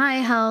and for my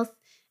health.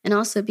 And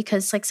also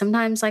because like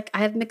sometimes like I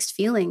have mixed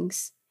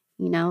feelings,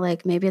 you know,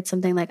 like maybe it's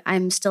something like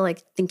I'm still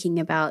like thinking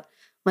about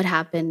what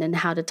happened and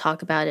how to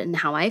talk about it and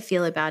how I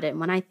feel about it and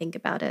when I think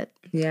about it.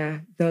 Yeah,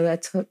 no,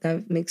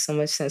 that makes so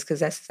much sense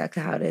because that's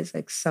exactly how it is.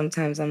 Like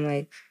sometimes I'm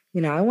like,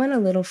 you know, I went a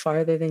little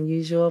farther than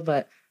usual,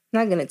 but I'm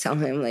not going to tell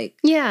him like,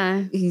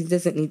 he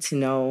doesn't need to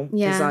know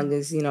as long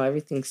as, you know,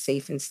 everything's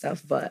safe and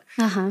stuff. But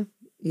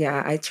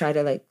yeah, I try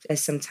to like,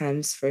 as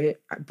sometimes for,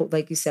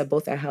 like you said,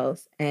 both our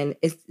health. And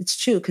it's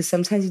true because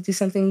sometimes you do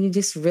something you're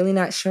just really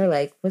not sure,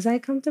 like, was I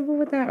comfortable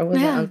with that or was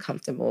I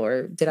uncomfortable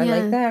or did I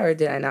like that or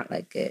did I not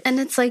like it? And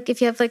it's like, if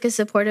you have like a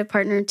supportive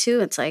partner too,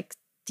 it's like,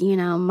 you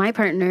know, my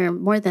partner,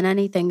 more than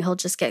anything, he'll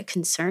just get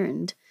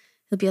concerned.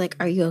 He'll be like,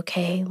 are you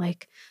okay?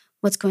 Like,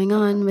 what's going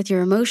on with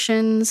your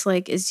emotions?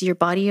 Like, is your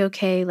body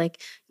okay?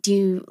 Like, do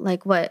you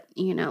like what,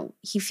 you know,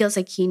 he feels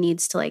like he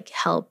needs to like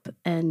help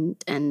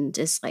and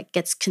is like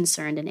gets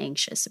concerned and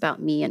anxious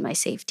about me and my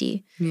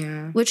safety.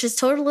 Yeah. Which is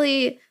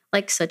totally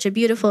like such a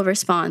beautiful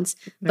response.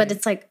 Right. But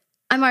it's like,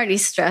 I'm already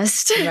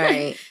stressed.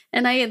 Right.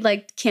 And I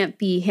like can't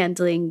be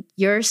handling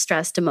your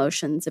stressed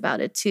emotions about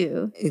it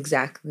too.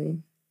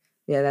 Exactly.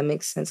 Yeah, that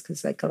makes sense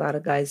because like a lot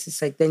of guys,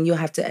 it's like then you'll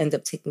have to end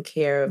up taking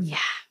care of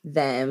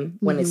them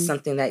when it's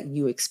something that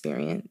you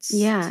experience.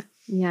 Yeah.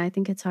 Yeah, I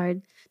think it's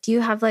hard. Do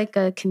you have like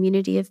a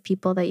community of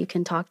people that you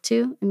can talk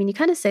to? I mean, you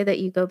kind of say that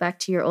you go back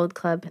to your old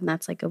club and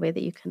that's like a way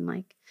that you can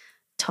like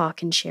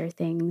talk and share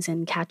things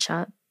and catch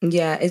up?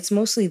 Yeah, it's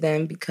mostly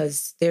them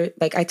because they're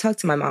like, I talk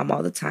to my mom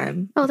all the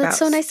time. Oh, that's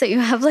so nice that you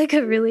have like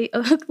a really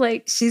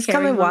like she's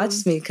come and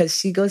watched me because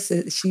she used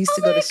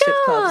to go to strip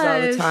clubs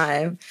all the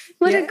time.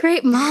 What a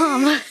great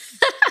mom.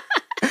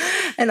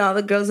 And all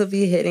the girls will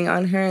be hitting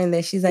on her, and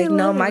then she's like,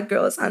 "No, my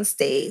girl's on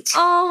stage."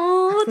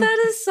 Oh,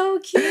 that is so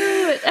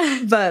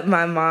cute. But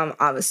my mom,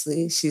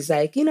 obviously, she's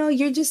like,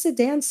 you're just a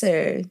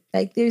dancer.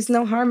 Like, there's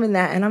no harm in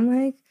that. And I'm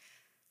like,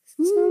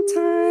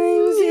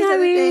 sometimes there's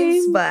other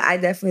things, but I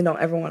definitely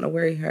don't ever want to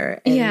worry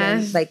her. And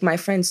then, like, my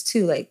friends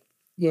too, like,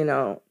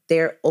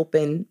 they're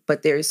open,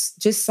 but there's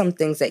just some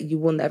things that you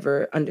will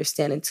never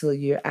understand until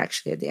you're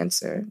actually a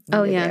dancer.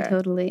 Oh yeah, there.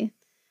 Totally.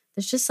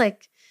 There's just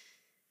like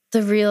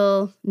the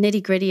real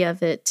nitty gritty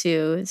of it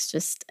too. It's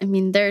just, I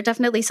mean, there are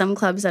definitely some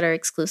clubs that are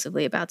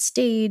exclusively about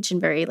stage and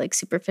very like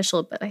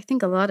superficial, but I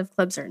think a lot of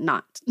clubs are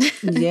not.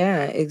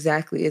 Yeah,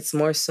 exactly. It's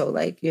more so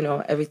like,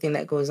 everything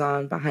that goes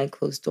on behind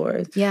closed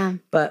doors. Yeah.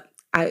 But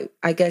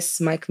I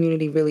guess my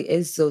community really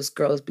is those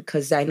girls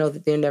because I know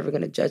that they're never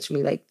going to judge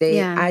me. Like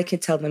I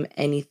could tell them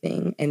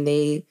anything and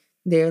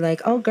they're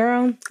like, "Oh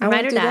girl, I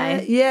want to do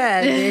that."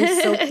 Yeah,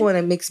 they're so cool. And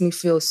it makes me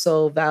feel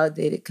so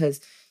validated because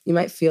you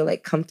might feel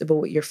like comfortable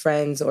with your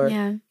friends or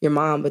your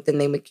mom, but then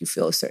they make you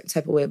feel a certain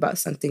type of way about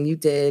something you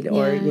did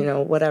or,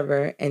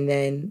 whatever. And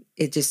then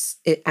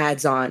it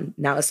adds on.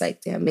 Now it's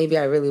like, damn, maybe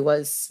I really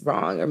was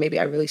wrong or maybe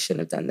I really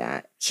shouldn't have done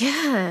that.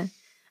 Yeah.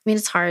 I mean,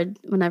 it's hard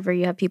whenever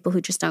you have people who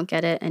just don't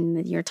get it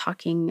and you're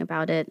talking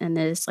about it and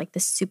it's like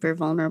this super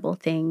vulnerable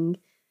thing.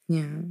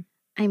 Yeah.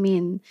 I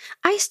mean,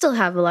 I still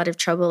have a lot of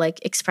trouble like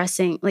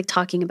expressing, like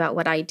talking about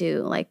what I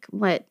do, like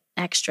what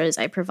extras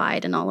I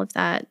provide and all of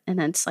that.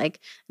 And it's like,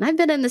 and I've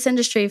been in this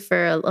industry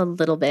for a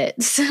little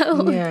bit.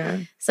 So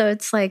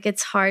it's like,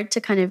 it's hard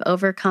to kind of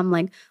overcome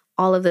like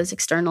all of those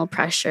external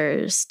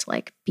pressures to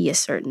like be a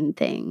certain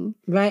thing.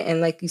 Right. And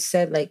like you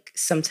said, like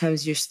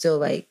sometimes you're still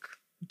like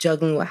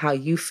juggling with how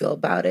you feel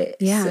about it.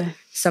 Yeah. So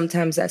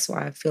sometimes that's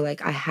why I feel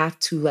like I have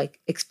to like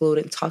explode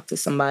and talk to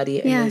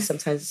somebody. And then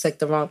sometimes it's like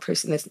the wrong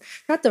person. That's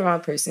not the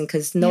wrong person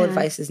because no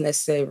advice is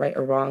necessarily right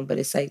or wrong, but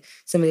it's like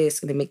somebody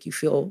that's going to make you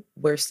feel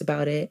worse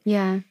about it.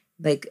 Yeah.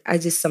 Like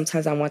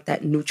sometimes I want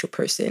that neutral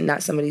person,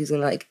 not somebody who's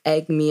going to like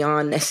egg me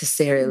on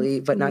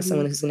necessarily, but not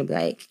someone who's going to be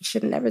like, you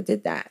should have never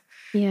did that.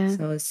 Yeah.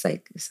 So it's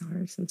like, it's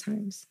hard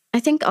sometimes. I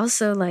think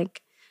also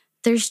like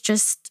there's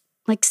just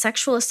like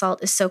sexual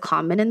assault is so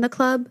common in the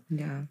club.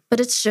 Yeah. But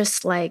it's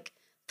just like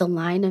the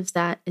line of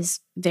that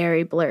is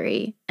very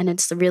blurry. And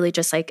it's really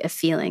just like a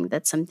feeling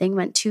that something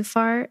went too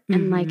far.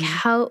 And like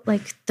how,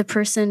 like the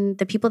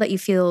people that you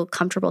feel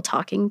comfortable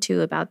talking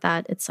to about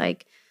that, it's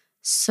like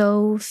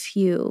so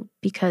few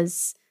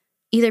because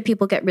either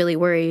people get really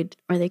worried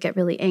or they get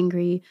really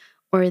angry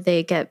or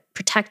they get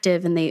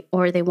protective and they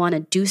want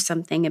to do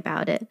something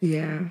about it.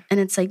 Yeah. And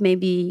it's like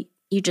maybe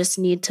you just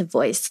need to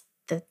voice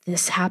that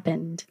this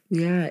happened.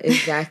 Yeah,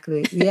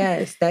 exactly.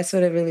 Yes, that's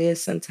what it really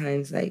is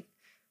sometimes. Like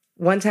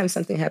one time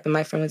something happened,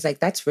 my friend was like,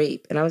 "That's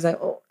rape." And I was like,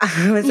 "Oh,"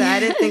 I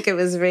didn't think it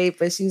was rape,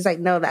 but she was like,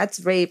 "No,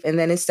 that's rape." And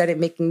then it started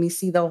making me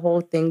see the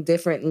whole thing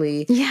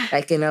differently,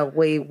 like in a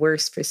way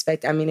worse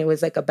perspective. I mean, it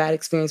was like a bad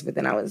experience, but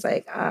then I was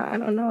like, I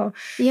don't know.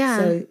 Yeah.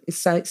 So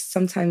it's like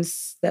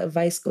sometimes the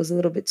advice goes a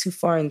little bit too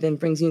far and then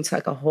brings you into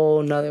like a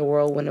whole nother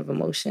whirlwind of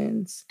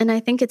emotions. And I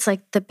think it's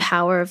like the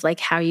power of like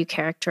how you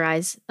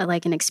characterize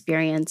like an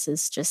experience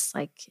is just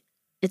like,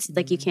 it's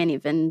like you can't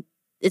even,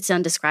 it's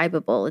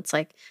undescribable. It's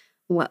like,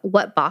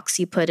 what box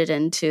you put it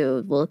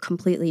into will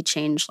completely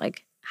change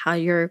like how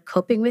you're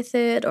coping with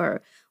it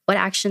or what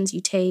actions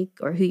you take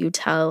or who you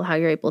tell, how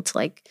you're able to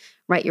like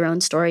write your own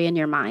story in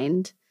your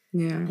mind.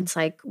 Yeah. It's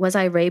like, was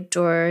I raped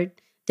or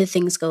did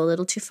things go a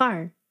little too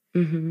far?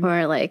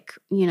 Or like,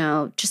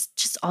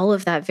 just all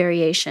of that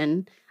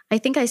variation. I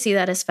think I see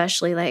that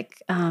especially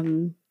like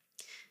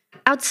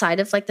outside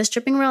of like the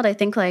stripping world. I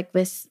think like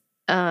with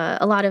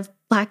a lot of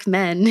Black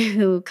men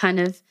who kind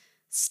of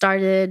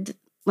started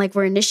like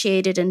were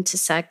initiated into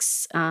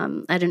sex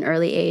at an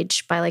early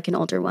age by like an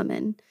older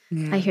woman.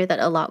 I hear that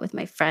a lot with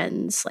my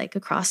friends, like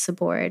across the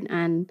board.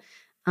 And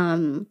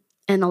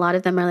a lot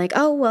of them are like,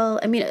 "Oh, well,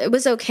 I mean, it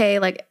was okay.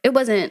 Like it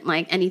wasn't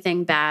like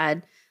anything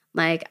bad.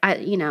 Like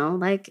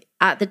like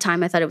at the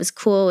time I thought it was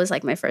cool. It was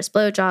like my first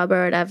blowjob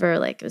or whatever.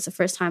 Like it was the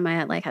first time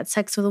I had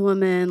sex with a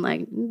woman.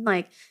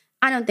 Like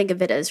I don't think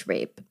of it as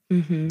rape.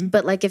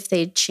 But like if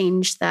they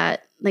change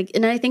that, like,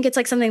 and I think it's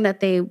like something that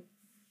they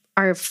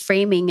are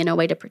framing in a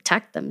way to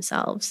protect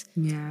themselves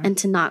and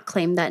to not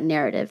claim that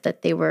narrative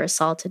that they were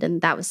assaulted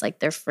and that was like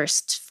their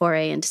first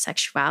foray into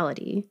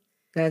sexuality.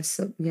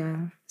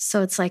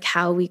 So it's like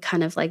how we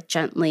kind of like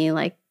gently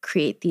like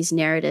create these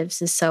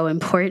narratives is so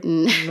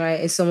important.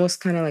 Right. It's almost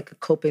kind of like a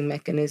coping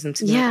mechanism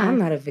to be like, I'm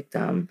not a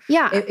victim.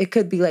 Yeah. It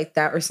could be like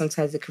that, or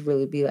sometimes it could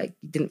really be like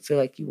you didn't feel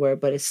like you were,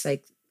 but it's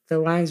like the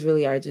lines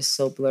really are just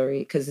so blurry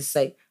because it's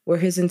like, were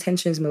his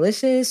intentions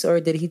malicious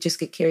or did he just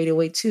get carried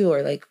away too?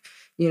 Or like,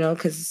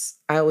 because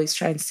I always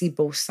try and see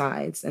both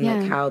sides and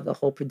like how the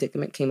whole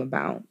predicament came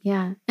about.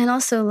 Yeah. And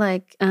also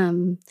like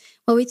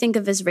what we think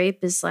of as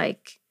rape is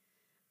like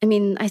I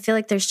mean, I feel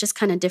like there's just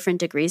kind of different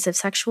degrees of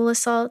sexual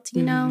assault,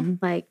 you know,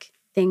 like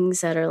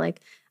things that are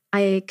like,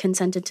 I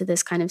consented to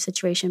this kind of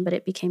situation, but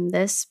it became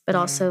this, but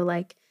also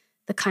like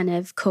the kind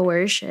of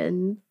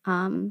coercion,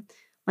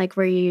 like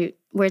where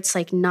it's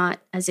like not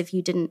as if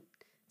you didn't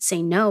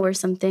say no or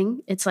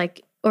something. It's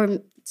like, or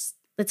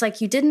it's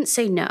like you didn't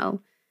say no,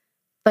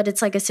 but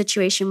it's like a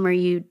situation where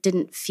you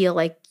didn't feel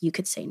like you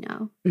could say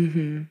no.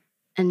 Mm-hmm.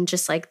 And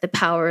just like the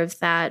power of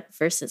that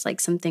versus like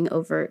something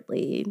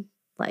overtly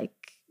like,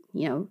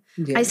 you know,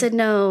 I said,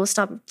 no,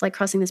 stop like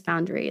crossing this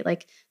boundary,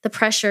 like the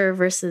pressure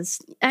versus,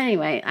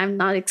 anyway, I'm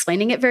not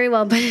explaining it very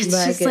well, but it's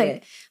just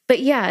like, but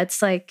yeah,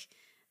 it's like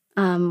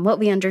what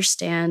we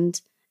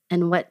understand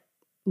and what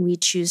we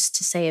choose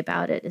to say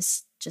about it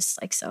is just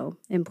like so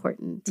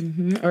important.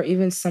 Mm-hmm. Or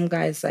even some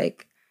guys,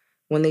 like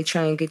when they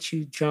try and get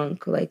you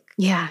drunk, like,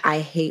 I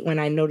hate when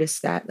I notice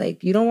that,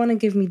 like, you don't want to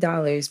give me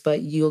dollars,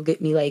 but you'll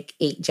get me like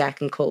 8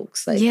 Jack and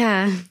Cokes. Like,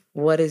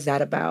 what is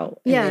that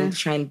about? And then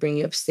try and bring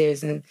you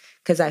upstairs. And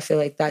because I feel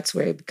like that's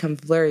where it becomes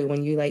blurry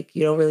when you like,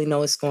 you don't really know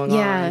what's going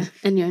on.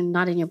 And you're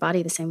not in your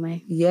body the same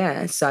way.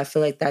 Yeah. So I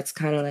feel like that's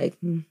kind of like,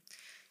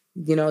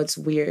 you know, it's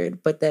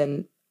weird. But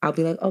then I'll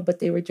be like, oh, but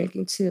they were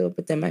drinking too.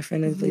 But then my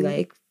friend will be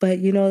like, but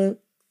you know,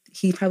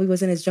 he probably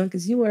wasn't as drunk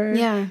as you were.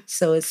 Yeah.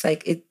 So it's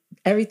like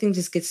everything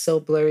just gets so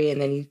blurry, and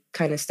then you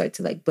kind of start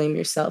to like blame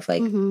yourself,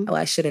 like, oh,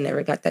 I should have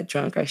never got that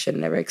drunk, or I should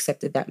have never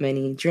accepted that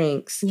many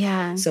drinks.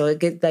 Yeah. So it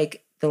gets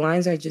like the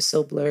lines are just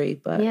so blurry.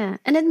 But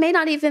and it may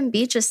not even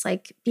be just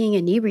like being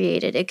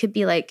inebriated. It could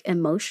be like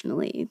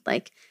emotionally,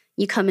 like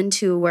you come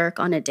into work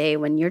on a day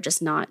when you're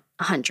just not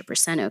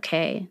 100%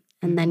 okay.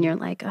 And then you're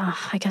like, oh,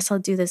 I guess I'll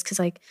do this because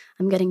like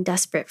I'm getting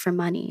desperate for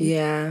money.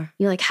 Yeah.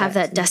 You like have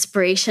that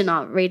desperation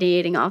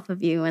radiating off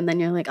of you. And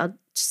then you're like, I'll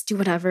just do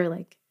whatever.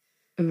 Like,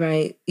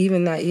 right.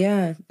 Even that.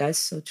 Yeah, that's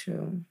so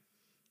true.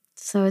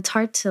 So it's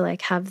hard to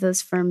like have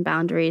those firm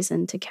boundaries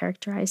and to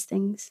characterize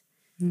things.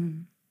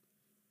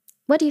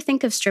 What do you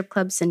think of strip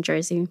clubs in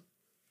Jersey?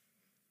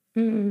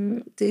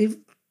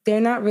 They're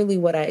not really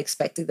what I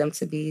expected them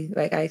to be.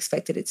 Like, I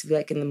expected it to be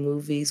like in the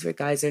movies where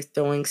guys are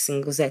throwing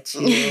singles at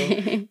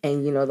you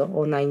and, you know, the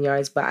whole 9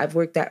 yards. But I've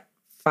worked at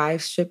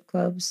 5 strip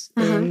clubs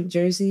in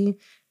Jersey,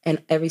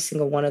 and every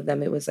single one of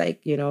them, it was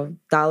like, you know,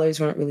 dollars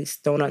weren't really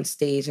thrown on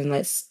stage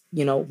unless,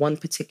 you know, one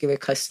particular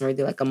customer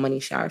did like a money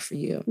shower for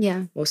you.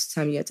 Yeah. Most of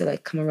the time you have to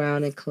like come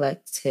around and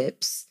collect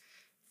tips.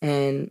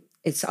 And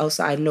it's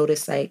also, I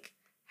noticed like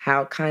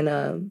how kind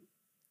of,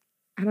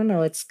 I don't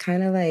know, it's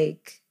kind of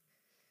like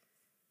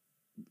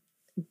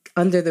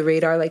under the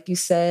radar, like you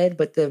said,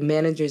 but the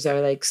managers are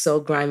like so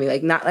grimy,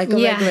 like not like a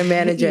regular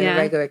manager in a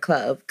regular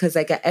club. Because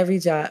like at every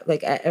job,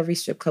 like at every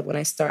strip club when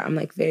I start, I'm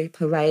like very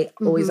polite,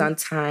 always on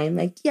time,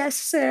 like, yes,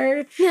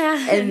 sir.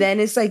 Yeah. And then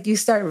it's like you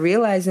start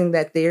realizing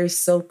that they're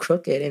so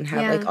crooked and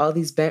have like all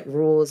these bent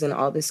rules and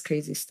all this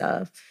crazy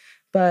stuff.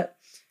 But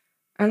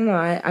I don't know,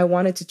 I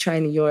wanted to try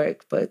New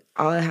York, but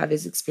all I have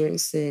is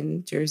experience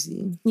in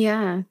Jersey.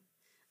 Yeah.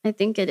 I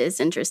think it is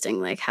interesting,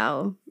 like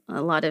how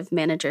a lot of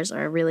managers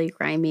are really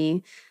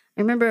grimy.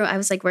 I remember I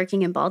was like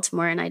working in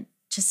Baltimore, and I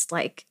just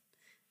like,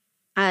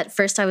 at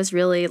first I was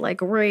really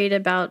like worried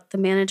about the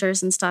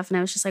managers and stuff. And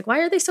I was just like, why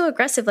are they so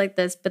aggressive like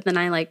this? But then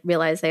I like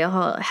realized they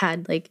all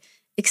had like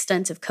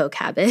extensive coke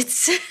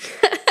habits.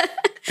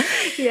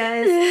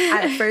 Yes.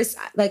 At first,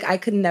 like I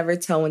could never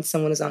tell when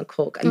someone is on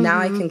coke. And now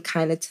I can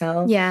kind of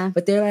tell. Yeah.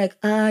 But they're like,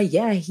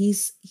 yeah,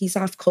 he's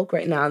off coke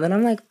right now. And then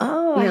I'm like,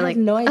 oh, I have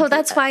no idea. Oh,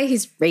 that's why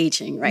he's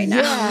raging right now.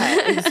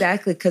 Yeah,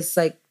 exactly. Because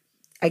like,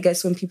 I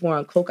guess when people were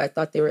on coke, I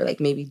thought they were like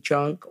maybe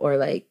drunk or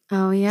like,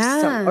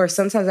 or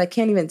sometimes I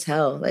can't even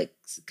tell, like,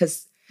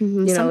 because you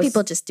know, some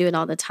people just do it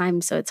all the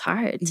time, so it's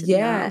hard to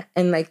know.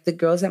 And like the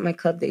girls at my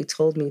club, they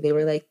told me, they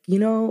were like, you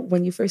know,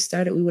 when you first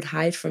started, we would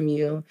hide from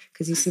you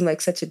because you seem like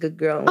such a good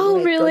girl. Oh,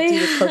 like, really? Go do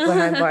the coke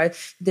behind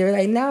bars. They were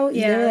like, now,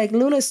 they were like,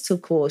 Luna's too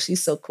cool.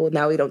 She's so cool.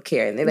 Now we don't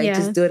care. And they like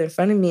just do it in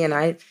front of me, and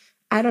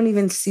I don't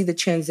even see the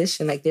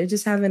transition. Like they're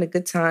just having a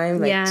good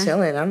time, like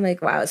chilling. I'm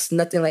like, wow, it's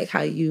nothing like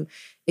how you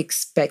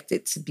expect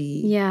it to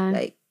be,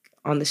 like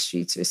on the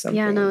streets or something.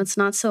 Yeah, no, it's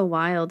not so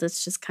wild.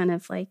 It's just kind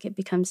of like it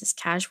becomes this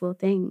casual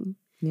thing.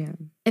 Yeah.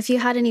 If you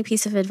had any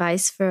piece of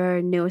advice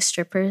for new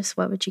strippers,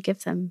 what would you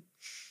give them?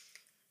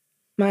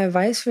 My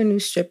advice for new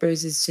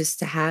strippers is just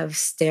to have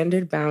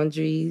standard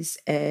boundaries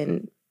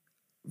and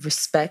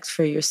respect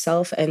for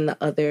yourself and the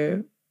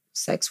other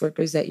sex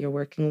workers that you're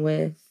working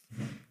with.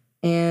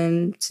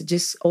 And to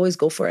just always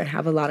go for it and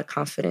have a lot of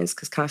confidence,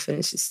 because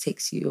confidence just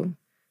takes you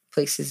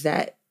places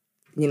that,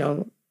 you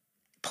know,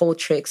 pole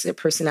tricks or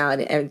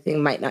personality and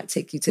everything might not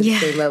take you to the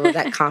same level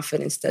that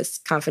confidence does.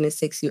 Confidence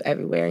takes you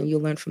everywhere, and you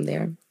learn from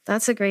there.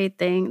 That's a great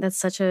thing. That's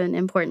such an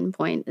important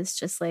point. It's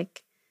just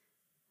like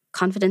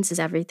confidence is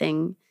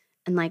everything.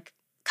 And like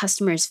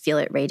customers feel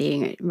it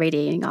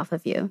radiating off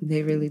of you.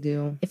 They really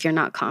do. If you're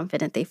not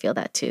confident, they feel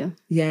that too.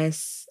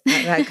 Yes.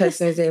 I got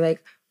customers, they're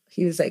like,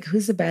 he was like,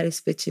 who's the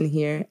baddest bitch in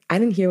here? I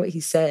didn't hear what he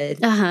said.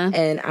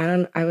 And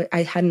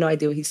I had no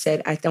idea what he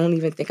said. I don't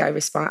even think I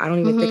responded. I don't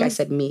even think I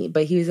said me.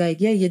 But he was like,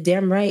 yeah, you're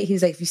damn right. He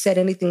was like, if you said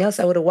anything else,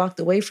 I would have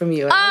walked away from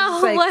you.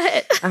 And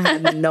what? I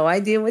had no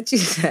idea what you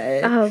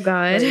said. Oh,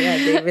 God. But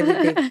yeah,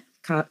 they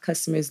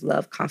customers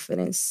love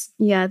confidence.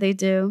 Yeah, they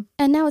do.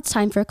 And now it's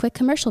time for a quick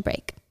commercial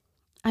break.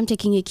 I'm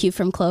taking a cue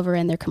from Clover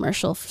and their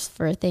commercials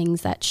for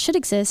things that should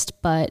exist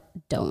but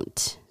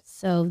don't.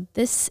 So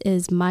this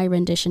is my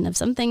rendition of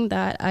something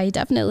that I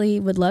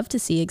definitely would love to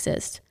see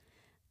exist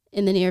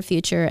in the near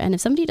future. And if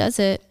somebody does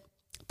it,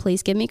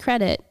 please give me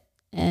credit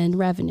and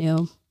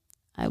revenue.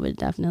 I would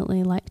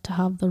definitely like to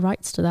have the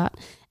rights to that.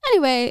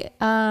 Anyway,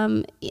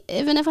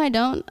 even if I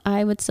don't,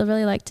 I would still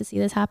really like to see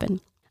this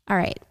happen. All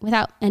right,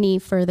 without any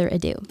further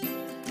ado.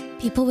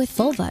 People with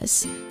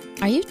vulvas,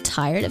 are you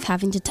tired of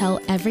having to tell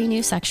every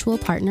new sexual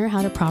partner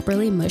how to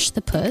properly mush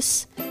the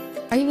puss?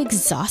 Are you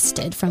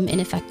exhausted from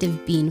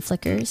ineffective bean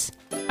flickers?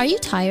 Are you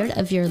tired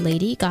of your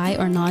lady, guy,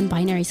 or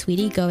non-binary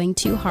sweetie going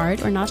too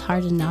hard or not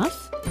hard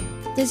enough?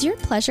 Does your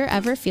pleasure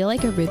ever feel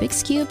like a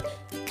Rubik's Cube?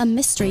 A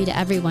mystery to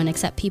everyone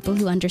except people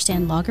who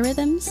understand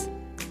logarithms?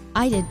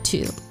 I did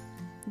too.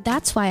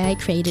 That's why I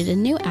created a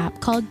new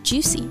app called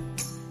Juicy.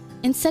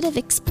 Instead of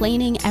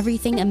explaining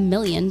everything a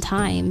million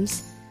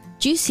times,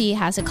 Juicy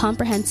has a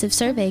comprehensive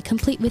survey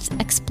complete with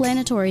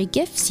explanatory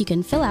GIFs you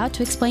can fill out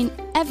to explain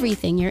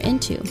everything you're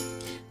into.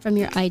 From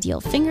your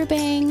ideal finger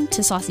bang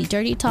to saucy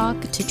dirty talk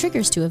to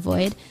triggers to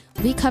avoid,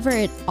 we cover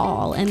it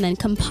all and then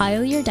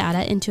compile your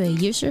data into a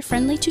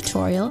user-friendly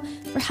tutorial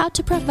for how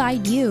to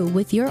provide you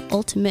with your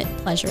ultimate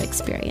pleasure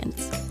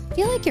experience.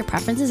 Feel like your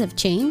preferences have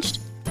changed?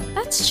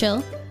 That's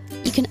chill.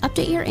 You can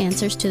update your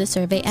answers to the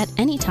survey at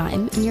any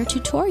time, and your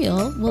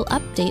tutorial will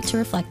update to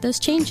reflect those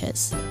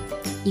changes.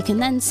 You can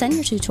then send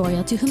your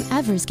tutorial to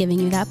whomever's giving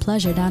you that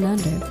pleasure down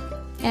under.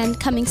 And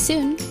coming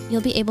soon,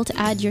 you'll be able to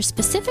add your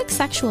specific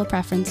sexual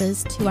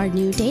preferences to our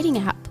new dating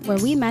app, where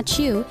we match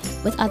you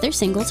with other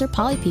singles or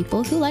poly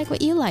people who like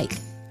what you like.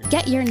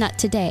 Get your nut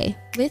today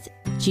with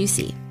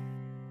Juicy.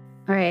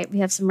 All right, we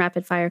have some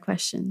rapid fire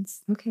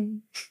questions. Okay.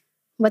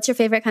 What's your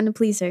favorite kind of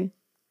pleaser?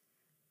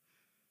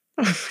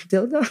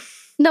 Dildo?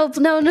 No.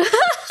 The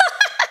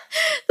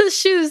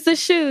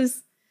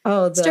shoes.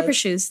 Oh, the stripper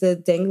shoes. The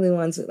dangly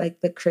ones with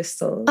like the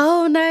crystals.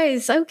 Oh,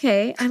 nice.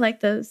 Okay. I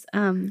like those.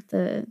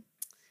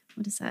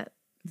 What is that?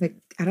 Like,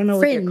 I don't know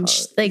fringe, what they're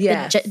called. Like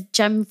yes. The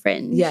gem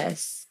fringe.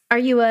 Yes. Are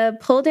you a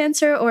pole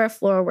dancer or a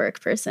floor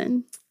work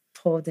person?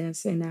 Pole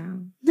dancer now.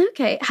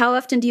 Okay. How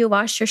often do you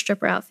wash your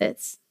stripper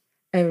outfits?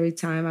 Every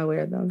time I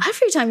wear them.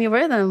 Every time you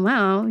wear them?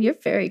 Wow, you're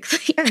very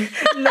clean.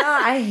 No,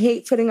 I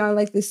hate putting on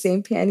like the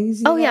same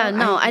panties. Yeah,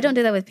 no, I don't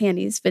do that with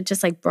panties, but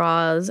just like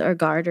bras or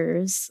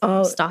garters,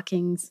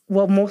 stockings.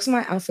 Well, most of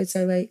my outfits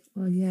are like,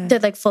 they're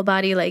like full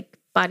body, like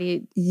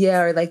body.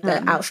 Yeah, or like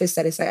the outfits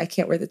that it's like I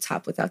can't wear the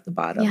top without the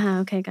bottom. Yeah,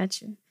 okay,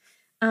 got you.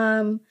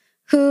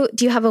 Who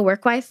do you have a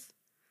work wife?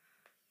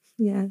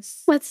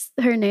 Yes. What's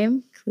her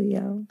name?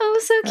 Cleo.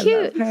 Oh, so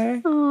cute.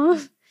 I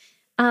love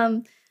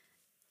her.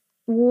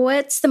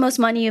 What's the most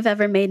money you've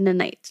ever made in a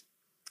night?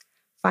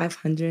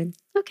 500.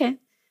 Okay.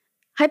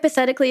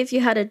 Hypothetically, if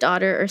you had a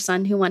daughter or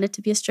son who wanted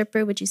to be a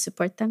stripper, would you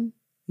support them?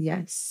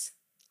 Yes.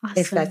 Awesome.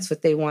 If that's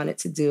what they wanted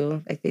to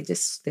do. Like they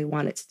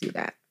wanted to do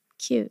that.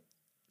 Cute.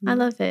 I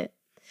love it.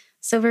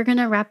 So we're going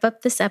to wrap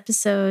up this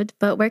episode,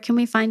 but where can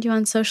we find you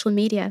on social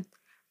media?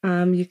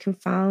 You can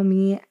follow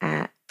me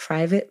at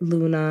Private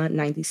Luna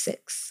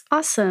 96.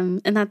 Awesome.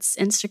 And that's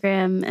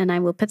Instagram, and I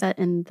will put that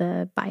in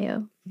the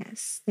bio.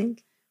 Yes, thank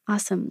you.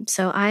 Awesome.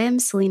 So I am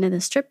Selena the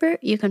Stripper.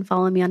 You can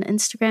follow me on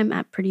Instagram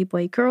at Pretty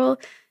Boy Girl.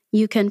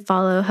 You can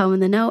follow Ho in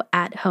the Know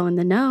at Ho in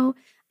the Know.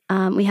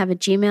 We have a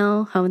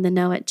Gmail,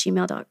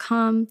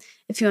 hointheknow@gmail.com.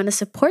 If you want to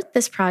support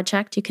this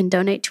project, you can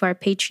donate to our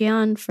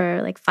Patreon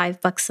for like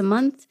 $5 a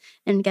month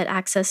and get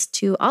access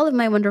to all of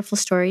my wonderful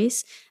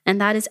stories.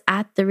 And that is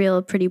at The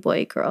Real Pretty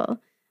Boy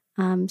Girl.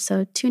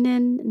 So tune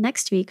in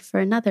next week for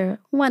another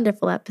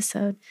wonderful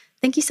episode.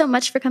 Thank you so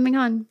much for coming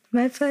on.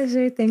 My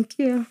pleasure. Thank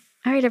you.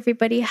 All right,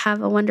 everybody,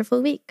 have a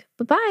wonderful week.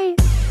 Bye-bye.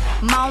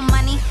 More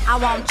money, I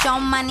want your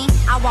money.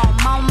 I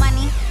want more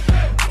money.